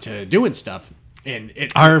came down to doing stuff. And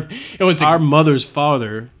it was our mother's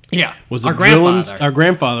father. Yeah, Was our a drilling- grandfather. Our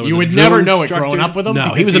grandfather was You a would drill never know it instructor. growing up with him. No,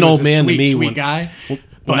 because he was an old a man sweet, to me. sweet guy.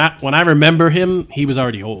 When I remember him, he was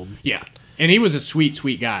already old. Yeah, and he was a sweet,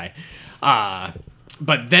 sweet guy.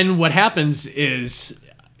 But then what happens is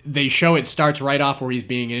they show it starts right off where he's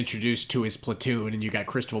being introduced to his platoon, and you got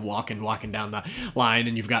Christopher Walken walking down the line,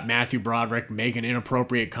 and you've got Matthew Broderick making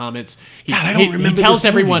inappropriate comments. God, I don't remember. He tells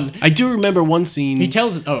this movie. everyone. I do remember one scene. He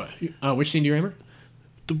tells. Which scene do you remember?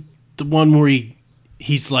 the one where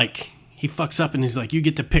he's like he fucks up and he's like, you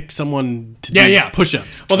get to pick someone to Yeah, do yeah.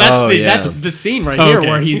 push-ups. Well, that's Oh, yeah. that's the scene right here Okay.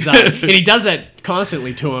 where he's and he does that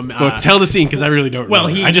constantly to him. Well, tell the scene because I really don't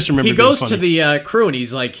remember. Well, I just remember he it being goes to funny. the crew and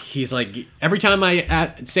he's like, every time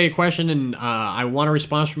I say a question and I want a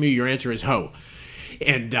response from you, your answer is ho.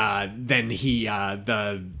 And then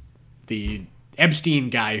the Epstein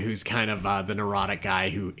guy, who's kind of the neurotic guy,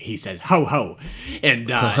 who he says ho ho, and you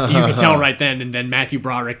can tell right then. And then Matthew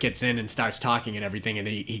Broderick gets in and starts talking and everything, and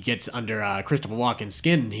he gets under Christopher Walken's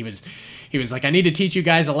skin. And he was like, I need to teach you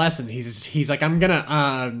guys a lesson. He's like,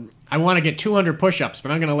 I want to get 200 push-ups,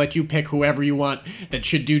 but I'm gonna let you pick whoever you want that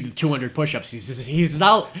should do the 200 push-ups. He says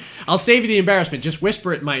I'll save you the embarrassment. Just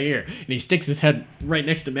whisper it in my ear. And he sticks his head right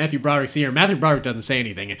next to Matthew Broderick's ear. Matthew Broderick doesn't say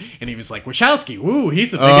anything, and he was like, Wachowski, woo,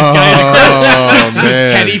 he's the biggest guy in the crew. He was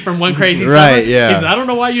man. Teddy from One Crazy Summer. Right, yeah. He said, I don't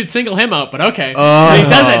know why you'd single him out, but okay. And he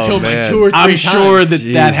does that to him like man. 2 or 3 I'm times. sure that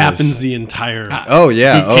Jesus. happens the entire. Oh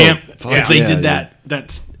yeah. He can't. fuck Because they yeah, did dude. that.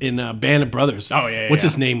 That's in Band of Brothers. Oh, yeah, What's yeah.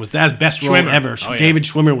 his name? Was that his best role Schwimmer. ever? Oh, yeah. David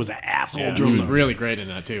Schwimmer was an asshole. Yeah, drill he was sergeant. really great in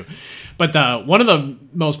that too. But one of the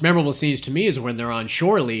most memorable scenes to me is when they're on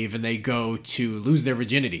shore leave and they go to lose their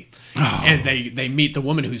virginity, and they meet the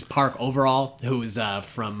woman who's Park Overall, who is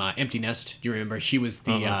from Empty Nest. Do you remember? She was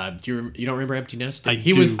the. You don't remember Empty Nest?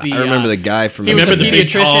 He do. was the. I remember the guy from. he was Remember a the big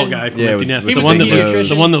tall pediatrician. guy from Yeah, Empty with- Nest? with The the one that pediatrician.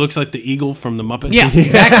 the one that looks like the eagle from the Muppets. Yeah,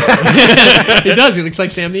 exactly. He does. He looks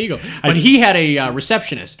like Sam the Eagle. But he had a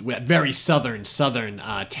receptionist with very southern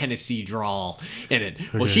Tennessee drawl in it.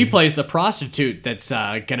 Well, she plays the prostitute that's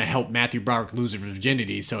going to help Matthew Broderick lose his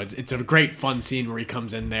virginity. So it's a great fun scene where he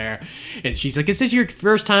comes in there and she's like, "Is this your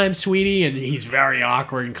first time, sweetie?" And he's very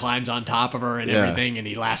awkward and climbs on top of her and Yeah. everything. And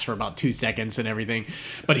he lasts for about 2 seconds and everything.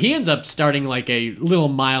 But he ends up starting like a little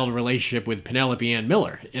mild relationship with Penelope Ann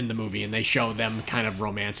Miller in the movie, and they show them kind of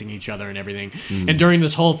romancing each other and everything. And during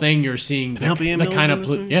this whole thing, you're seeing Penelope Ann the Miller's kind in of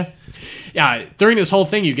this movie? yeah. During this whole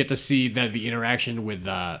thing, you get to see the interaction with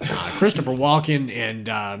Christopher Walken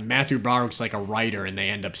and Matthew Broderick's like a writer, and they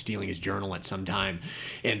end up stealing his journal at some time,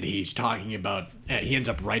 and he's talking about. He ends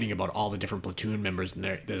up writing about all the different platoon members, and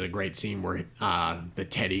there's a great scene where the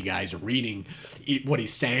Teddy guy's reading what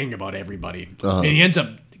he's saying about everybody, and he ends up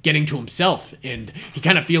getting to himself, and he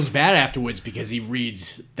kind of feels bad afterwards because he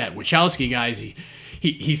reads that Wachowski guys.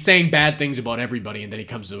 He's saying bad things about everybody, and then he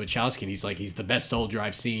comes to Wachowski and he's like, he's the best soldier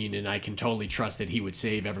I've seen, and I can totally trust that he would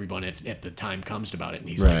save everyone if the time comes about it. And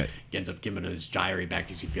he's Right. like, he ends up giving his diary back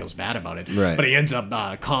because he feels bad about it. Right. But he ends up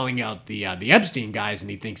calling out the Epstein guys, and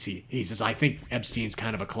he thinks he says, I think Epstein's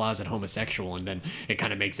kind of a closet homosexual, and then it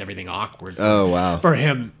kind of makes everything awkward Oh wow. for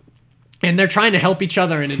him. And they're trying to help each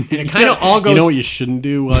other, and it kind of all goes. You know what you shouldn't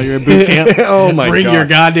do while you're at boot camp? Oh, my Bring God. your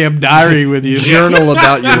goddamn diary with you. Journal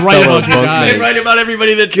about your Write fellow about your guys. bunkmates. Write about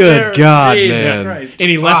everybody that's Good there. God, Jesus man. Christ. And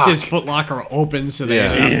he left his footlocker open, so they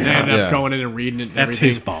Yeah. end up Yeah. going in and reading it. And That's everything.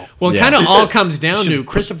 his fault. Well, it Yeah. kind of all comes down to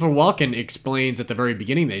Christopher Walken explains at the very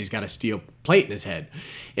beginning that he's got a steel plate in his head,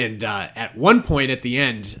 and at one point at the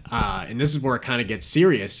end, and this is where it kind of gets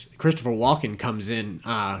serious. Christopher Walken comes in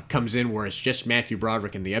where it's just Matthew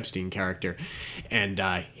Broderick and the Epstein character, and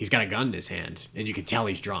he's got a gun in his hand, and you can tell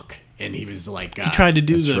he's drunk. And he was like, He tried to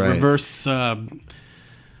do the right. reverse.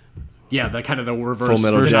 yeah, the kind of the reverse Full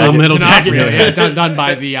Metal version Jacket. of Full Metal D'Onofrio, Jacket. yeah, done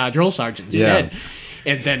by the drill sergeant instead.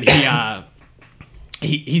 And then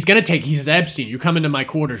he's gonna take. He says, Epstein, you come into my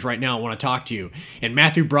quarters right now. I want to talk to you. And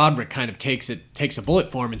Matthew Broderick kind of takes a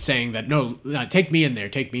bullet for him and saying that no, take me in there,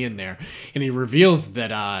 take me in there. And he reveals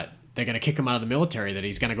that they're gonna kick him out of the military. That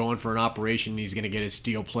he's gonna go in for an operation. He's gonna get his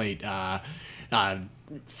steel plate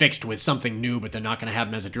fixed with something new, but they're not going to have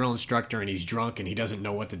him as a drill instructor, and he's drunk and he doesn't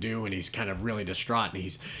know what to do, and he's kind of really distraught, and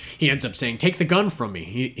he ends up saying, take the gun from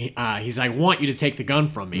me. He's like, I want you to take the gun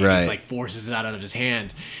from me. And Right. he's like forces it out of his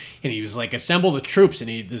hand, and he was like, assemble the troops,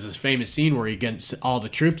 and there's this famous scene where he gets all the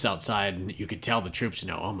troops outside, and you could tell the troops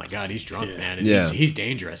know, oh my God, he's drunk, man, and Yeah. he's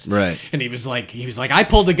dangerous. Right. And he was like, I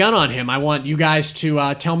pulled the gun on him. I want you guys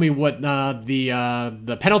to tell me what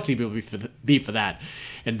the penalty will be for that.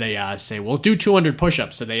 And they say, well, do 200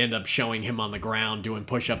 push-ups. So they end up showing him on the ground doing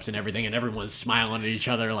push-ups and everything, and everyone's smiling at each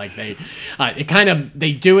other like they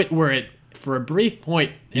do it where it, for a brief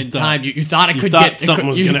point in time, you thought it could thought get something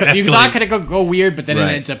was gonna you thought escalate. it could go weird, but then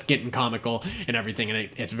Right. it ends up getting comical and everything, and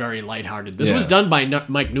it's very lighthearted. This Yeah. was done by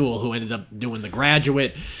Mike Newell, who ended up doing The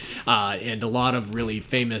Graduate and a lot of really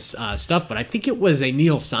famous stuff. But I think it was a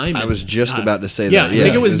Neil Simon. I was just about to say Yeah, that. I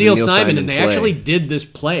think it was a Neil Simon, and they play. actually did this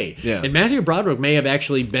play. Yeah. And Matthew Broderick may have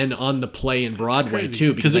actually been on the play in Broadway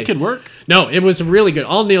too, because it they- could work. No, it was really good.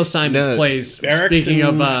 All Neil Simon's No, plays. Barracks Speaking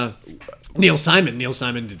and- of Neil Simon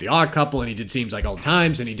did The Odd Couple, and he did Seems Like Old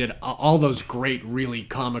Times, and he did all those great, really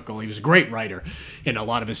comical. He was a great writer, and a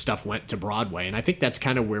lot of his stuff went to Broadway. And I think that's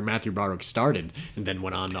kind of where Matthew Broderick started, and then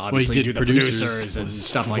went on to obviously did do the producers and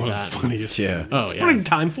stuff like that. Funniest. Yeah. Oh, yeah.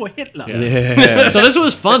 Springtime for Hitler. So this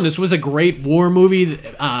was fun. This was a great war movie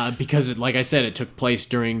because, like I said, it took place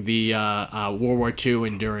during the World War II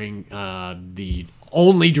and during the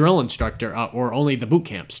only drill instructor or only the boot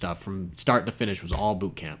camp stuff from start to finish was all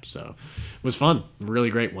boot camp. So it was fun. Really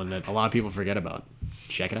great one that a lot of people forget about.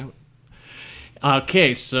 Check it out.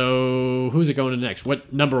 Okay, so who's it going to next?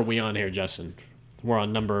 What number are we on here, Justin? Are we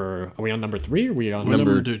on number 3 or are we on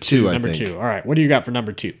Number two, I number think. 2? All right, what do you got for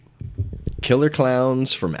number 2? Killer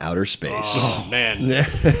Clowns from Outer Space. Oh, man.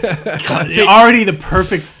 Already the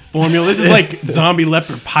perfect formula. This is like zombie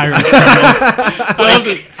leopard pirate.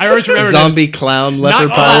 I always remember Zombie this. clown leopard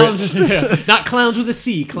Not pirates. clowns, not clowns with a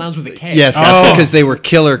C, clowns with a K. Yes, that's because they were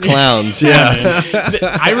killer clowns. Yeah.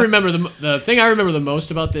 I remember the thing I remember the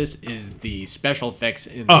most about this is the special effects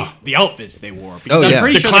in the outfits they wore. Because Oh, yeah. I'm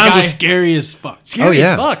pretty The sure clowns the are guy, scary as fuck. scary Oh,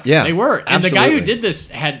 yeah. as fuck. Yeah. They were. And the guy who Absolutely. did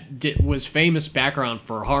this was famous background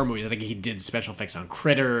for horror movies. I think he did special effects on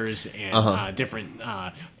Critters and different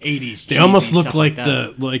 80s. They almost cheesy look stuff like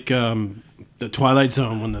that. the Twilight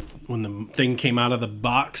Zone when the thing came out of the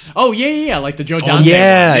box. Oh yeah, like the Joe Dante.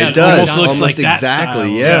 Yeah, one. it does. almost looks Almost like that exactly. style.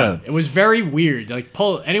 Yeah. It was very weird. Like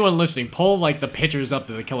anyone listening, pull like the pictures up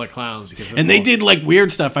to the Killer Clowns because And they did like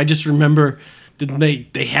weird stuff. I just remember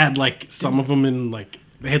they had like some of them in like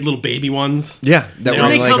they had little baby ones. Yeah, that Did were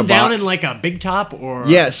they in like come a down box. in like a big top or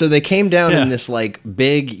Yeah, so they came down Yeah. in this like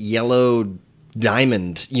big yellow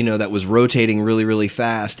diamond, that was rotating really, really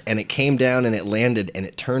fast, and it came down and it landed and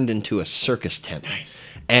it turned into a circus tent. Nice.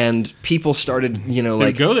 And people started,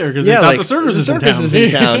 like go there 'cause they thought the circus is in town. is in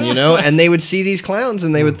town, and they would see these clowns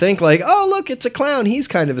and they would think like, oh look, it's a clown. He's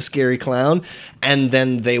kind of a scary clown, and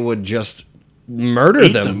then they would just murder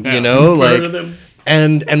them, them. like. Murder them.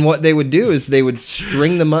 And what they would do is they would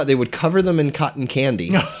string them up. They would cover them in cotton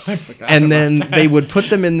candy, I forgot and about then that. they would put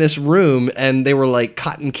them in this room, and they were like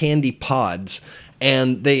cotton candy pods.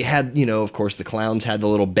 And they had, of course, the clowns had the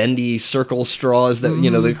little bendy circle straws that,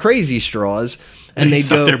 the crazy straws, and They they'd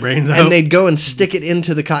suck go their brains out. and they'd go and stick it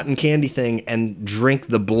into the cotton candy thing and drink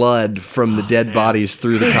the blood from the dead bodies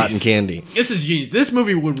through the cotton candy. This is genius. This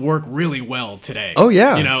movie would work really well today. Oh,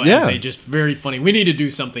 yeah, yeah. as a just very funny. We need to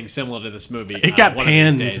do something similar to this movie. It got one of these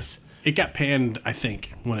panned. days. It got panned, I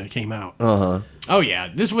think, when it came out. Oh yeah,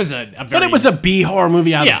 this was a very. But it was a B horror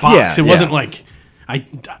movie out Yeah. of the box. Yeah, It wasn't yeah. like.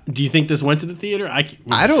 Do you think this went to the theater? I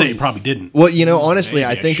I don't- say it probably didn't. Well, honestly, Maybe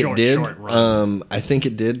I a think short, it did. short run. I think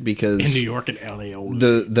it did because In New York and LA.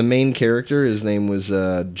 the main character, his name was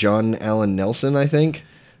John Allen Nelson, I think.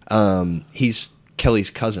 He's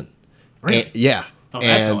Kelly's cousin. Really? Yeah. Oh,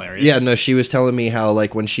 that's And, hilarious. Yeah, no, she was telling me how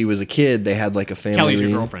like when she was a kid, they had like a family. Kelly's your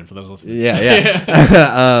reunion. girlfriend for those listening.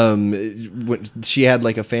 Yeah. She had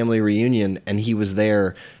like a family reunion, and he was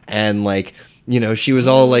there, and like. She was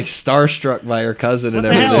all like starstruck by her cousin and What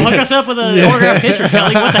the hell? everything. Hook us up with an autographed picture,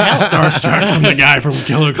 Kelly. What the hell? Starstruck from the guy from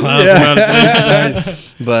Killer Clowns. Yeah. From Outer Space.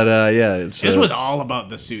 But yeah, it's, This was all about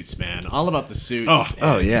the suits, man. All about the suits.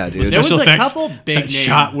 Oh yeah, dude. There was Special a effects, couple big that names.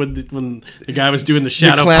 shot when the guy was doing the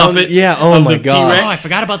shadow clown- puppet. yeah, oh of my the God. T-Rex. Oh, I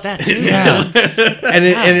forgot about that too. Yeah,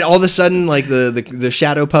 and all of a sudden, like the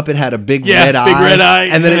shadow puppet had a big Yeah, red big eye, eye,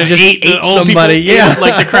 and then it just ate the old somebody. People. Yeah,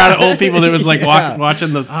 like the crowd of old people that was like Yeah.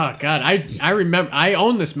 watching the. Oh god, I remember I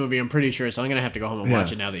own this movie. I'm pretty sure, so I'm gonna have to go home and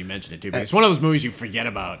watch it now that you mention it too. But it's one of those movies you forget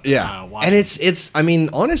about. yeah, watching. and it's. I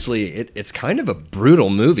mean, honestly, it's kind of a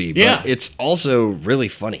brutal movie, but Yeah. it's also really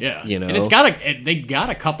funny. Yeah, and it's they got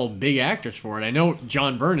a couple big actors for it. I know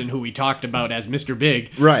John Vernon, who we talked about as Mr.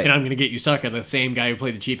 Big, Right. And I'm Gonna Get You Sucker, the same guy who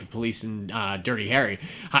played the chief of police in Dirty Harry.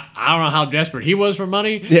 I don't know how desperate he was for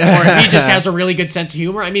money, Yeah. or if he just has a really good sense of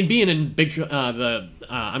humor. I mean, being in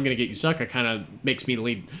I'm Gonna Get You Sucker kind of makes me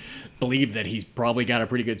believe that he's probably got a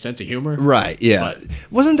pretty good sense of humor. Right? Yeah. But-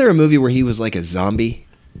 Wasn't there a movie where he was like a zombie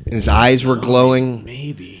and his eyes were glowing?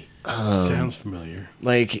 Maybe. Sounds familiar.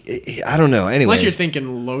 Like I don't know. Anyways, Unless you're thinking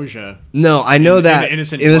Loja. no, I know that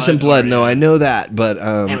Innocent Innocent Blood, Blood. No, or- I know that, but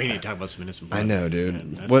Yeah, we need to talk about some Innocent Blood. I know, dude. Yeah,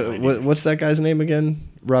 that's the idea. What's that guy's name again?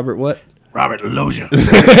 Robert what? Robert Loggia.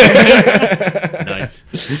 Nice.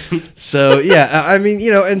 So yeah, I mean,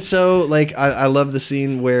 and so like I love the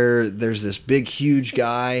scene where there's this big, huge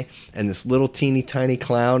guy and this little teeny tiny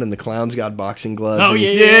clown, and the clown's got boxing gloves. Oh, and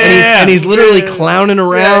he's, yeah. and he's literally clowning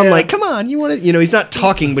around like, come on, you want to, he's not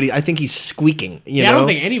talking, but I think he's squeaking. You Yeah, I know? don't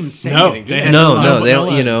think any of them say No, anything. do they they? had No, they don't.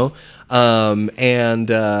 lines. And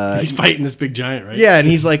He's fighting this big giant, right? yeah, and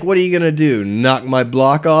he's like, what are you gonna do? Knock my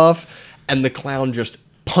block off? And the clown just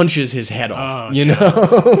punches his head off. Oh, you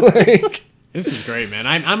know, like, This is great, man.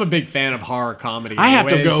 I'm a big fan of horror comedy. I have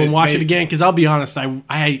to Anyways, go and watch it made- again because I'll be honest.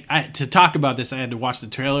 I to talk about this, I had to watch the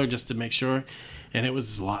trailer just to make sure, and it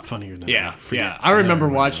was a lot funnier than Yeah, forget. yeah. I remember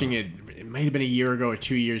watching it. It might have been a year ago or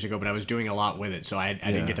 2 years ago, but I was doing a lot with it, so I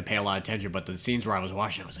didn't get to pay a lot of attention. But the scenes where I was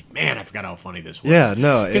watching, I was like, man, I forgot how funny this was. yeah,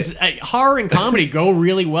 no, Because horror and comedy go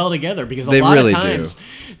really well together. Because a They lot really of do. times,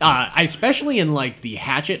 especially in like the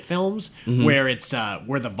Hatchet films, where it's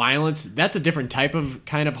where the violence, that's a different type of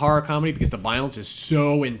kind of horror comedy because the violence is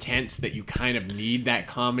so intense that you kind of need that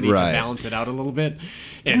comedy Right. to balance it out a little bit.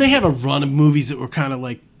 Didn't they have a run of movies that were kind of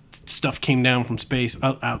like stuff came down from space,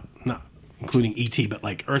 out not including E.T., but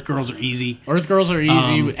like Earth Girls Are Easy. Earth Girls Are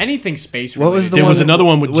easy. Anything space. what was the There one was another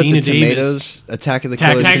one with Gina the Davis. tomatoes? Attack of the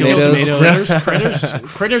Attack Killer of the Tomatoes. Killer Critters,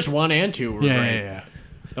 Critters 1 and 2 were Yeah, great. yeah, yeah.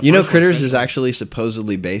 The You know, first one Critters is especially. actually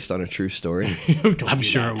supposedly based on a true story. Who told I'm you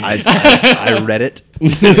sure. that? I read it.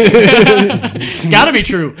 It's gotta be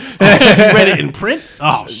true. You read it in print.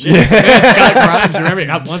 Oh shit! Scott Grimes,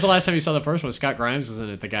 remember? When's the last time you saw the first one? Scott Grimes was in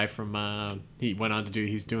it. The guy from he went on to do.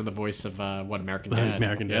 He's doing the voice of American Dad.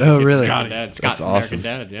 American Dad. Yeah, Oh, it's really? Scott Dad. Scott That's from American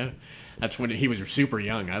awesome. Dad. Yeah. That's when he was super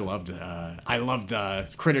young. I loved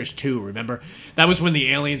Critters 2, remember? That was when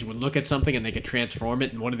the aliens would look at something and they could transform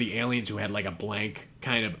it, and one of the aliens who had like a blank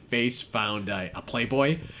kind of face found a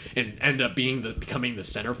Playboy and ended up becoming the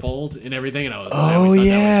centerfold and everything. And I always thought that was great.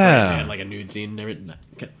 yeah. They had like a nude scene and everything.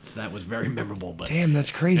 So that was very memorable. But Damn,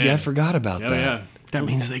 that's crazy. Yeah. I forgot about oh, that. yeah. That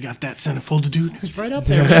means they got that centerfold to do. It's right up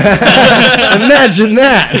there. Imagine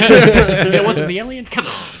that. It wasn't the alien? Come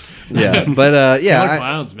on. Yeah, but Killer yeah,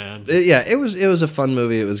 Clowns, man. it was a fun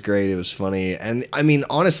movie. It was great. It was funny, and I mean,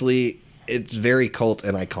 honestly, it's very cult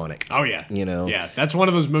and iconic. Oh yeah, You know? Yeah, that's one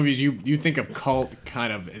of those movies you think of cult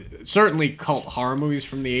kind of certainly cult horror movies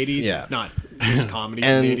from the '80s, Yeah. if not just comedy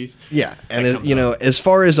And from the '80s. yeah, and That comes you know, as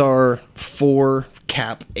far as our 4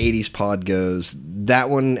 cap 80s pod goes, that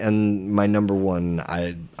one and my number one,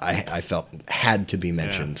 I felt had to be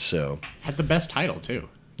mentioned. So Had the best title too.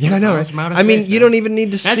 yeah, I know. Clowns from Outer I mean, Space, you man. don't even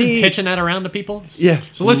need to Imagine see. pitching that around to people. Yeah.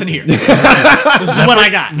 So listen here. This is what I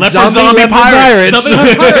got. Zombie leopard pirates.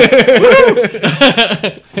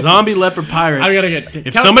 Zombie leopard pirates. I gotta get-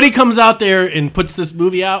 If tell- somebody comes out there and puts this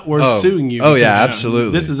movie out, we're Oh. suing you. Oh, yeah, because,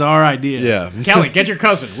 absolutely. This is our idea. Yeah. Kelly, get your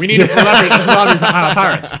cousin. We need to collaborate zombie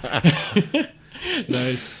pirates.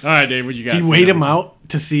 Nice. All right, Dave, what you got? Do you wait them out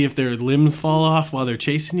to see if their limbs fall off while they're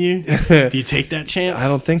chasing you? Do you take that chance? I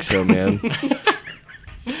don't think so, man.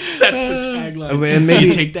 That's the tagline. And maybe Do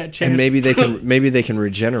you take that chance? And maybe they can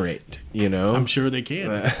regenerate. You know. I'm sure they can.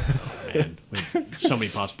 Man, so many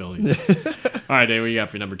possibilities. All right, Dave, what you got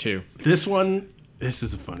for number 2? This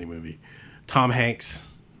is a funny movie. Tom Hanks.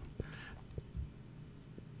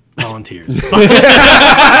 Volunteers.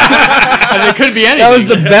 And it could be anything. That was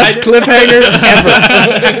the best cliffhanger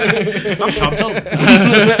ever. I'm Tom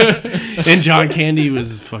Tuttle. And John Candy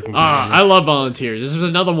was fucking. I love Volunteers. This was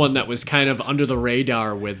another one that was kind of under the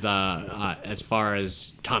radar with as far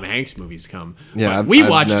as Tom Hanks movies come. Yeah, But I've- we I've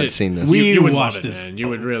watched not it. seen this. You would We love watched it, this. man. You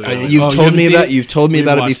would really. love it. you You've told haven't me seen about it? you've told me We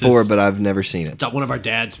about it watched before, this. but I've never seen it. It's one of our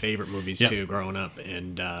dad's favorite movies Yep. too, growing up,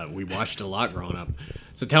 and we watched it a lot growing up.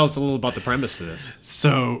 So tell us a little about the premise to this.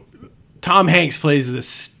 So, Tom Hanks plays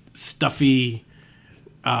this stuffy,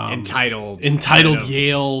 Entitled entitled kind of-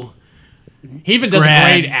 Yale. He even does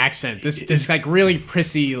grad. a great accent. This like really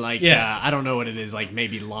prissy, like Yeah. I don't know what it is, like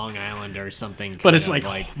maybe Long Island or something. But kind it's of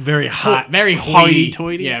like very hot, very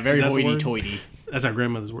hoity-toity. Yeah, very Is that the word? hoity-toity. That's our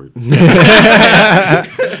grandmother's word.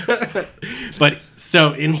 But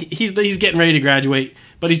so, and he's getting ready to graduate,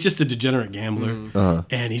 but he's just a degenerate gambler.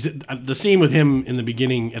 And he's the scene with him in the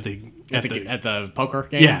beginning at the At the poker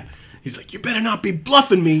game. yeah. He's like, you better not be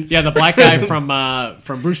bluffing me. Yeah, the black guy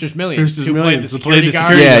from Brewster's Millions, Brewster's who Millions, played the who played security the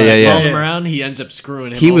guard, security guard. Yeah. followed him Yeah. around. He ends up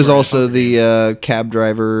screwing him. He was over at a also poker game. the cab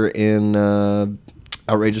driver in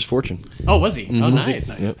Outrageous Fortune. Oh, was he? Mm-hmm. Oh,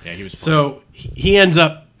 nice. Yep. Yeah, he was. Fun. So he ends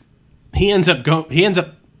up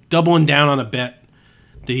doubling down on a bet.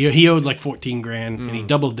 He owed like $14,000, and he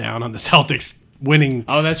doubled down on the Celtics winning.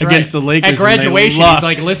 Oh, that's against right. the Lakers At graduation, and they he's lost.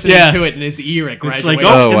 like listening Yeah. to it in his ear at It's graduation. like,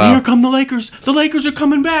 Oh, and wow. here come the Lakers. The Lakers are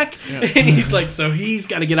coming back. And he's like, so he's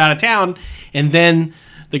got to get out of town. And then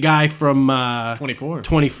the guy from 24.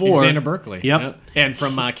 24. Alexander Berkeley. Yep. And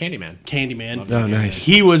from Candyman. Candyman. Oh, nice.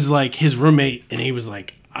 He was like his roommate, and he was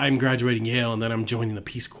like, I'm graduating Yale, and then I'm joining the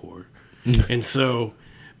Peace Corps. And so,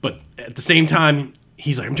 but at the same time,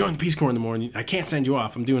 he's like, I'm joining the Peace Corps in the morning. I can't send you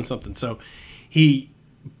off. I'm doing something. So he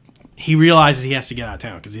he realizes he has to get out of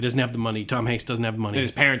town because he doesn't have the money. Tom Hanks doesn't have the money. And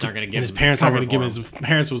his parents aren't going to give And his him parents aren't cover going to give him. for His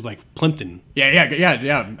parents was like Plimpton.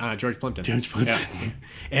 Yeah. George Plimpton. Yeah.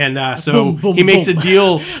 And so Boom, boom, he makes boom. a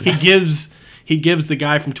deal. He gives the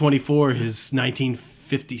guy from 24 his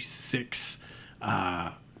 1956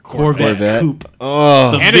 Corvette coupe.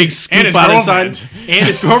 Oh, The And big his- scoop and his out of girlfriend. side. And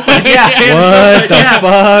his girlfriend. Yeah.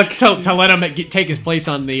 what the fuck? To let him take his place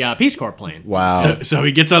on the Peace Corps plane. Wow. So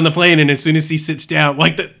he gets on the plane, and as soon as he sits down,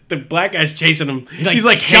 like the black guy's chasing him, he's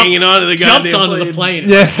like jumps- hanging onto the jumps goddamn onto the plane.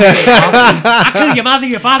 Yeah. I kill your mother,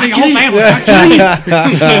 your father, your whole family.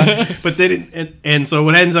 But then, and so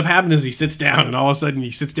what ends up happening is he sits down, and all of a sudden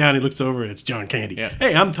he sits down, he looks over, and it's John Candy. Yeah.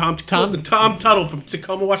 Hey, I'm Tom Tuttle from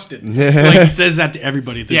Tacoma, Washington. Like he says that to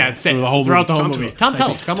everybody. Yeah, throughout the whole movie. Tom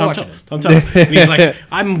Tuttle, Tacoma, Washington. Tom Tuttle. And he's like,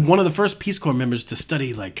 I'm one of the first Peace Corps members to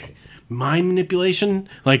study like mind manipulation.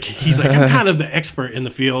 Like he's like, I'm kind of the expert in the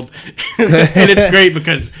field, and it's great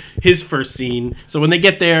because his first scene. So when they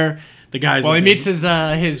get there, the guys. Well, he like, meets his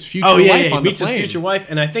future Oh yeah, wife yeah. on He meets the his plane. future wife,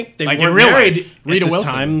 and I think they Like were in real married life, Rita at this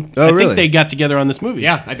Wilson. time. Oh, I really? think they got together on this movie.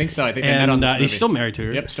 Yeah, I think so. I think they met on And this movie. he's still married to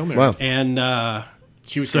her. Yep, still married. Wow. And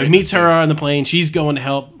She was so he great meets in her this on the plane. She's going to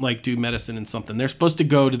help like do medicine and something. They're supposed to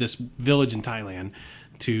go to this village in Thailand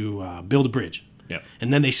to build a bridge. Yep.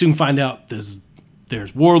 And then they soon find out there's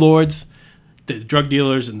warlords, the drug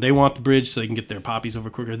dealers, and they want the bridge so they can get their poppies over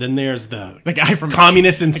quicker. Then there's the guy from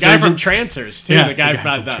communist the guy from insurgents. Trancers too. Yeah, the guy, the guy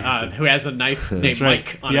from from Trancers. who has a knife named right.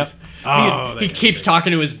 Mike on Yep. his. Oh, he that guy's keeps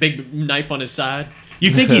talking to his big knife on his side. You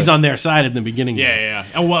think he's on their side in the beginning? Yeah.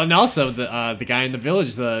 And also the guy in the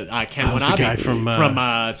village, the Ken Oh, it's Watanabe the guy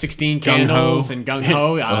from, 16 Gung Ho. Candles and Gung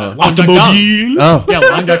Ho. Long Duck Dong. Automobile. Oh. Yeah,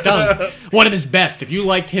 Long Duck Dong. One of his best. If you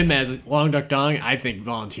liked him as Long Duck Dong, I think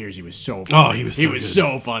Volunteers he was so funny. Oh, he was so good.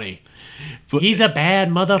 so funny. He's a bad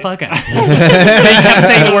motherfucker. He kept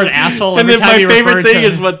saying the word asshole And every then time my he favorite referred thing to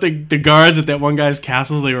is what the guards at that one guy's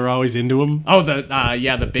castle, they were always into him. Oh, the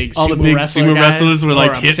big All sumo the big wrestler sumo guys wrestlers were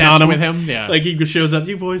like hitting obsessed on him. with him. Yeah. Like he shows up,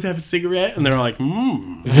 do you boys have a cigarette? And they're like,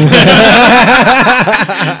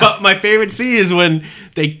 But my favorite scene is when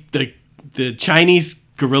the Chinese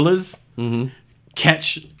gorillas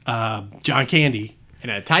catch John Candy in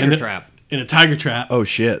a tiger trap. In a tiger trap. Oh,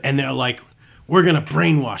 shit. And they're like, we're gonna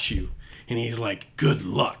brainwash you. And he's like, good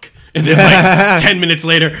luck. And then like 10 minutes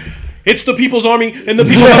later, it's the People's Army and the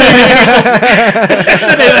People's Army.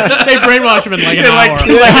 They brainwash him in like an hour.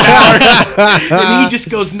 And he just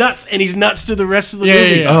goes nuts, and he's nuts through the rest of the Yeah, movie.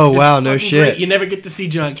 yeah, yeah. Oh, It's wow, no fucking shit. great. You never get to see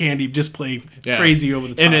John Candy just play Yeah. crazy over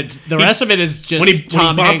the top. And the rest of it is just when he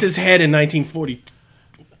Tom bopped Hanks. his head in 1941,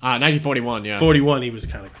 1941, yeah. he was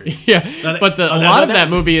kind of crazy. Yeah, No, but a that lot of that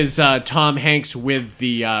was- movie is Tom Hanks with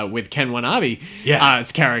with Ken Watanabe, Yeah.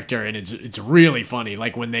 his character, and it's really funny.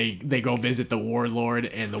 Like when they go visit the warlord,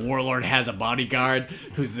 and the warlord has a bodyguard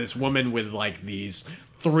who's this woman with like these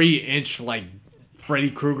 3-inch like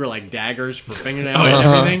Freddy Krueger like daggers for fingernails and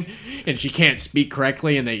everything, and she can't speak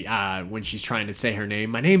correctly. And they when she's trying to say her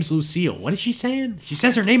name, my name's Lucille. What is she saying? She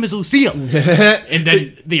says her name is Lucille. And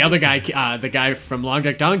then the other guy, the guy from Long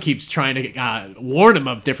Duck Dong, keeps trying to warn him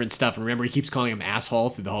of different stuff. And remember, he keeps calling him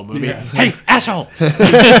asshole through the whole movie. Yeah. Hey, asshole!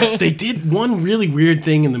 They did one really weird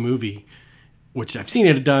thing in the movie, which I've seen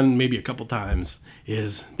it done maybe a couple times,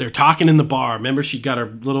 is they're talking in the bar. Remember, she got her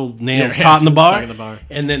little nails Yeah, caught in the bar? stuck in the bar.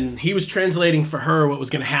 And then he was translating for her what was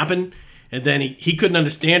going to happen. And then he couldn't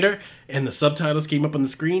understand her, and the subtitles came up on the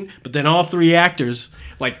screen. But then all three actors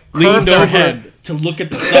Like leaned curved their over head. to look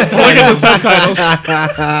at the subtitles. Look at the subtitles.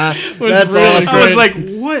 That's awesome. I was like,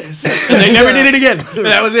 what is this? And they never did it again.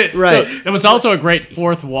 That was it. Right. It was also a great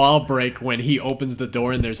fourth wall break when he opens the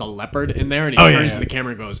door and there's a leopard in there, and he Oh, yeah, turns yeah. to the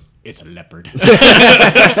camera and goes, "It's a leopard."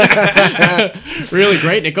 Really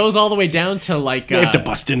great. And it goes all the way down to like They have to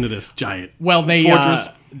bust into this giant. well, fortress.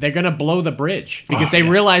 they're gonna blow the bridge because Oh, they yeah.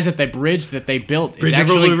 realize that the bridge that they built Bridge is of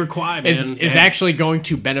actually River Kwai, man. is And- actually going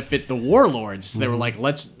to benefit the warlords. They were like,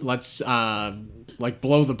 let's like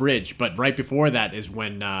blow the bridge. But right before that is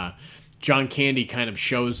when John Candy kind of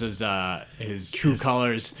shows his true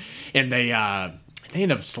colors, and they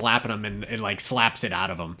end up slapping him, and it like slaps it out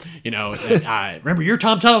of him. You know, remember you're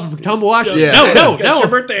Tom Tuttle from Tacoma, Washington. Yeah. No, It's your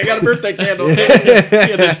birthday. I got a birthday candle.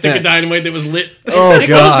 Yeah, the stick of dynamite that was lit. Oh, And it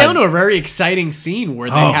goes down God. to a very exciting scene where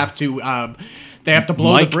they Oh. have to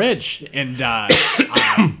blow Mike. the bridge, and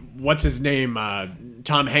what's his name?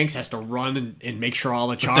 Tom Hanks has to run and make sure all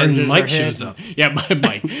the charges Mike are hit. shows up. Yeah,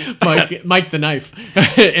 Mike the knife,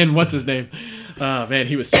 and what's his name? Man,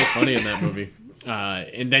 he was so funny in that movie.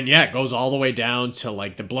 And then it goes all the way down to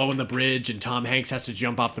like the blowing the bridge, and Tom Hanks has to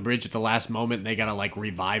jump off the bridge at the last moment, and they gotta like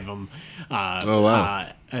revive him.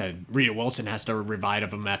 Rita Wilson has to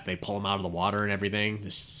revive him after they pull him out of the water and everything.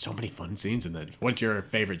 There's so many fun scenes in that. What's your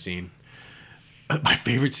favorite scene? My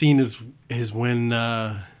favorite scene is when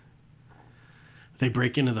they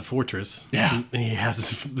break into the fortress. Yeah, and he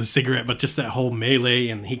has the cigarette, but just that whole melee,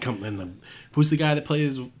 and he comes and who's the guy that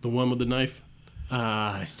plays the one with the knife?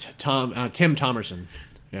 Tim Thomerson.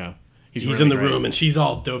 Yeah. He's really in the great. room, and she's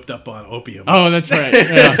all doped up on opium. Oh, that's right.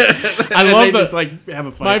 Yeah. I love just, like, have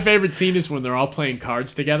a fight. My favorite scene is when they're all playing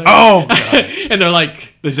cards together. Oh, God. And they're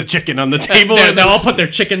like, There's a chicken on the table. they all put their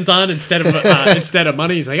chickens on instead of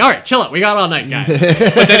money. He's like, all right, chill out. We got all night, guys.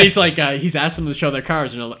 But then he's like, he's asked them to show their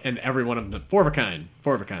cards, and every one of them, 4 of a kind,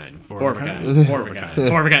 4 of a kind, 4 of a kind, 4 of a kind,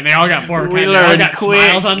 4 of a kind. They all got 4 of a kind. They all got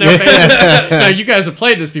smiles on their faces. Now, you guys have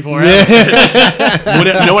played this before, haven't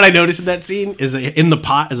you? You know what I noticed in that scene is in the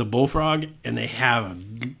pot is a bullfrog, and they have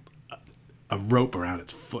a rope around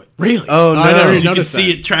its foot. Really? Oh, no. I never So even you could noticed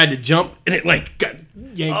see that. it tried to jump, and it like got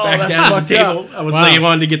yanked Oh, back that's down to the fucked table. up. I was Wow. like,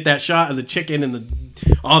 wanted to get that shot of the chicken and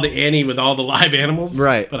all the Annie with all the live animals.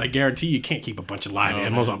 Right. But I guarantee you can't keep a bunch of live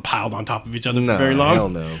animals man. piled on top of each other No, for very long. hell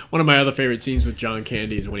no. One of my other favorite scenes with John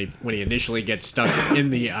Candy is when he initially gets stuck in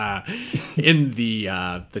the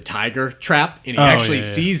tiger trap, and he actually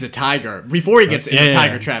sees a tiger before he gets in the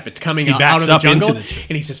tiger trap. It's coming out backs of the up into jungle, the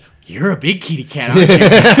and he says, "You're a big kitty cat, aren't you?"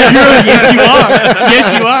 Yes, you are.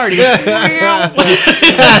 Yes, you are. And he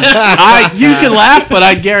goes, You can laugh, but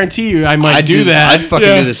I guarantee you I might do that. I'd fucking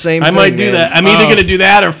do the same I thing, might do man. that. I'm either going to do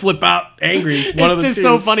that or flip out angry. One of It's the just two.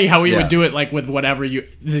 so funny how he Yeah. would do it, like with whatever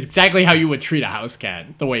it's exactly how you would treat a house cat.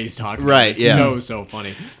 The way he's talking, Right, About it. yeah. So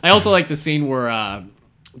funny. I also like the scene where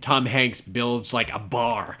Tom Hanks builds like a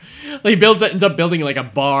bar. Like, ends up building like a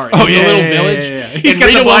bar in a little village. He's And got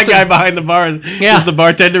Rita the black Wilson- guy behind the bar. Yeah. The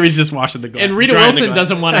bartender. He's just washing the glass. And Rita drying the Wilson glass.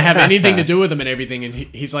 doesn't want to have anything to do with him and everything, and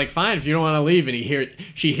he's like, "Fine, if you don't want to leave." And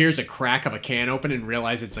she hears a crack of a can open and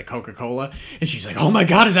realizes it's a Coca-Cola, and she's like, "Oh my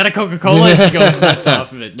God, is that a Coca-Cola?" And she goes nuts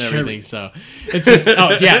off of it and everything. So it's just,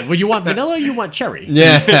 would you want vanilla? Or you want cherry?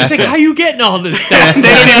 Yeah. It's like, how you getting all this stuff? They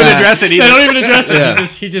don't even address it They either. don't even address it. Yeah.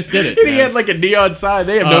 He just did it. And he man. had like a neon sign.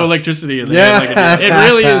 They have no electricity. And they Yeah. had like a It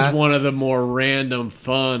really is one of the more random,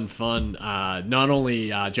 fun, not only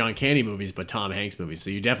John Candy movies, but Tom Hanks movies. So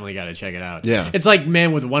you definitely got to check it out. Yeah. It's like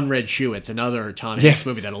Man with One Red Shoe. It's another Tom Hanks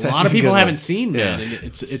movie that a lot of a people good haven't one. seen, man. Yeah. And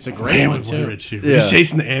it's a great Man one, with too. one red shoe. Yeah. He's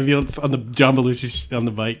chasing the ambulance on the John Belushi on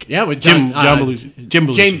the bike. Yeah, with Jim John Belushi. Jim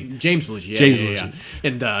Belushi. James Belushi. Yeah, James yeah, Belushi. yeah.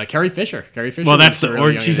 And Carrie Fisher. Well, that's was the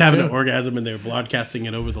really young she's in it, having too. an orgasm and they're broadcasting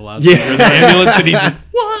it over the loudspeaker. Yeah. of the ambulance, and he's like,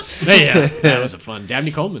 What? Yeah, that was a fun.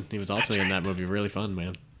 Dabney Coleman. He was also in that movie. Really fun,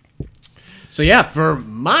 man. So yeah, for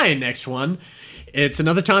my next one, it's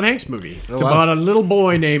another Tom Hanks movie. It's wow. about a little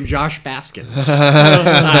boy named Josh Baskins,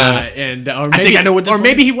 or maybe, think I know what this or one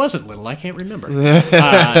maybe is. he wasn't little. I can't remember.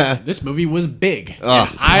 This movie was big. Oh.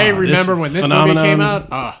 And I remember when this movie phenomenon. came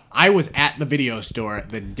out. I was at the video store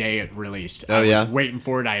the day it released. I yeah? was waiting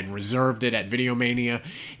for it. I had reserved it at Video Mania,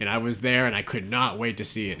 and I was there, and I could not wait to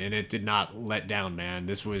see it. And it did not let down, man.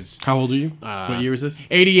 This was how old are you? What year is this?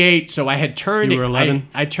 88, so I had turned... You were 11?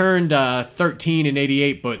 I turned 13 in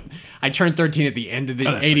 88, but I turned 13 at the end of the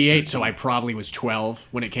that's 88, right, so I probably was 12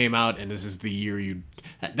 when it came out, and this is the year you...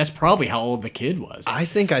 That's probably how old the kid was. I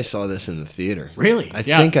think I saw this in the theater. Really? I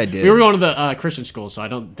think I did. We were going to the Christian school, so I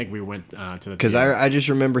don't think we went to the Because theater. I just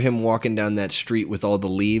remember him walking down that street with all the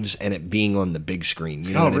leaves and it being on the big screen.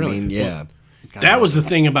 You know Oh, what really? I mean? Yeah. That was the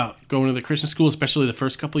thing about going to the Christian school, especially the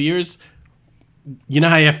first couple of years. You know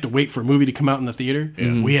how you have to wait for a movie to come out in the theater?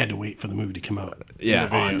 We had to wait for the movie to come out. Yeah.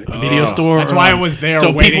 On a video store. That's or why I on- was there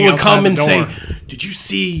So waiting people would come and outside the say, door. "Did you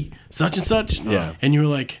see such and such?" Yeah. And you were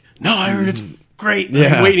like, "No, I heard it's great."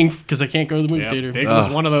 Yeah. I'm waiting because I can't go to the movie Yeah, theater. Big was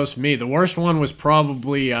one of those for me. The worst one was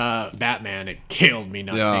probably Batman. It killed me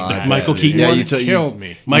not Yeah, seeing I that. bet. Michael Keaton Yeah, one? you told Killed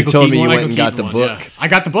me. Michael told me Keaton you one? went and got the Keaton one, book. yeah. I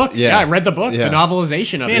got the book. Yeah. Yeah, I read the book, Yeah. the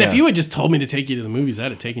novelization of Man, it. if you had just told me to take you to the movies,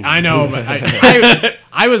 I'd have taken you. I to the know, movies. but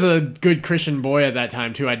I was a good Christian boy at that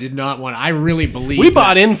time too. I did not want. I really believed. We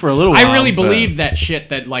bought in for a little while. I really believed that shit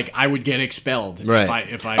that like I would get expelled. Right.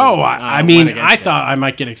 If I. Oh, I went mean, against I it. thought I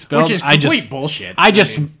might get expelled. Which is I complete just, bullshit. I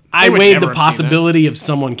just, mean, I they would weighed never the have seen that. possibility of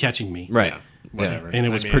someone catching me. Right. Whatever. And it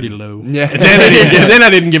was I mean, pretty low. Yeah. And then I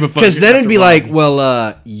didn't give a fuck. Because then it'd be like,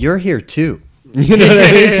 well, you're here too. You know what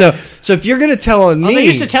I mean? So if you're gonna tell on me, Well, they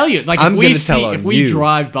used to tell you, like, I'm if we gonna tell on if we you.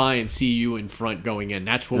 drive by and see you in front going in,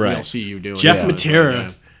 that's what Right. we'll see you doing. Jeff Yeah.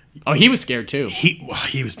 Matera. Oh, he was scared too.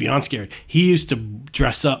 He was beyond scared. He used to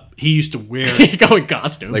dress up. He used to wear. He go in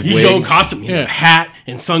costume. Like He'd go in wigs. costume. He'd have Yeah. a hat.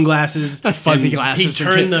 and sunglasses, Fuzzy and glasses He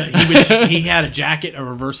and turned shit. he had a jacket, a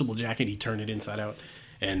reversible jacket. He turned it inside out,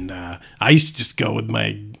 and I used to just go with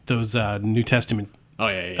those New Testament. Oh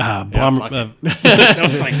yeah. Bomber. Fuck it. I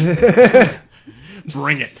was like,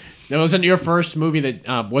 bring it. That wasn't your first movie.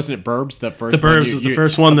 That wasn't it. Burbs, the first. The Burbs was the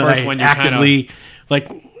first one that I actively like.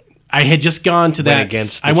 I had just gone to that.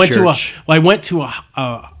 Against the I went church. I went to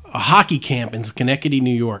a hockey camp in Schenectady,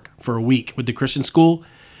 New York, for a week with the Christian school.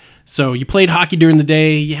 So you played hockey during the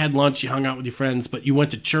day, you had lunch, you hung out with your friends, but you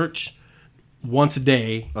went to church once a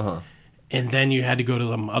day, and then you had to go to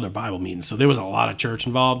some other Bible meetings. So there was a lot of church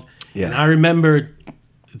involved. Yeah. And I remember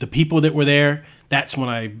the people that were there. That's when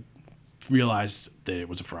I realized that it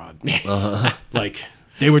was a fraud. Like.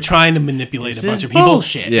 They were trying to manipulate a bunch of people.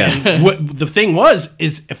 Bullshit. Yeah. And what the thing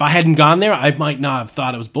is if I hadn't gone there, I might not have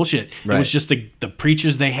thought it was bullshit. Right. It was just the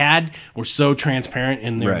preachers they had were so transparent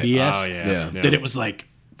in their Right. BS Oh yeah. that it was like,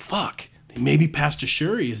 fuck. Maybe Pastor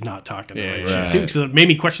Shuri is not talking the right yeah. shit too. So it made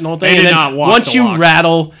me question the whole thing. They And did then not walk once the you walk,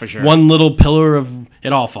 rattle for sure. one little pillar of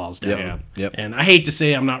it, all falls down. Yeah. Yep. And I hate to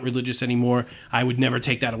say I'm not religious anymore. I would never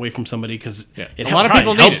take that away from somebody because A lot of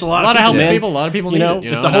people need helps it. a lot A lot of people, helps man. people. A lot of people You need know, it. You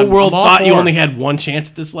if know, the and whole I'm world all thought you for only it. had one chance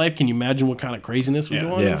at this life, can you imagine what kind of craziness would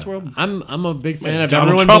go on in Yeah. this world? I'm a big fan of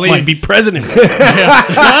Donald everyone Trump believe. might be president.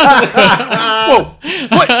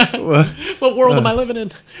 What world am I living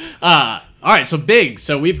in? All right, so big.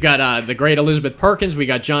 So we've got the great Elizabeth Perkins. We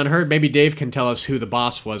got John Hurt. Maybe Dave can tell us who the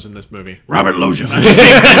boss was in this movie. Robert Loggia.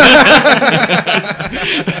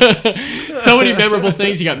 So many memorable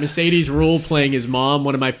things. You got Mercedes Rule playing his mom.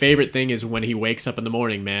 One of my favorite thing is when he wakes up in the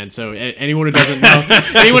morning, man. So anyone who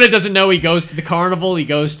doesn't know, he goes to the carnival. He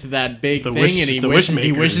goes to that big thing, wish- and he the wishes wishmaker.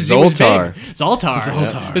 he was big. Zoltar.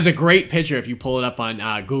 Zoltar. There's a great picture if you pull it up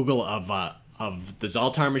on Google of the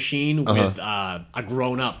Zoltar machine with a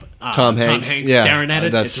grown-up Tom Hanks. Yeah, staring at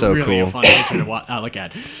it. that's It's so really a cool. fun picture to look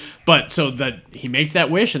at. But so that he makes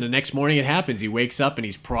that wish, and the next morning it happens. He wakes up, and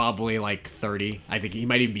he's probably like 30. I think he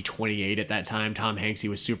might even be 28 at that time. Tom Hanks, he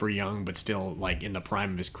was super young, but still like in the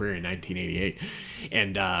prime of his career in 1988.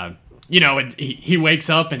 And he wakes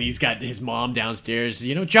up and he's got his mom downstairs.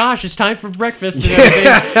 Josh, it's time for breakfast and everything.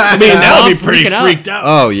 I mean, that would be pretty freaked out.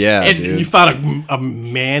 Oh yeah, And dude. You found a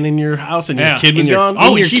man in your house and your Yeah. kid was In your- gone?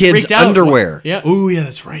 Oh, in your she kid's freaked out. underwear. Yeah. Oh, yeah,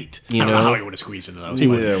 that's right. I don't know how he would have squeezed into those.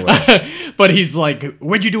 Yeah, well, But he's like,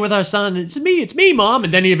 "What'd you do with our son?" It's me, Mom.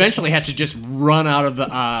 And then he eventually has to just run out of the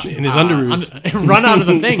In his underoos. run out of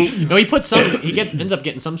the thing. No, he puts some. Ends up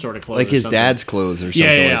getting some sort of clothes, like or his something. dad's clothes or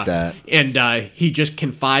something like that. And he just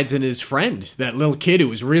confides in his friend, that little kid who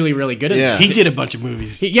was really, really good at Yeah. this. He did a bunch of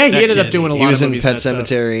movies. He That ended up kid. doing a He lot was of in movies. Pet and that stuff.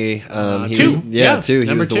 Cemetery. He Two. was, Yeah, too. He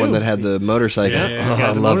number was the one two. that had the motorcycle. Yeah, Oh, he I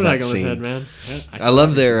got the love that motorcycle in his scene. head, man. Yeah, I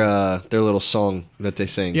love their little song that they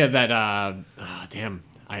sing. Yeah, that. Damn.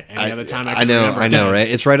 Any other time I know, remember. right?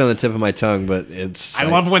 It's right on the tip of my tongue, but it's. I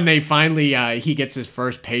love when they finally he gets his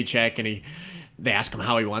first paycheck and they ask him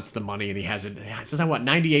how he wants the money and he says I want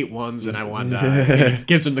 98 ones and I want he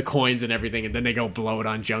gives him the coins and everything, and then they go blow it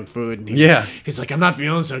on junk food and he's like, I'm not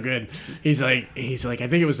feeling so good. He's like I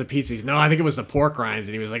think it was the pizza. No, I think it was the pork rinds,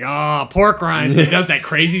 and he was like, oh, pork rinds. And he does that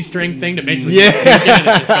crazy string thing that makes it and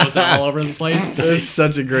it just goes all over the place. It's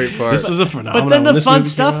such a great part. This was a phenomenon. But then when the this fun movie came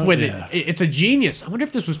stuff out. with Yeah. it's a genius. I wonder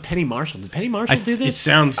if this was Penny Marshall. Did Penny Marshall do this? It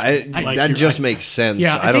sounds like that just makes sense.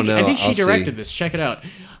 Yeah, I don't know. I think she I'll directed see. this. Check it out.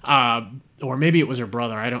 Or maybe it was her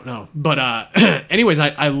brother. I don't know. But anyways,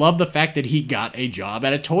 I love the fact that he got a job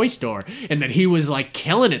at a toy store and that he was like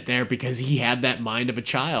killing it there because he had that mind of a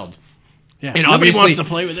child. Yeah. And Nobody obviously, wants to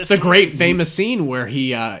play with this. the great famous scene where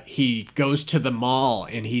he goes to the mall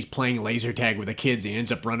and he's playing laser tag with the kids. He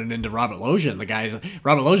ends up running into Robert Loggia, and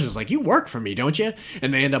Robert Loggia's like, "You work for me, don't you?"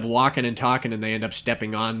 And they end up walking and talking, and they end up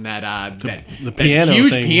stepping on that the piano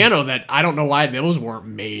huge thing. piano that I don't know why those weren't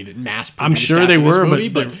made in mass produced. I'm sure after they this were, movie,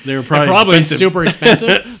 but they were they're probably expensive. super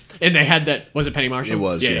expensive. And they had that. Was it Penny Marshall? It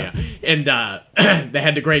was, yeah. And they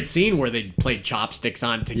had the great scene where they played chopsticks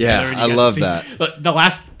on together. Yeah, and you I got to love see- that. But the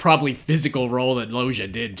last probably physical role that Loggia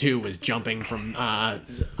did too was jumping from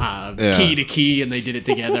key to key, and they did it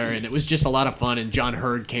together, and it was just a lot of fun. And John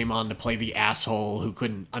Hurd came on to play the asshole who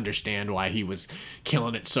couldn't understand why he was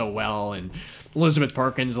killing it so well, and Elizabeth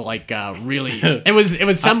Perkins really it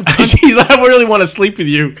was some Jeez, I really want to sleep with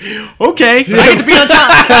you. Okay. I get to be on top.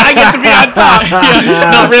 I get to be on top.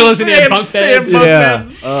 Yeah. Not realizing they had bunk beds. Yeah.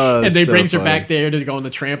 and they so brings her funny. back there to go on the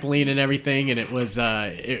trampoline and everything, and it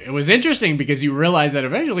was interesting because you realize that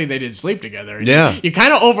eventually they did sleep together. And Yeah. you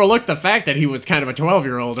kind of overlook the fact that he was kind of a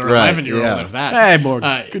 12-year-old or Right, 11-year-old yeah. if that. Hey, more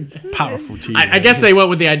Uh, good, powerful TV. I guess they went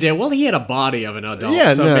with the idea. Well, he had a body of an adult.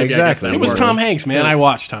 Yeah, so no, maybe I guess exactly. that It was worked. Tom Hanks, man. I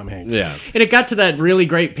watched Tom Hanks. Yeah. And it got to that really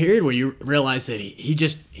great period where you realize that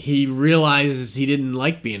he realizes he didn't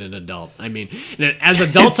like being an adult. I mean, and as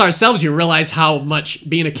adults ourselves, you realize how much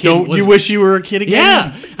being a kid Don't was. you wish you were a kid again?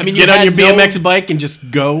 Yeah. I mean, you get on had your no- BMX bike and just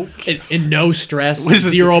go. and no stress, This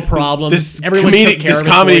is- zero problems. This Everyone took care this of it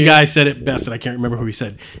comedy for you. guy said it best, and I can't remember who he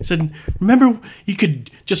said. He said, "Remember, you could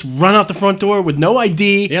just run out the front door with no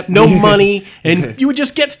ID, Yep. no money, and you would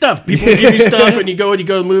just get stuff. People would give you stuff, and you go to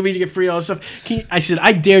the movies, you get free all this stuff." I said,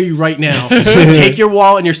 "I dare you right now, take your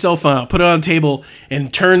wallet and your cell phone out, put it on the table,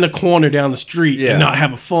 and turn the corner down the street, Yeah. and not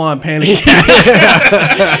have a full-on panic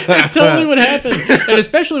attack." Totally what happened, and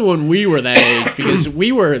especially when we were that age, because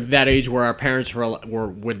we were that age where our parents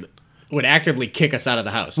would actively kick us out of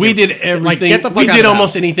the house. We did Like, everything. get the fuck We out did of the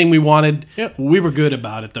almost house. anything we wanted. Yep. We were good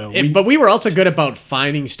about it, though. But we were also good about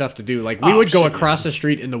finding stuff to do. Like we Oh, would go shit, across the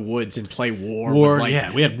street in the woods and play war. War, with, like,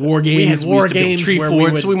 yeah, we had war games. had war used to build games tree where we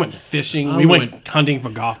forts. would- We went fishing. Oh, we we went went- hunting for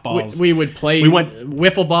golf balls. we would play. We went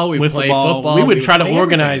wiffle ball. We would wiffle play ball. football. We would try to play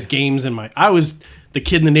organize everything. games in my. I was the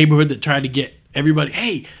kid in the neighborhood that tried to get everybody.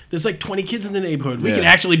 Hey, there's like 20 kids in the neighborhood. We Yeah. could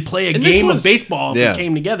actually play a And this game was- of baseball if Yeah. we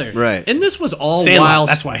came together. Right. And this was all Sandlot. while.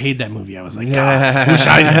 That's why I hate that movie. I was like, God, I wish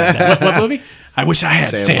I had that. what movie? I wish I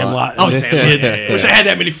had Sandlot. Sandlot. Oh, Sandlot. Yeah. Wish I had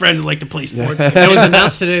that many friends that like to play sports. It was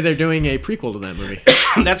announced today they're doing a prequel to that movie.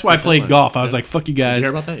 Did That's why I played golf. I was like, fuck you guys. you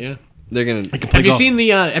hear about that? Yeah. They're gonna. I can play Have you golf. seen the?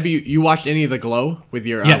 Have you watched any of the Glow with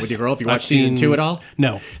your Yes. with your girl? Have you I've watched season seen- 2 at all?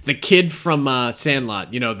 No. The kid from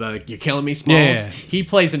Sandlot, you know, the You're Killing Me Smalls. Yeah. He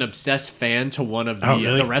plays an obsessed fan to one of the, Oh,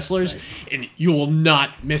 really? the wrestlers, and you will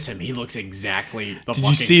not miss him. He looks exactly the Did fucking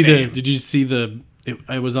you see same. Did you see the?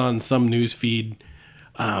 It was on some news feed.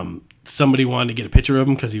 Somebody wanted to get a picture of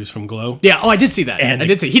him because he was from Glow. Yeah. Oh, I did see that. And I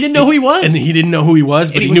did see. He didn't know who he was. And he didn't know who he was,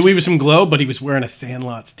 but And he he knew was- he was from Glow. But he was wearing a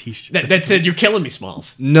Sandlot's t-shirt. that said, "You're Killing Me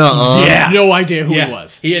Smalls." No. Yeah. No idea who Yeah. he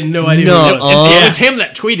was. He had no idea No. who he was. And Yeah. it was him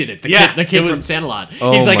that tweeted it. Yeah, The kid it was- from Sandlot.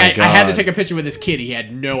 Oh He's like, my I had to God. take a picture with this kid. He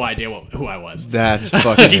had no idea who I was. That's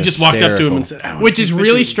fucking. He just walked up to him and hysterical. said, I want Which to is take a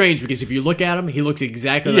really picture." strange because if you look at him, he looks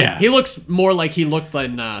exactly Yeah. like he looks more like he looked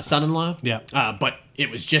in Son-in-Law. Yeah. But it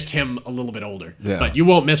was just him a little bit older. Yeah. But you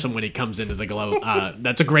won't miss him when he comes into the Glow.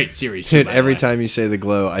 That's a great series. too, Dude, by the every way. time you say the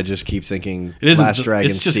Glow, I just keep thinking It isn't Last the- Dragon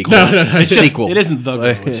it's just sequel. Glow. No, It's just- sequel. It isn't the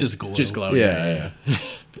Glow. It's just Glow. Just Glow. Yeah, yeah.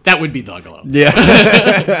 That would be the Glow.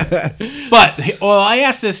 Yeah. But well, I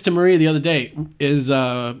asked this to Maria the other day.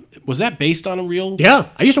 Was that based on a real? Yeah,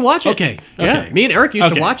 I used to watch it. Okay, Yeah, okay. me and Eric used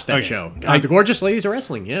Okay, to watch that okay. show. I- The Gorgeous Ladies of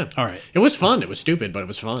Wrestling. Yeah. All right. It was fun. It was stupid, but it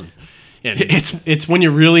was fun. And It's when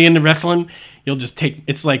you're really into wrestling, you'll just take.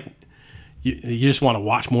 It's like you just want to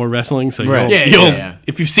watch more wrestling. So Right. Yeah.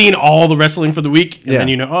 if you've seen all the wrestling for the week, and Yeah. then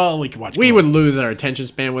you know, oh, we can watch. we more. would lose our attention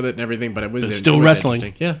span with it and everything, but it was It's still it was wrestling.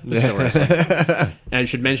 interesting. Yeah, it's still wrestling. And I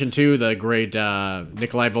should mention too, the great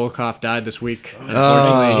Nikolai Volkov died this week.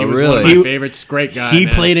 Unfortunately, he was one of really? my favorites. Great guy. He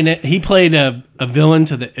man. played a villain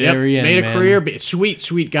to the Yep, area. made a man. career. But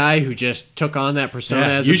sweet guy who just took on that persona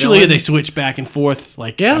Yeah. as Usually a villain. they switch back and forth.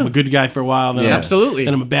 Like Yeah. I'm a good guy for a while. Then Yeah. Absolutely.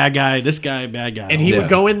 Then I'm a bad guy. This guy, bad guy. and he Yeah. would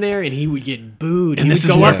go in there and he would get booed. And He this would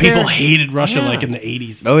is go where up people there, hated Russia, Yeah. like in the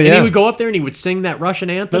 80s. Oh And yeah. he would go up there and he would sing that Russian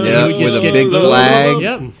anthem. Yeah, and he would with just a get big booed. flag.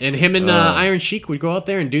 Yep. And him and Iron Sheik would go out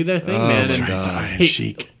there and do their thing, man. that's And right. Iron he-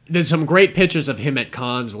 Sheik. There's some great pictures of him at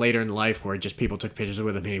cons later in life where just people took pictures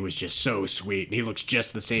with him and he was just so sweet and he looks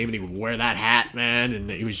just the same and he would wear that hat, man,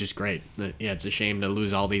 and he was just great. Yeah, it's a shame to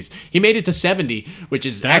lose all these. He made it to 70, which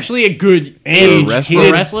is actually a good age wrestler?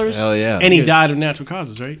 for wrestlers. Hell yeah. And he Yes. died of natural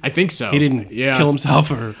causes, right? I think so. He didn't kill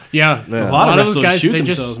himself or. Yeah, Yeah. a lot of those wrestlers guys shoot they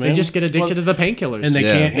themselves, just man. they just get addicted Well, to the painkillers and they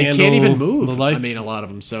Yeah. can't They handle can't even the move. life. I mean, a lot of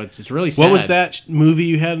them. So it's really sad. What was that movie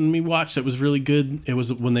you had me watch that was really good? It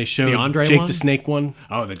was when they showed The Andre Jake one? the Snake one.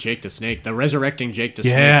 Oh, the Jake the Snake, the resurrecting Jake the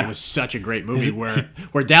Yeah. Snake was such a great movie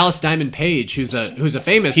where Dallas Diamond Page, who's a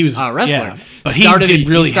famous wrestler, yeah, but he started did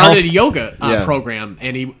really he started a health- yoga Yeah. program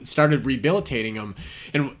and he started rehabilitating him.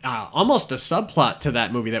 And almost a subplot to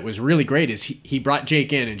that movie that was really great is he brought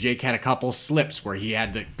Jake in and Jake had a couple slips where he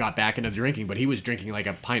got back into drinking, but he was drinking like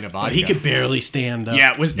a pint of vodka. But he could barely stand up.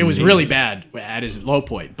 Yeah, it was really bad at his low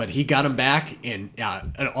point, but he got him back, and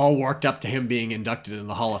it all worked up to him being inducted into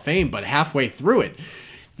the Hall of Fame. But halfway through it,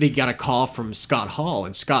 they got a call from Scott Hall,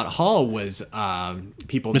 and Scott Hall was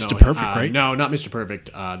people Mr. know Perfect, right? No, not Mr.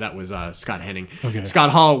 Perfect. That was Scott Henning. Okay. Scott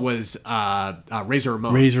Hall was Razor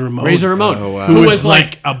Ramon. Razor Ramon. Razor Ramon, Oh, wow. Who was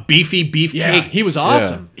like a beefy beefcake. yeah, he was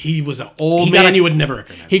awesome. He was an old He got man a- you would never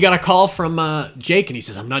recognize. He got a call from Jake, and he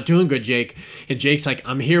says, "I'm not doing good, Jake." And Jake's like,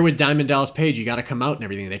 "I'm here with Diamond Dallas Page. You got to come out and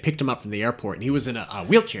everything." And they picked him up from the airport, and he was in a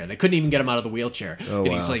wheelchair. They couldn't even get him out of the wheelchair, and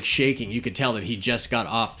he's wow. like shaking. You could tell that he just got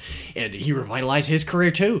off, and he revitalized his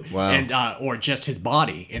career too, Wow. and or just his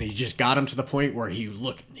body, and he just got him to the point where he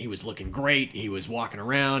was looking great. He was walking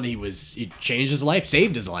around. He changed his life,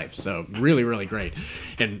 saved his life. So really, really great.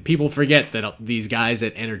 And people forget that these guys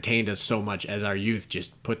that entertained us so much as our youth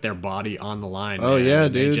just put their body on the line. Oh, man. yeah,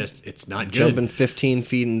 They dude. it's not good. Jumping 15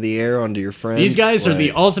 feet in the air onto your friend. These guys are the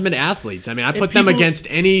Like, ultimate athletes. I mean, I put them people- against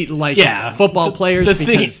any yeah, football players the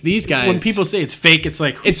because thing- these guys. When people say it's fake, it's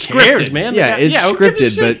like who It's cares, scripted. man? Yeah, it's who gives a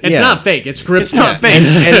scripted, shit? but it's yeah. not fake. It's scripted. It's not fake.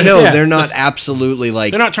 and no, Yeah. they're not absolutely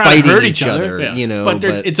like They're not trying to fighting hurt each other, Yeah. you know. but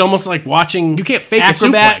it's almost like watching You can't fake a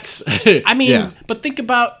acrobats. suplex. I mean, Yeah. but think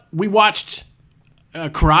about we watched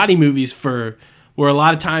karate movies where a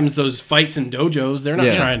lot of times those fights in dojos they're not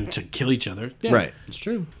Yeah. trying to kill each other. Yeah, Right. It's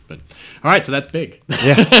true. But all right, so that's big.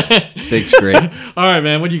 yeah, big's great. All right,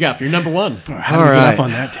 man. What do you got for your number one? How do we All get right. off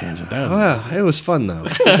on that tangent? That was, Well, it was fun though.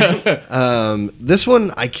 This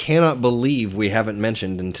one I cannot believe we haven't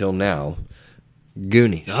mentioned until now.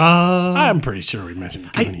 Goonies. I'm pretty sure we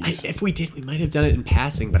mentioned Goonies. If we did, we might have done it in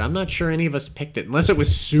passing, but I'm not sure any of us picked it, unless it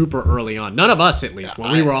was super early on. None of us, at least,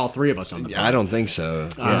 when we were all three of us on the phone. I don't think so.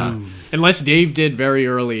 Yeah. Unless Dave did very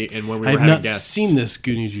early and when we I were have having not guests. seen this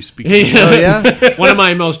Goonies you speak of. Oh yeah. One of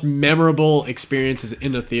my most memorable experiences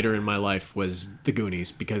in a theater in my life was The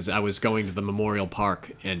Goonies, because I was going to the Memorial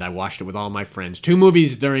Park and I watched it with all my friends. 2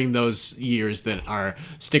 movies during those years that are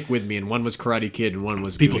stick with me, and one was Karate Kid and one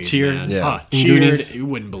was People Goonies, cheered? man. Yeah. Ah, In cheered. Goonies? You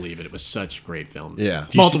wouldn't believe it. It was such a great film. Yeah.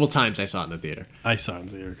 Multiple times I saw it in the theater. I saw it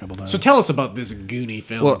there a couple times. So tell us about this Goonie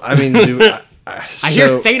film. Well, I mean, I hear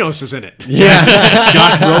Thanos is in it.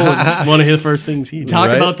 Josh Brolin, one of his first things he did. Talk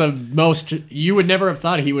Right? about the most. You would never have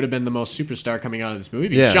thought he would have been the most superstar coming out of this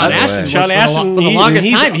movie. Yeah, Sean no Astin way. was Sean for the Astin, for the longest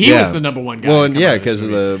he's- time. He Yeah. was the number one guy. Well, and coming yeah, out of this because of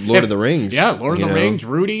movie. the Lord of the Rings. Yeah, Lord of you the know? Rings,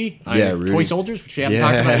 Rudy. Rudy. Toy Soldiers, which we haven't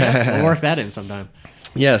talked about yet. We'll work that in sometime.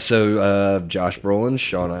 Yeah, so Josh Brolin,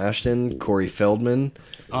 Sean Ashton, Corey Feldman,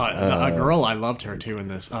 A girl, I loved her too in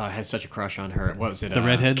this. I had such a crush on her. What was it? The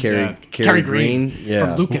redhead? Carrie Green, yeah.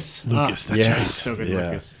 From Lucas. Lucas, that's Yeah. right. So good, Yeah.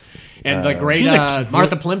 Lucas. And the great She's like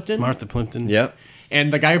Martha Plimpton. Martha Plimpton. Yep.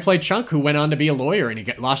 And the guy who played Chunk, who went on to be a lawyer, and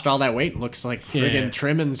he lost all that weight and looks like friggin' Yeah.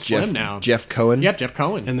 trim and slim now. Jeff Cohen. Yep, Jeff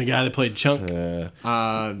Cohen. And the guy that played Chunk. Who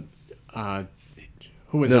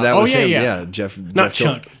was No, that oh, was yeah, him. yeah. Yeah, Jeff. Not Jeff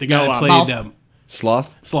Chunk. The guy No, that played Mouth.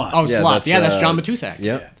 Sloth. Sloth. Oh, Yeah, Sloth. that's, That's John Matusak.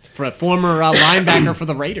 yeah. For a former linebacker for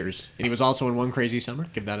the Raiders. And he was also in One Crazy Summer.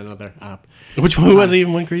 Give that another. Which one was he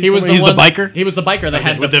in One Crazy He was Summer? the He's one, the biker? He was the biker that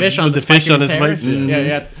had the with the- fish on with the the fish spike on in his hairs. face? Yeah,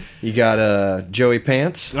 yeah. You got Joey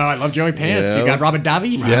Pants. Oh, I love Joey Pants. Yeah. You got Robert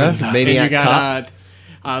Davi. Yeah, And you Maniac got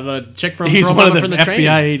the chick from He's Throw one of Mama the from FBI Train.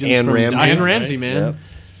 agents Anne from Ramsey. Die Ian Hard, Ramsey, right? man. Yep.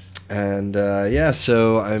 And yeah,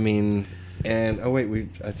 so I mean, and oh wait,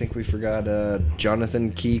 I think we forgot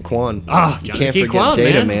Jonathan Key Kwan. Ah, You Jonathan can't Key forget Kwan,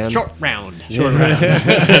 Data, man. man. Short round.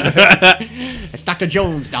 It's Dr.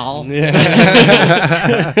 Jones, doll.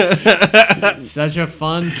 Such a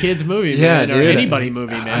fun kids movie, Yeah, man. Or dude. anybody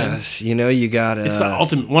movie, man. You know, you got It's the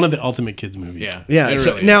ultimate, one of the ultimate kids movies. Yeah. Yeah. it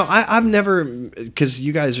So really now is. I've never, because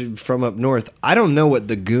you guys are from up north. I don't know what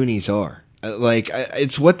the Goonies are.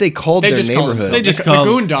 It's what they called They their just call neighborhood. themselves. They just the call-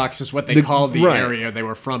 Goondocks is what they called the right. area they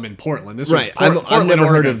were from in Portland. This Right. was I've Portland, never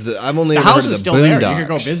heard Oregon. of the. I've only The ever house heard of is the still there. You could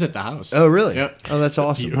go Boondocks. visit the house. Oh really? Yep. Oh, that's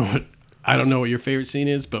awesome. You know what? I don't know what your favorite scene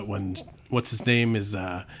is, but when what's his name is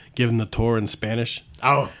giving the tour in Spanish.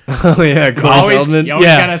 Oh, Oh yeah, Corey always, Feldman. you always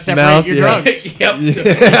Yeah. gotta separate Mouth, your yeah. drugs.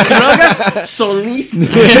 Drogas solis.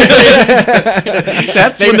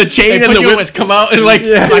 That's when the chain they and put the you in whips with- come out and like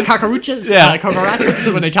Like cockroaches, Yeah.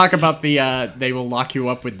 cockroaches. When they talk about they will lock you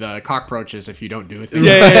up with the cockroaches if you don't do it. Thank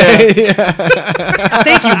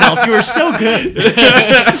you, Mouth. You were so good.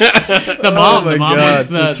 The mom was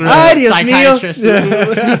the Ay, Dios psychiatrist.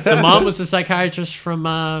 mío. The mom was the psychiatrist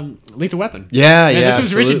from Lethal Weapon. Yeah, And yeah. this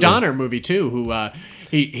was Richard absolutely. Donner movie too. Who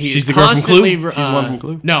he She's is the girl from constantly. Clue? She's the one from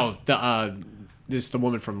Clue? No, this is the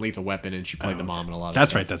woman from Lethal Weapon, and she played the mom in a lot of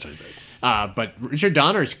That's stuff. right. That's right. But Richard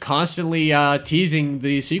Donner's constantly teasing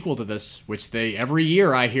the sequel to this, which every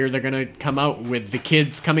year I hear they're going to come out with the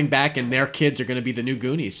kids coming back, and their kids are going to be the new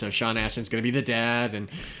Goonies. So Sean Astin's going to be the dad, and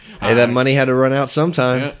Hey, that money had to run out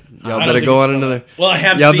sometime. Yeah. Y'all I don't better think go it's on gonna- another. Well, I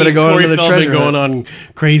have Y'all seen better go Corey into the Feldman treasure going hunt.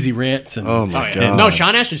 on crazy rants. And Oh my yeah. god! No,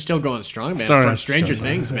 Sean Astin's still going strong, man. Sean From Astin's Stranger still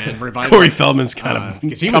Things, man. Reviving Corey Feldman's kind of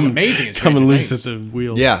because he was amazing in coming Stranger loose Things. at the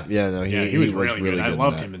wheel. Yeah, no, Yeah, he was really good. I in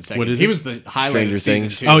loved that. him in second. What is he it? was the highlight Stranger of season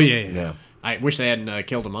Things. 2. Oh yeah. Yeah. I wish they hadn't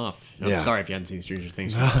killed him off. I'm Yeah. sorry if you hadn't seen Stranger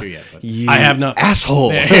Things season 2 yet. But. You I have not.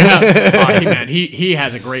 asshole. Man, he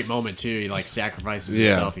has a great moment too. He like sacrifices Yeah.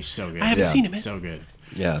 himself. He's so good. I haven't Yeah. seen it, man. So good.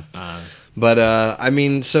 Yeah. But I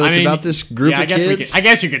mean, so it's about this group I of guess kids. I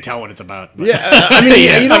guess you could tell what it's about. But Yeah, I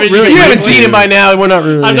mean, you don't mean, really. If you haven't really- seen it by now, we're not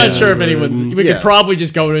really. I'm not sure if anyone's. We Yeah. could probably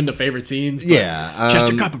just go into favorite scenes. But Yeah,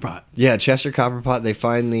 Chester Copperpot. Yeah, Chester Copperpot. They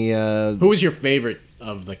find the. Who was your favorite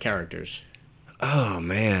of the characters? Oh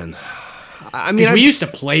man, I mean, Because we used to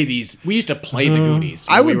play these. We used to play the Goonies.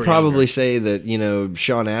 I when we would were probably younger. say that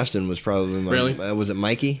Sean Astin was probably my. Really? Was it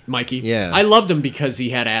Mikey? Mikey. Yeah. I loved him because he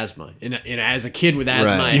had asthma, and as a kid with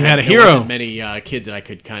asthma, Right. I You had a there hero. wasn't many kids that I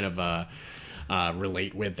could kind of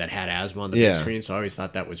relate with that had asthma on the Yeah. big screen. So I always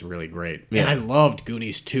thought that was really great. Yeah. And I loved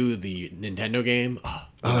Goonies 2, the Nintendo game.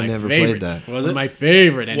 Oh, my I never favorite- played that. One Was of it? my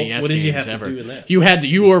favorite NES what did games you have to ever. do in that?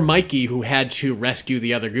 You were Mikey who had to rescue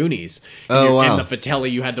the other Goonies. And Oh, you- wow. And the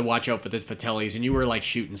Fratelli, you had to watch out for the Fratellis, and you were like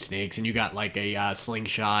shooting snakes, and you got like a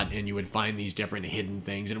slingshot, and you would find these different hidden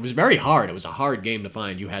things, and it was very hard. It was a hard game to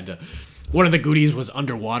find. You had to. One of the Goonies was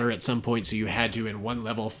underwater at some point, so you had to, in one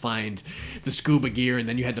level, find the scuba gear, and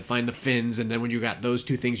then you had to find the fins, and then when you got those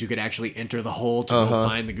two things, you could actually enter the hole to go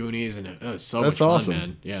find the Goonies, and it was so That's much awesome. fun,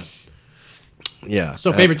 man. Yeah. Yeah.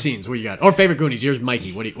 So favorite scenes, what you got? Or favorite Goonies? Yours,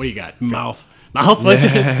 Mikey. What do you got? Mouth. Mouth was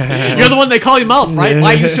it? You're the one they call you Mouth, right?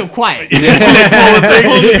 Why are you so quiet? And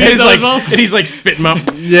he's like spitting out.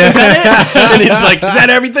 Yeah. And he's like, "Is that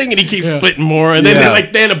everything?" And he keeps splitting more, and then Yeah. they're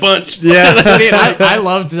like, "Then a bunch." Yeah. I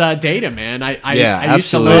loved Data, man. I used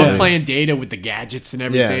to absolutely. love playing Data with the gadgets and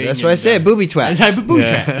everything. Yeah, that's what I say. Booby twats. That's how booby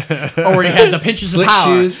traps. Or where he had the pinches Slick of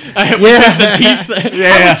power. shoes. Which was the teeth.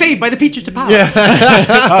 I was saved by the pinches of power.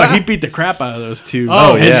 Oh, he beat the crap out of those two.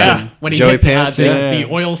 Oh, yeah. yeah. When he Joey hit Pants, the yeah.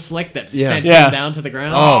 oil slick that Yeah. sent Yeah. him down to the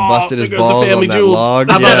ground. Oh, busted his there goes the balls on family that jewels. log.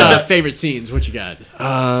 How about Yeah. favorite scenes? What you got?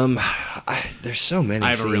 There's so many I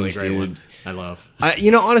have scenes, a really great dude. one. I love.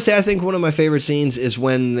 Honestly, I think one of my favorite scenes is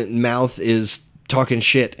when Mouth is talking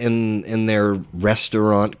shit in their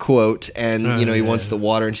restaurant quote, and he wants the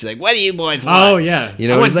water, and she's like, "What do you boys want?" Oh, yeah. He's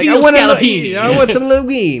I want like, veal "I want scallopini." I want some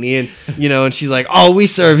linguine," and she's like, "All we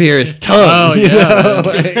serve here is tongue." Oh, yeah.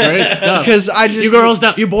 Great stuff. Because I just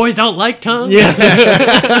You boys don't like tongue? yeah,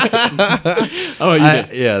 Oh, you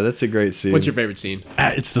did. yeah, that's a great scene. What's your favorite scene?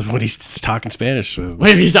 It's the when he's talking Spanish. So.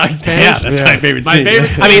 Wait, he's talking Spanish? Yeah, that's my favorite. My scene.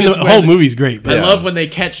 favorite I mean, scene the is whole when- movie's great. But I love when they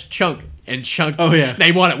catch Chunk. And Chunk, Oh, yeah.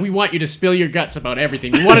 we want you to spill your guts about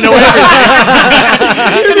everything. We want to know everything.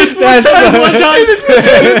 That's one time,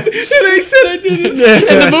 and I said I did it.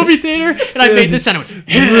 in the movie theater, and I made this sound. I went,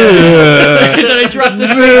 and then I dropped this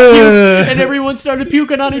big puke, and everyone started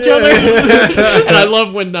puking on each other. And I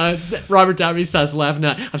love when Robert Downey starts laughing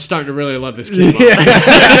at. I'm starting to really love this kid.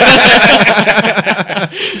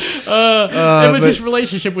 It was his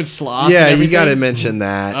relationship with Sloth. yeah, and you got to everything. mention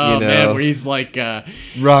that. Oh man, where he's like,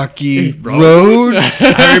 Rocky Road.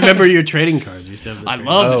 I remember your trading cards. You used to have the I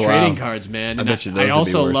trading love Oh, the trading wow. cards, man. I And bet you those I would be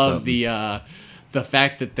also worth love something. the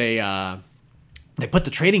fact that they put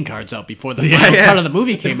the trading cards out before the final part of the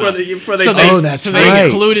movie came Before out. they- before they- so Oh, that's so right. they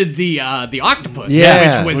included the octopus,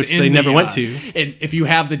 Yeah. which was Which in they the, never went to. And if you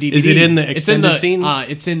have the DVD, Is it in the it's in extended scenes?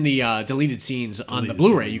 It's in the deleted scenes on the Deleted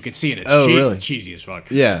Blu-ray. scenes. You could see it. It's Oh, really? cheesy as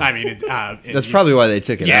fuck. Yeah. I mean, That's probably why they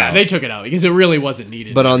took it yeah. out. They took it out because it really wasn't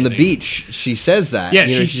needed. But and on the everything. beach, she says that. Yeah,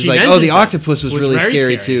 she's she like, "Oh, mentions the that, octopus was which really very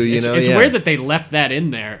scary too." It's yeah. weird that they left that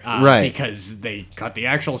in there, Right. Because they cut the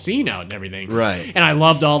actual scene out and everything, Right. And I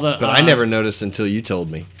loved all the. But I never noticed until you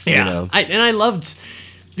told me. Yeah, I loved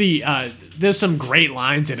the. There's some great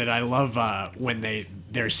lines in it. I love when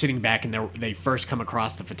they're sitting back and they first come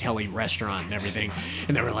across the Fratelli restaurant and everything,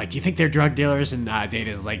 and they were like, "Do you think they're drug dealers?" And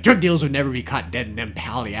Data's like, "Drug dealers would never be caught dead in them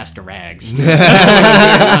polyester rags."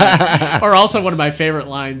 Or also one of my favorite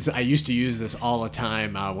lines. I used to use this all the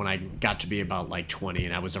time when I got to be about like 20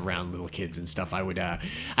 and I was around little kids and stuff. I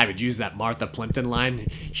would use that Martha Plimpton line.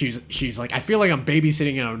 She's like, "I feel like I'm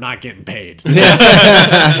babysitting and I'm not getting paid."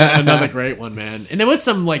 Another great one, man. And there was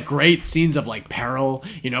some like great scenes of like peril,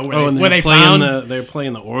 and where they playing found. they're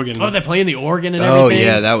playing the organ. Oh, they're playing the organ and Oh, everything.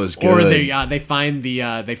 yeah, that was Or good. they find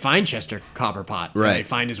Chester Copperpot. Right. And they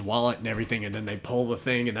find his wallet and everything, and then they pull the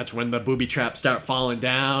thing, and that's when the booby traps start falling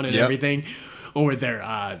down and Yep. everything. Or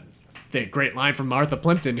the great line from Martha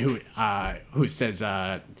Plimpton, who says,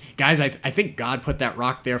 "Guys, I think God put that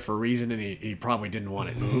rock there for a reason, and he probably didn't want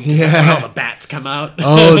it moved." That's when all the bats come out.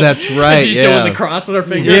 Oh, that's right. And she's yeah. doing the cross with her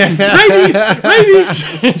fingers. Yeah.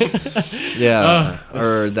 Rabies. Yeah.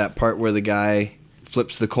 Or that part where the guy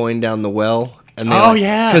flips the coin down the well. And they Oh,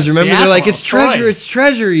 yeah. Because remember, The they're like, apple, it's treasure, Troy. it's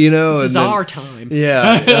treasure, you know. This is and then- our time.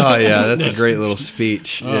 Yeah. Oh, yeah. That's a great little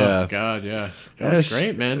speech. Oh Yeah. God, yeah, it That's was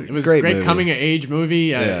great, man. It was great a great movie. coming of age movie.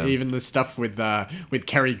 Yeah. Even the stuff with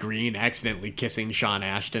Kerry Green accidentally kissing Sean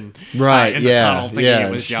Ashton, Right, in yeah, the tunnel, thinking yeah.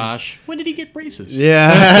 it was Josh. When did he get braces?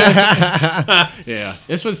 Yeah. Yeah.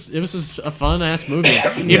 It was a fun ass movie.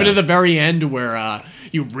 Even at the very end, where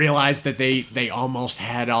you realize that they almost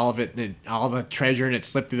had all of it, all the treasure, and it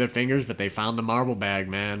slipped through their fingers, but they found the marble bag,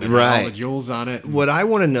 man, and all Right. the jewels on it. What I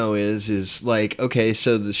want to know is like, okay,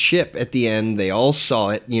 so the ship at the end, they all saw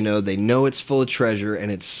it, you know, they know it's full of treasure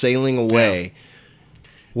and it's sailing away.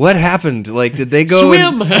 What happened? Like, did they go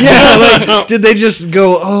Swim! Yeah, like, did they just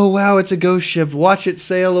go, oh, wow, it's a ghost ship, watch it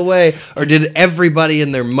sail away? Or did everybody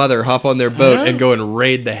and their mother hop on their boat know. and go and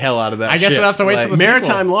raid the hell out of that I guess ship? we'll have to wait till the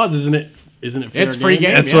Maritime laws, isn't it fair It's free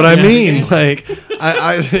game. That's Yeah, what I yeah. mean. Like,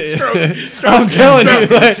 I'm telling you,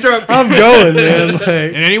 like, I'm going, man. Like,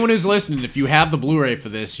 And anyone who's listening, if you have the Blu-ray for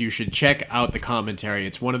this, you should check out the commentary.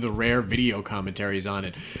 It's one of the rare video commentaries on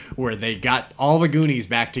it, where they got all the Goonies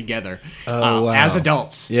back together wow. as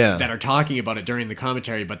adults Yeah. that are talking about it during the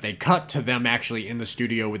commentary, but they cut to them actually in the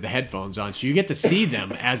studio with the headphones on, so you get to see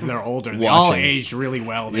them as they're older. And they all Watching. aged really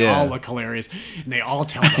well. They Yeah. all look hilarious, and they all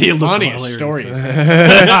tell They the look funniest hilarious. stories.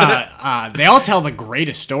 They all tell the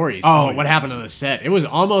greatest stories about what yeah. happened on the set. It was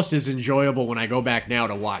almost as enjoyable when I go back now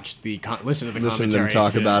to watch listen to the Listen to them commentary.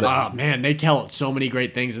 talk about it. Oh man, they tell so many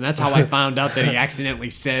great things, and that's how I found out that he accidentally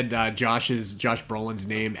said Josh Brolin's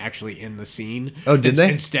name actually in the scene. Oh, did they?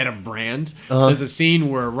 Instead of Brand? There's a scene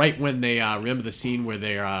where right when they remember the scene where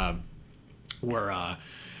they're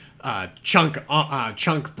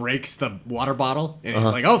Chunk breaks the water bottle, and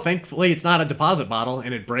he's like, "Oh, thankfully it's not a deposit bottle,"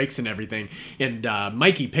 and it breaks and everything. And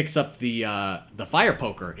Mikey picks up the fire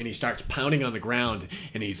poker and he starts pounding on the ground,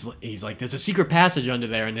 and he's like, "There's a secret passage under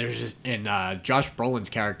there," and Josh Brolin's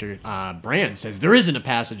character Brand says, "There isn't a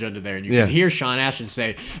passage under there," and you Yeah. can hear Sean Ashton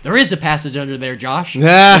say, "There is a passage under there, Josh,"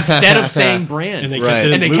 instead of saying Brand, And they Right. kept it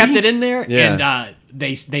in and the they kept movie? it in there, Yeah.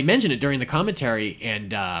 and they mention it during the commentary,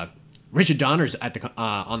 and Richard Donner's at the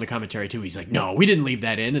on the commentary too. He's like, "No, we didn't leave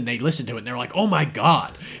that in," and they listened to it and they're like, "Oh my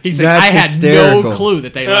god!" He's like, That's "I had hysterical. no clue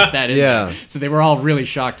that they left that in." Yeah. there. So they were all really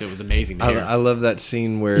shocked. It was amazing to hear. I love that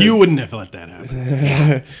scene where You wouldn't have let that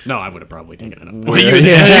happen. No, I would have probably taken it up. Well, you were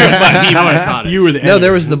the You You were the No, there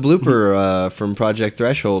editor. was the blooper from Project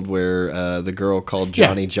Threshold where the girl called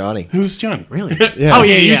Johnny Johnny. Who's Johnny? Really? Yeah. Oh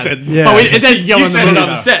yeah, You yeah. said- Yeah. Oh, and then yelling You said it on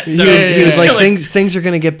the set. He, Yeah, was, yeah, he was yeah. like, things are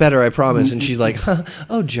gonna get better, I promise. And she's like, huh,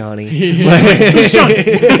 oh Johnny. She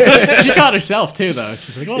got herself too, though.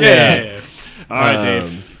 She's like, "Oh yeah." All right,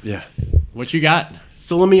 Dave. Yeah. What you got?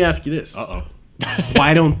 So let me ask you this: Uh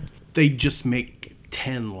Why don't they just make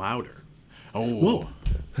 10 louder? oh. Whoa.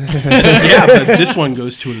 Yeah, but this one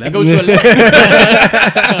goes to 11. It goes to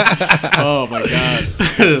oh my god,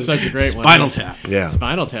 this is such a great one. Spinal Tap. Yeah.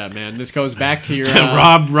 Spinal Tap, man. This goes back to your The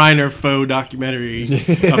Rob Reiner faux documentary of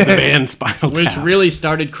the band Spinal Tap. which really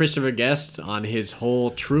started Christopher Guest on his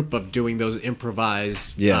whole troupe of doing those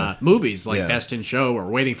improvised Yeah. movies like Yeah. Best in Show or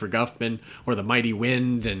Waiting for Guffman or The Mighty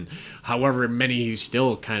Wind and however many he's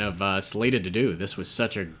still kind of slated to do. This was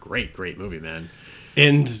such a great movie, man.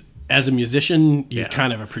 And as a musician, you Yeah.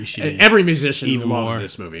 kind of appreciate it. Every musician Even loves more.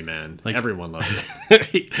 this movie, man. Like- Everyone loves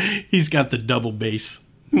it. He's got the double bass.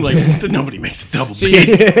 Like, nobody makes a double So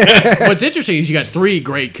bass. what's interesting is you got three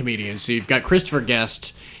great comedians. So you've got Christopher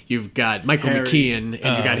Guest, you've got Michael Harry- McKeon, and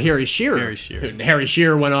you got Harry Shearer. Harry Shearer. Harry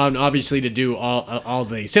Shearer went on obviously to do all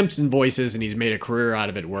the Simpson voices, and he's made a career out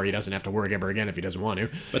of it where he doesn't have to work ever again if he doesn't want to.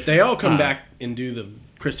 But they all come back and do the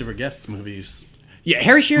Christopher Guest movies. Yeah,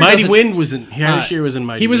 Harry Shearer. Mighty doesn't- Wind was in. Harry Shearer was in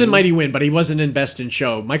Mighty. He was in Wind. Mighty Wind, but he wasn't in Best in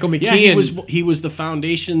Show. Michael McKeon. Yeah, he was the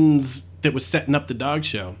foundations that was setting up the dog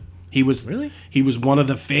show. He was Really? He was one of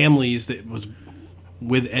the families that was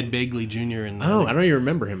with Ed Begley Jr. and Oh, I don't even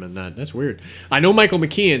remember him in that. That's weird. I know Michael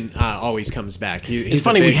McKeon always comes back. He's It's a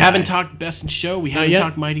funny we big haven't guy. talked Best in Show. We haven't yet.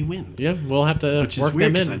 talked Mighty Wind, Yeah, we'll have to which is work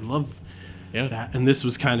weird them because I in. love Yeah. that. And this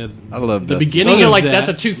was kind of I love the Best in beginning. Those are of like- that. that's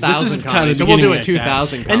a 2000 This is comedy, kind of so we'll do beginning a like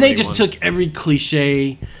 2000 that. And they comedy just one. took every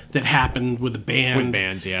cliche that happened with the band, With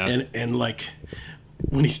bands, yeah. and like.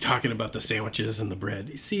 When he's talking about the sandwiches and the bread,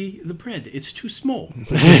 you see the bread, it's too small.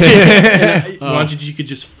 Wanted you could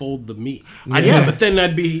just fold the meat. Yeah, but then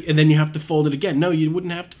and then you have to fold it again. No, you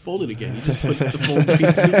wouldn't have to fold it again. You just put the folded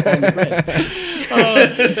piece of meat on the bread.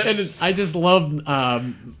 And I just love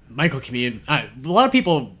Michael Keane. A lot of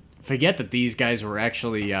people forget that these guys were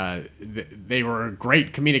actually they were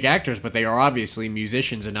great comedic actors, but they are obviously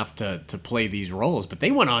musicians enough to play these roles. But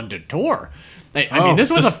they went on to tour. I mean, this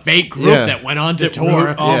was a fake group that went on to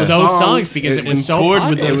tour all the those songs songs because it was and so toured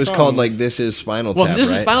with popular. It was songs. called like This Is Spinal Tap. Well, This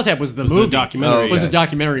right? is Spinal Tap was the the movie. documentary. It was yeah. a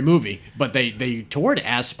documentary movie, but they toured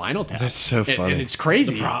as Spinal Tap. That's so funny. And it's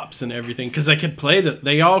crazy. Props and everything because they could play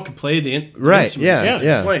they all could play the Right, instruments.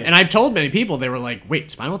 yeah. Play it. And I've told many people, they were like, "Wait,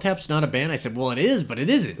 Spinal Tap's not a band?" I said, "Well, it is, but it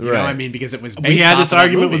isn't." You know what I Right. mean? Because it was. We Based had off this of that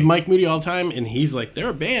argument movie. with Mike Moody all the time, and he's like, "They're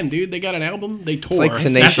a band, dude. They got an album. They tour. like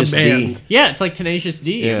Tenacious That's a band." D. Yeah, it's like Tenacious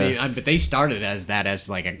D. Yeah. But they started as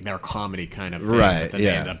like their comedy kind of thing. Right, But then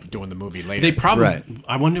yeah. they ended up doing the movie later. They probably. Right.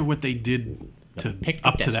 I wonder what they did to Pick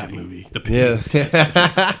up of to that Destiny. movie. Yeah.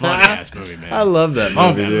 funny ass movie, man. I love that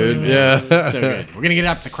Love movie, that dude. movie, Yeah. man. So good. We're gonna get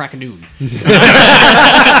up at the crack of noon. All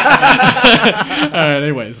right.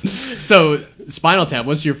 Anyways, so Spinal Tap.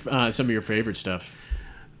 What's your some of your favorite stuff?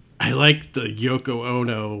 I like the Yoko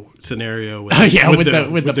Ono scenario. With, Oh, yeah, with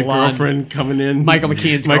the blonde- girlfriend coming in, Michael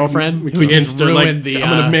McKean's girlfriend, who McKean's just they're like, ruined the, I'm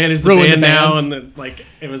gonna manage the ruined band the now, band. and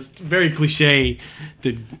it was very cliche.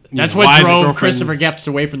 That's know, what wives and drove girlfriends- Christopher Guest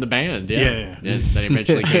away from the band. Yeah, Yeah. And then he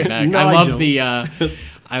eventually came back.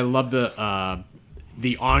 I love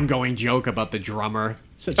the ongoing joke about the drummer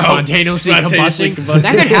spontaneously spontaneously combusting.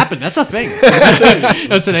 That could happen. That's a thing.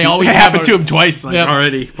 That's they always It have happened to him twice Yep.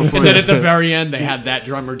 already. Before And then at the very end, they had that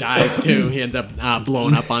drummer dies too. He ends up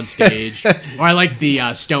blowing up on stage. Or I like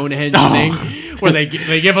the Stonehenge thing where they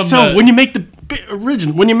give him. so the, when you make the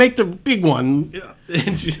when you make the big one,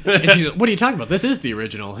 and she's like, "What are you talking about? This is the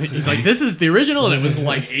original." He's like, "This is the original," and it was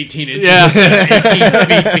like 18 inches, instead of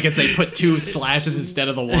 18 feet because they put 2 slashes instead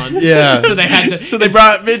of the one. Yeah. So they had to. So they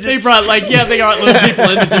brought midgets. They brought they got little people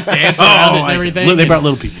in to just dance around it and everything. They brought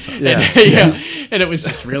little people. Sorry. Yeah. And it was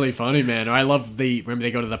just really funny, man. I love remember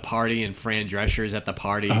they go to the party and Fran Drescher's at the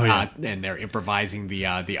party, and they're improvising the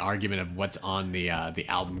argument of what's on the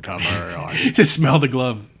album cover. Or To smell the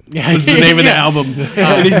glove. Yeah. Was the name of the Yeah. album.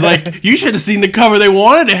 And he's like, you should have seen the cover they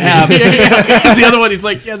wanted to have. Because the other one, he's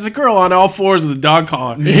like, yeah, there's a girl on all fours with a dog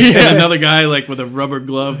collar. And another guy, like, with a rubber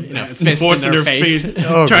glove, fist forcing in their her face.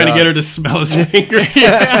 Oh, trying to God. get her to smell his fingers.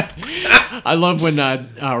 I love when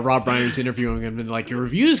Rob Reiner's interviewing him and like, your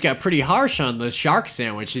reviews got pretty harsh on the shark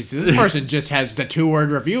sandwich. He said, this person just has the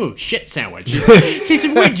 2-word review, shit sandwich. He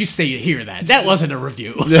said, where did you hear that? That wasn't a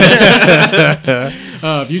review.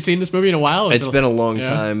 Have you seen this movie in a while? It's been a long Yeah.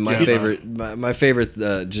 time. My Yeah. favorite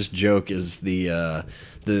just joke is the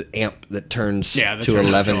amp that turns Yeah, that to turns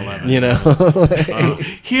 11. to 11. You know.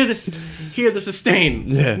 Hear the sustain.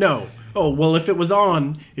 Yeah. No. Oh, well, if it was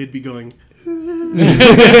on, it'd be going.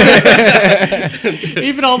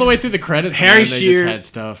 Even all the way through the credits, Harry man, they Shearer- just had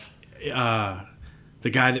stuff. The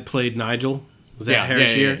guy that played Nigel. Was that Harry yeah,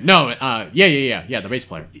 Shearer? yeah. No, the bass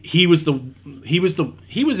player. He was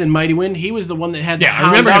in Mighty Wind. He was the one that had the Yeah, I hound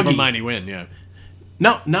remember him doggy. from Mighty Wind. Yeah,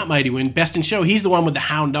 No, not Mighty Wind. Best in Show. He's the one with the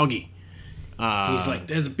hound doggy. He's like,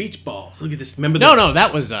 there's a beach ball. Look at this. Remember that? no,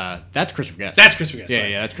 that was that's Christopher Guest. That's Christopher Guest. Yeah,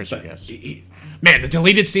 sorry. yeah, that's Christopher Guest. He- Man, the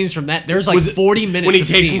deleted scenes from that. There's like was it 40 minutes when he of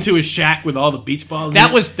takes scenes. him to his shack with all the beach balls. That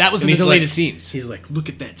in it, was in and the he's deleted like- scenes. He's like, look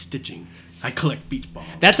at that stitching. I collect beach balls.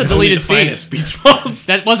 That's a Only deleted the scene. finest beach balls.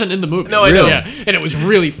 That wasn't in the movie. No, I know. Yeah, and it was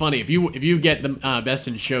really funny. If you get the Best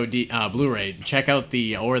in Show Blu-ray, check out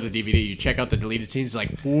the DVD. You check out the deleted scenes.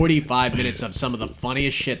 Like 45 minutes of some of the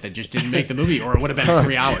funniest shit that just didn't make the movie, or it would have been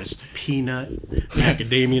 3 hours. Peanut,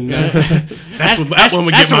 macadamia nut. That's what That's- that one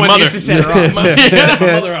would that's get the my one mother. used to set her off. Set my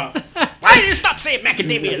mother off. Why did you stop saying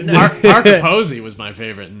macadamia nut? Mark Posey was my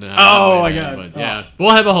favorite. In, Oh, my man, God. But, yeah,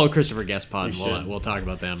 we'll have a whole Christopher Guest pod. And should. we'll talk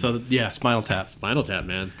about them. So yeah, Spinal Tap. Spinal Tap,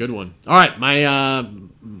 man, good one. All right,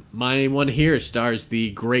 my one here stars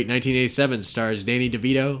the great 1987 stars Danny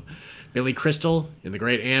DeVito, Billy Crystal, and the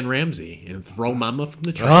great Anne Ramsey in Throw Mama from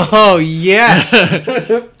the Train. Oh yes.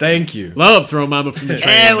 Thank you. Love Throw Mama from the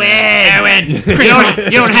Train. Erwin!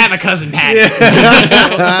 You don't have a cousin Pat.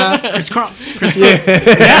 Chris Cross. Yeah,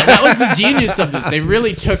 that was the genius of this. They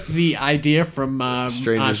really took the idea from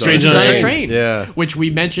Strangers Strangers on a on a Train. Train, Yeah. which we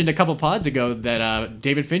mentioned a couple pods ago that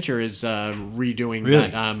David Fincher is redoing Really?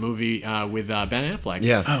 that movie with Ben Affleck.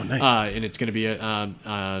 Yeah. Oh, nice. And it's going to be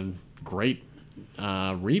a great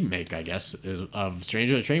remake, I guess, of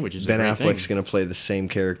Strangers on a Train, which is Ben a great Affleck's thing. going to play the same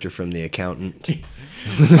character from The Accountant.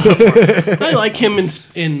 I like him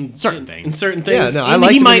in Certain things. In certain things. Yeah, no, I And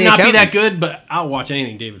liked he him in might The not be Accountant. that good, but I'll watch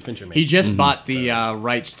anything David Fincher makes. He just bought the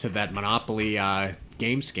rights to that Monopoly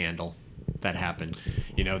game scandal. that happened.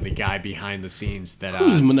 You know, the guy behind the scenes that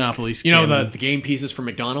Who's Monopoly you know, scamming? the game pieces from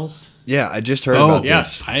McDonald's. Yeah, I just heard about yeah.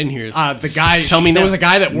 this. I didn't hear this. The guy, Tell me there now. was a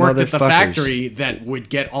guy that worked at the Motherfuckers. factory that would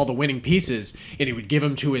get all the winning pieces, and he would give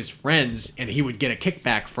them to his friends, and he would get a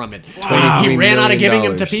kickback from it. Wow. He ran out of $23 giving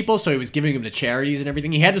million. them to people, so he was giving them to charities and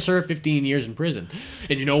everything. He had to serve 15 years in prison.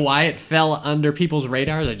 And you know why it fell under people's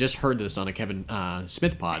radars? I just heard this on a Kevin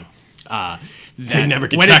Smith pod. They never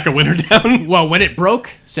can when track a winner down. Well, when it broke,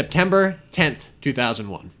 September 10th,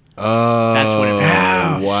 2001. Oh, That's when it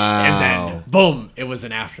broke. wow. And then, boom, it was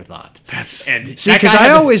an afterthought. And See, that because guy I had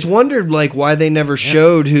to- always wondered like why they never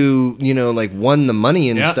showed who like won the money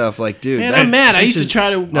and Yeah. stuff. Like, dude, Man, that I'm mad. I pisses- used to try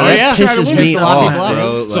to. No, Oh, that yeah. pisses Try to me win. A lot of off, people have.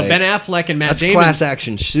 bro. So Like, Ben Affleck and Matt that's Damon. class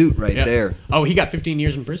action suit right Yeah. there. Oh, he got 15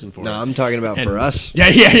 years in prison for No, it. I'm talking about for us. Yeah.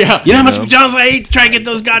 You know how much McDonald's I ate to try and get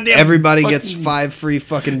those goddamn. Everybody gets 5 free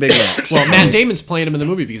fucking Big Macs. Well, Matt Damon's playing him in the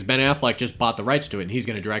movie because Ben Affleck just bought the rights to it, and he's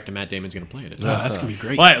going to direct, and Matt Damon's going to play in it. So. That's gonna be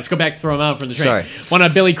great. All right, let's go back to throw him out from the train. Sorry. One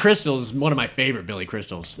of Billy Crystal's, one of my favorite Billy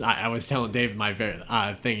Crystals. I was telling Dave my favorite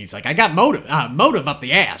thing. He's like, I got motive up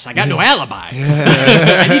the ass. I got no alibi.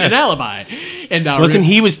 I need an alibi. And Wasn't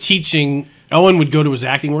he was teaching? Owen would go to his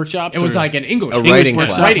acting workshops. It was or like an English A writing English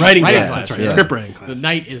class. writing class. class. That's right. Yeah. Script writing class. The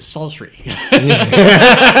night is sultry.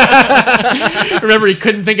 Remember, he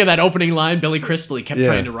couldn't think of that opening line. Billy Crystal, he kept Yeah.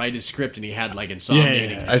 trying to write his script, and he had like insomnia. Yeah, yeah,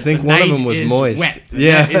 and he- yeah. I think "The one of night them was is moist. Wet. The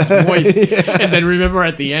Yeah. night is moist. And then remember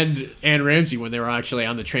at the end, Anne Ramsey, when they were actually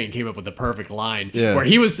on the train, came up with the perfect line Yeah. where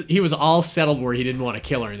he was all settled where he didn't want to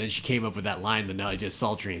kill her, and then she came up with that line, the night is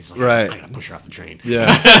sultry. He's like, Right. I'm gonna push her off the train.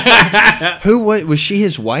 Yeah. Who was she?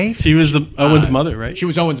 His wife? She was the Owen's mother, right? She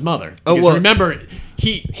was Owen's mother. Oh, Because well- remember,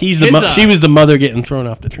 He's the. his, She was the mother getting thrown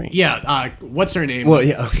off the train. Yeah, what's her name? Well,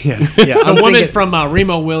 yeah. The I'm woman thinking- from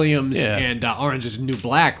Remo Williams Yeah. and Orange is the New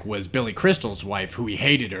Black was Billy Crystal's wife, who he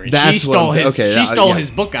hated her. And That's she stole what I'm- his. okay, she stole yeah. his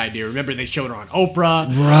book idea. Remember, they showed her on Oprah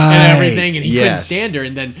Right, and everything, and he couldn't yes. stand her.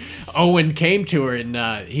 And then Owen came to her, and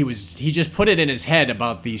he just put it in his head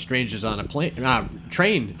about the strangers on a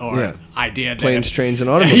train or Yeah. idea. That, Planes, trains, and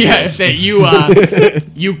automobiles. yeah, that you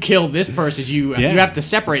you kill this person, you have to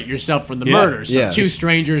separate yourself from the Yeah. murder. So Yeah. two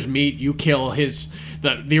strangers meet, you kill his.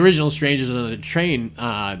 The original strangers on the train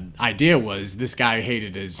idea was this guy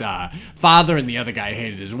hated his father and the other guy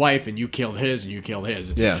hated his wife, and you killed his and you killed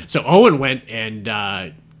his. Yeah. So Owen went and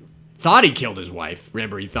thought he killed his wife.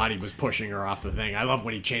 Remember, he thought he was pushing her off the thing. I love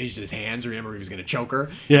when he changed his hands. Remember, he was going to choke her.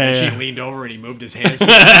 Yeah, and yeah. She leaned over and he moved his hands.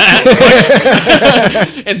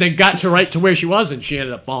 And then got to right to where she was, and she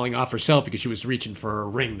ended up falling off herself because she was reaching for her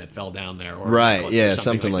ring that fell down there. Or Right. necklace or Yeah.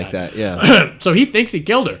 Something like that. Yeah. So he thinks he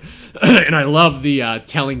killed her. And I love the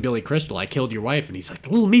telling Billy Crystal, I killed your wife. And he's like, the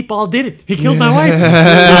little meatball did it. He killed my wife.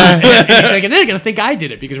 And he's like, and they're going to think I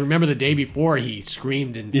did it. Because remember the day before, he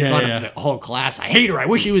screamed in front of the whole class, I hate her. I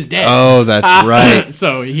wish he was dead. Oh, that's right.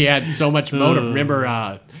 So he had so much motive.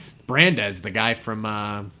 Remember Brandes, the guy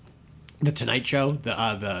from The Tonight Show,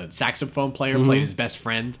 the saxophone player, played his best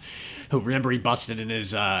friend. Who, remember, he busted in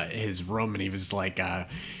his room and he was like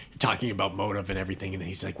talking about motive and everything. And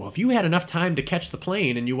he's like, well, if you had enough time to catch the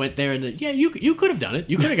plane and you went there and you could have done it.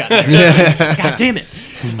 You could have gotten there. He's like, God damn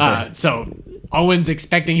it. So Owen's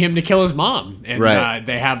expecting him to kill his mom. And Right.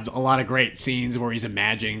 they have a lot of great scenes where he's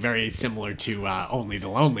imagining, very similar to Only the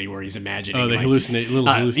Lonely, where he's imagining. Oh, they like, hallucinate little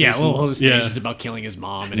hallucinations. Yeah, little hallucinations Yeah. about killing his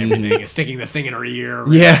mom and everything, and sticking the thing in her ear,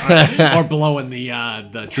 Yeah. or blowing the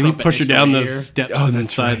Did he trumpet push her next to down her the ear. steps Oh, that's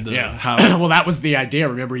inside right. the Yeah. house? Well, that was the idea.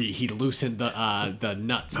 Remember, he loosened the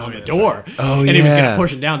nuts on the that's door. Oh, and he was yeah. gonna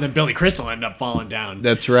push him down. Then Billy Crystal ended up falling down.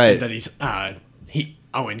 That's right. And then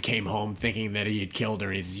Owen came home thinking that he had killed her,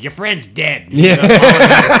 and he says, "Your friend's dead." Yeah.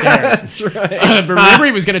 That's right. But remember,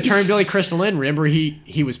 he was going to turn Billy Crystal in. Remember,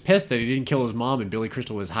 he was pissed that he didn't kill his mom, and Billy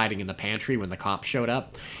Crystal was hiding in the pantry when the cops showed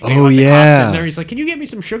up. And he Oh, let the yeah. cops in there. He's like, "Can you get me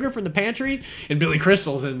some sugar from the pantry?" And Billy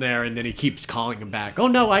Crystal's in there, and then he keeps calling him back. "Oh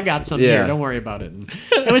no, I got some Yeah. here. Don't worry about it." And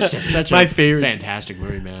it was just such My a favorite- fantastic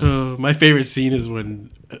movie, man. My favorite scene is when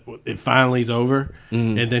it finally's over,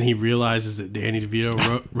 Mm-hmm. and then he realizes that Danny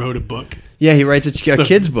DeVito wrote a book. Yeah. He writes a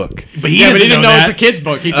kid's book. But he Yeah, but doesn't he didn't know that. it's a kid's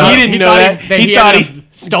book. He didn't know that. He thought he he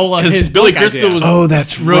stole Because his Billy book Crystal idea. was Oh,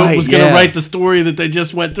 that's right, was going to yeah. write the story that they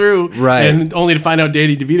just went through, Right. And only to find out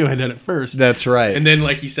Danny DeVito had done it first. That's right. And then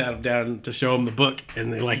he sat him down to show him the book,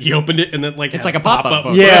 and they he opened it, and then It's had like a pop-up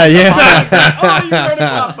book. Yeah. Yeah. Oh, you wrote a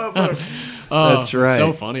pop-up book. Oh, That's right.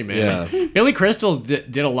 So funny, man. Yeah. Billy Crystal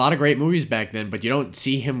did a lot of great movies back then, but you don't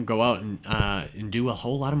see him go out and do a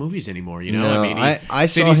whole lot of movies anymore. You know, No, I mean, I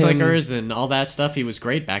saw City him- Slickers and all that stuff. He was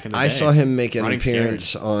great back in the day. I saw him make an Running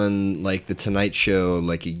appearance on the Tonight Show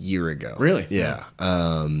a year ago. Really? Yeah.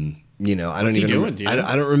 you know, I What's don't he even. doing? Do you know?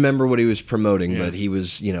 I don't remember what he was promoting, Yeah. but he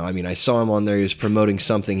was, you know, I mean, I saw him on there. He was promoting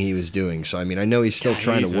something he was doing. So I mean, I know he's still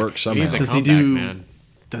trying he's to a- work somehow. he's a Does he comeback, do? man.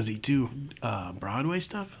 Does he do Broadway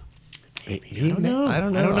stuff? I don't know. I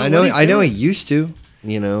don't I know. don't know I know. what he's I know he doing. used to.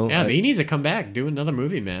 You know. Yeah, but he needs to come back, do another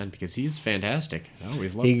movie, man, because he's fantastic. I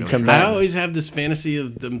always love He him. can come I back. always have this fantasy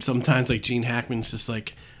of them. Sometimes, like Gene Hackman's, just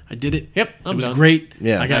like, I did it. Yep, I'm it was done. great.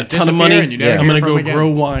 Yeah. I got a Disappear ton of money. and you never I'm hear gonna from go him again. grow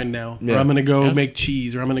wine now, Yeah. or I'm gonna go Yep. make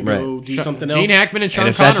cheese, or I'm gonna Right. go do something else. Gene Hackman and Sean And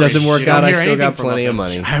if that Connery, doesn't work you don't out, I hear still anything got from plenty of them.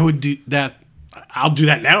 money. I would do that. I'll do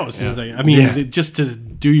that now as soon as I mean, Yeah. just to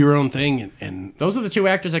do your own thing and Those are the two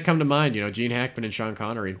actors that come to mind, you know, Gene Hackman and Sean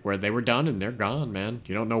Connery, where they were done and they're gone, man.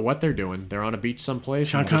 You don't know what they're doing. They're on a beach someplace.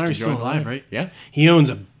 Sean and just Connery's still enjoying alive, life. right? Yeah. He owns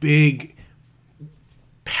a big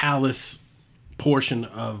palace portion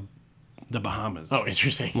of the Bahamas. Oh,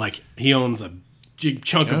 interesting. Like he owns a big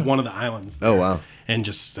chunk Yeah. of one of the islands. Oh, there. wow. And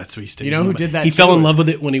just that's where he stays. You know in. who But did that He fell too? in love with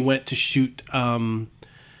it when he went to shoot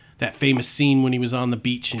that famous scene when he was on the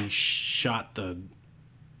beach and he shot the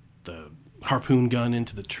harpoon gun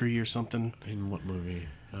into the tree or something. In what movie?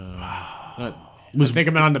 I think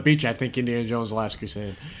I'm on the beach. I think Indiana Jones: The Last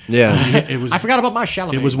Crusade. Yeah. It was I forgot about my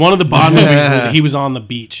Chalamet. It was one of the Bond movies where he was on the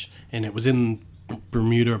beach, and it was in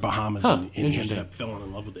Bermuda or Bahamas, Huh, and he interesting. ended up falling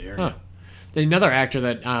in love with the area. Huh. Another actor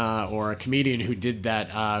that, or a comedian who did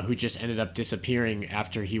that, who just ended up disappearing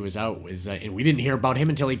after he was out, was, and we didn't hear about him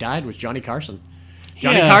until he died, was Johnny Carson.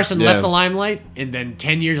 Johnny Yeah. Carson Yeah. left the limelight, and then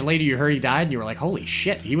 10 years later you heard he died, and you were like, holy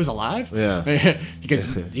shit, he was alive? Yeah. Because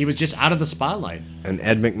he was just out of the spotlight. And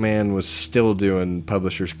Ed McMahon was still doing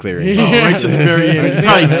Publishers Clearing. Oh, right to the very end. He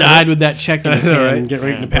probably died with that check in his hand right? and get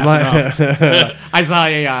ready to pass it off. I saw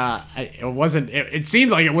it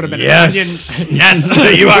seemed like it would have been Yes. an onion.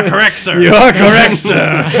 Yes, you are correct, sir. You are correct,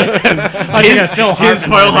 sir. I think that's Phil His Hartman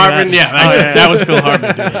Phil might be Hartman, that. that was Phil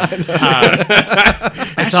Hartman. Doing it.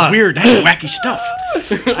 That's weird. That's wacky stuff.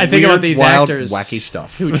 I think about these wild, actors wacky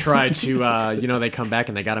stuff. who try to, they come back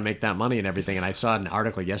and they got to make that money and everything. And I saw an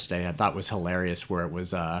article yesterday I thought was hilarious where it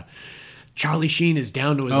was Charlie Sheen is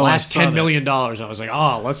down to his Oh, I last saw $10 that. million. I was like,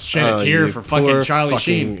 oh, let's shed a tear you for poor fucking Charlie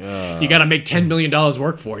fucking, Sheen. You got to make $10 million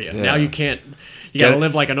work for you. Now you can't. You got to Get-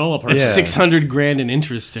 live like a normal person. Yeah. $600,000 in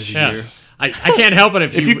interest every Yeah. year. I can't help it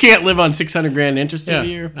If you can't live on $600,000 in interest Yeah. every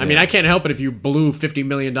year, I mean, I can't help it if you blew $50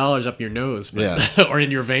 million up your nose, but, or in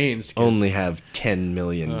your veins. 'cause Only have $10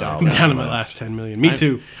 million. I'm down to my last $10 million. Me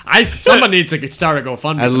too. Someone needs to start a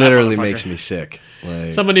GoFundMe. That for literally motherfucker. makes me sick.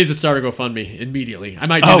 Like, Someone needs to start a GoFundMe immediately. I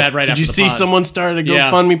might do that right did after you the see pod. someone started a Yeah.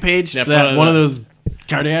 GoFundMe page? Yeah, for that for one the- of those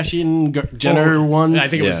Kardashian Jenner ones. I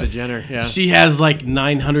think it was Yeah. the Jenner. Yeah. She has like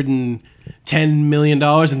 $910 million,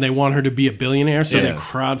 and they want her to be a billionaire, so they Yeah.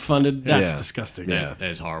 crowdfunded. That's Yeah. disgusting. Yeah. That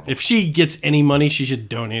is horrible. If she gets any money, she should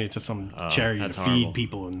donate it to some charity to that's feed horrible.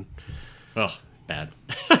 people. And Ugh, bad.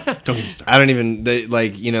 don't get me started. I don't even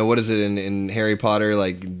what is it in Harry Potter,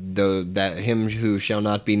 like that him who shall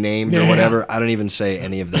not be named or Yeah. whatever. I don't even say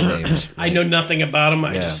any of their names. I know nothing about him.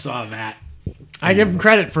 I Yeah. just saw that. I give him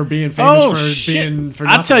credit for being famous for being for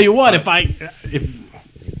I'll nothing. tell you what. If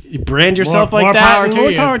you brand yourself More like that, power to more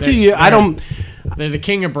you. power to They're- you. I don't. They're the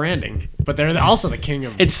king of branding, but they're also the king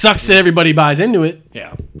of. It sucks that everybody buys into it.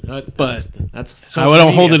 Yeah, But that's I social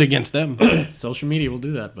don't hold it media. against them. Social media will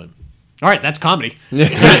do that, but all right, that's comedy.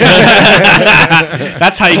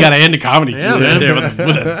 That's how you got to end a comedy. Yeah, too, man. there with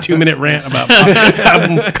a 2-minute rant about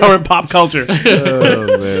current pop culture.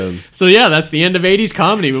 Oh man. So yeah, that's the end of '80s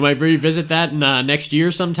comedy. We might revisit that in, next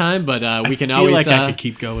year sometime, but we can I feel always. like I could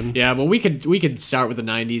keep going. Yeah, well, we could start with the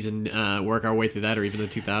 '90s and work our way through that, or even the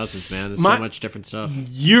 2000s. Man, there's My- so much different stuff.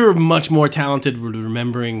 You're much more talented with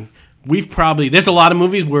remembering. There's a lot of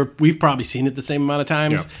movies where we've probably seen it the same amount of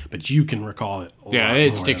times, Yeah. but you can recall it. A Yeah, lot it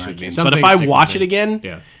more sticks than I with me. can. Some But if things I stick with watch me. it again,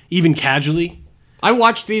 Yeah. even casually, I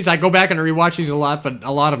watch these. I go back and rewatch these a lot, but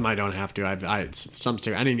a lot of them I don't have to. I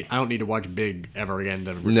don't need to watch Big ever again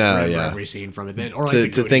to remember yeah. every scene from it. Then, or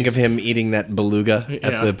like To the think of Goonies. him eating that beluga Yeah.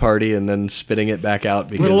 at the party and then spitting it back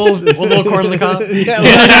out because with a little corn on the cob.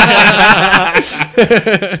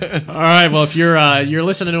 All right. Well, if you're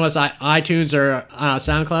listening to us on iTunes or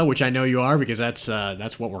SoundCloud, which I know you are because that's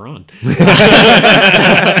what we're on.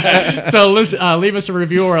 so listen, leave us a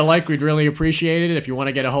review or a like. We'd really appreciate it. If you want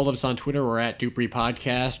to get a hold of us on Twitter, we're at Dupree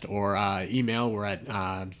Podcast, or email, we're at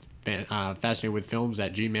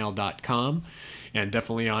fascinatedwithfilms@gmail.com. And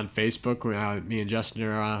definitely on Facebook, me and Justin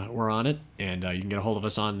we're on it, and you can get a hold of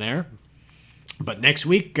us on there. But next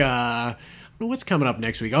week, we're What's coming up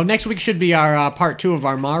next week? Oh, next week should be our part 2 of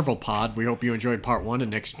our Marvel pod. We hope you enjoyed part 1,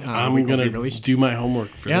 and next I'm week will gonna be released. do my homework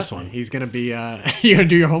for this one. He's gonna be. You gonna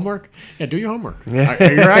do your homework? Yeah, do your homework. You're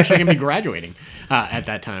actually gonna be graduating at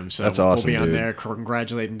that time, so That's awesome, we'll be on dude. there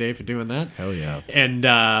congratulating Dave for doing that. Hell yeah.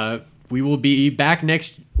 And we will be back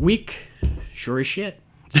next week. Sure as shit.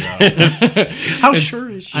 How sure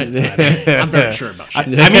is she? I'm very sure about shit. I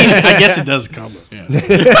mean, I guess it does come. Yeah.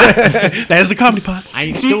 That is a comedy pod. I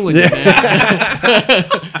ain't stolen it, man.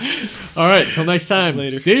 All right, till next time.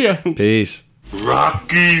 Later. See ya. Peace.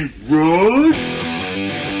 Rocky Road.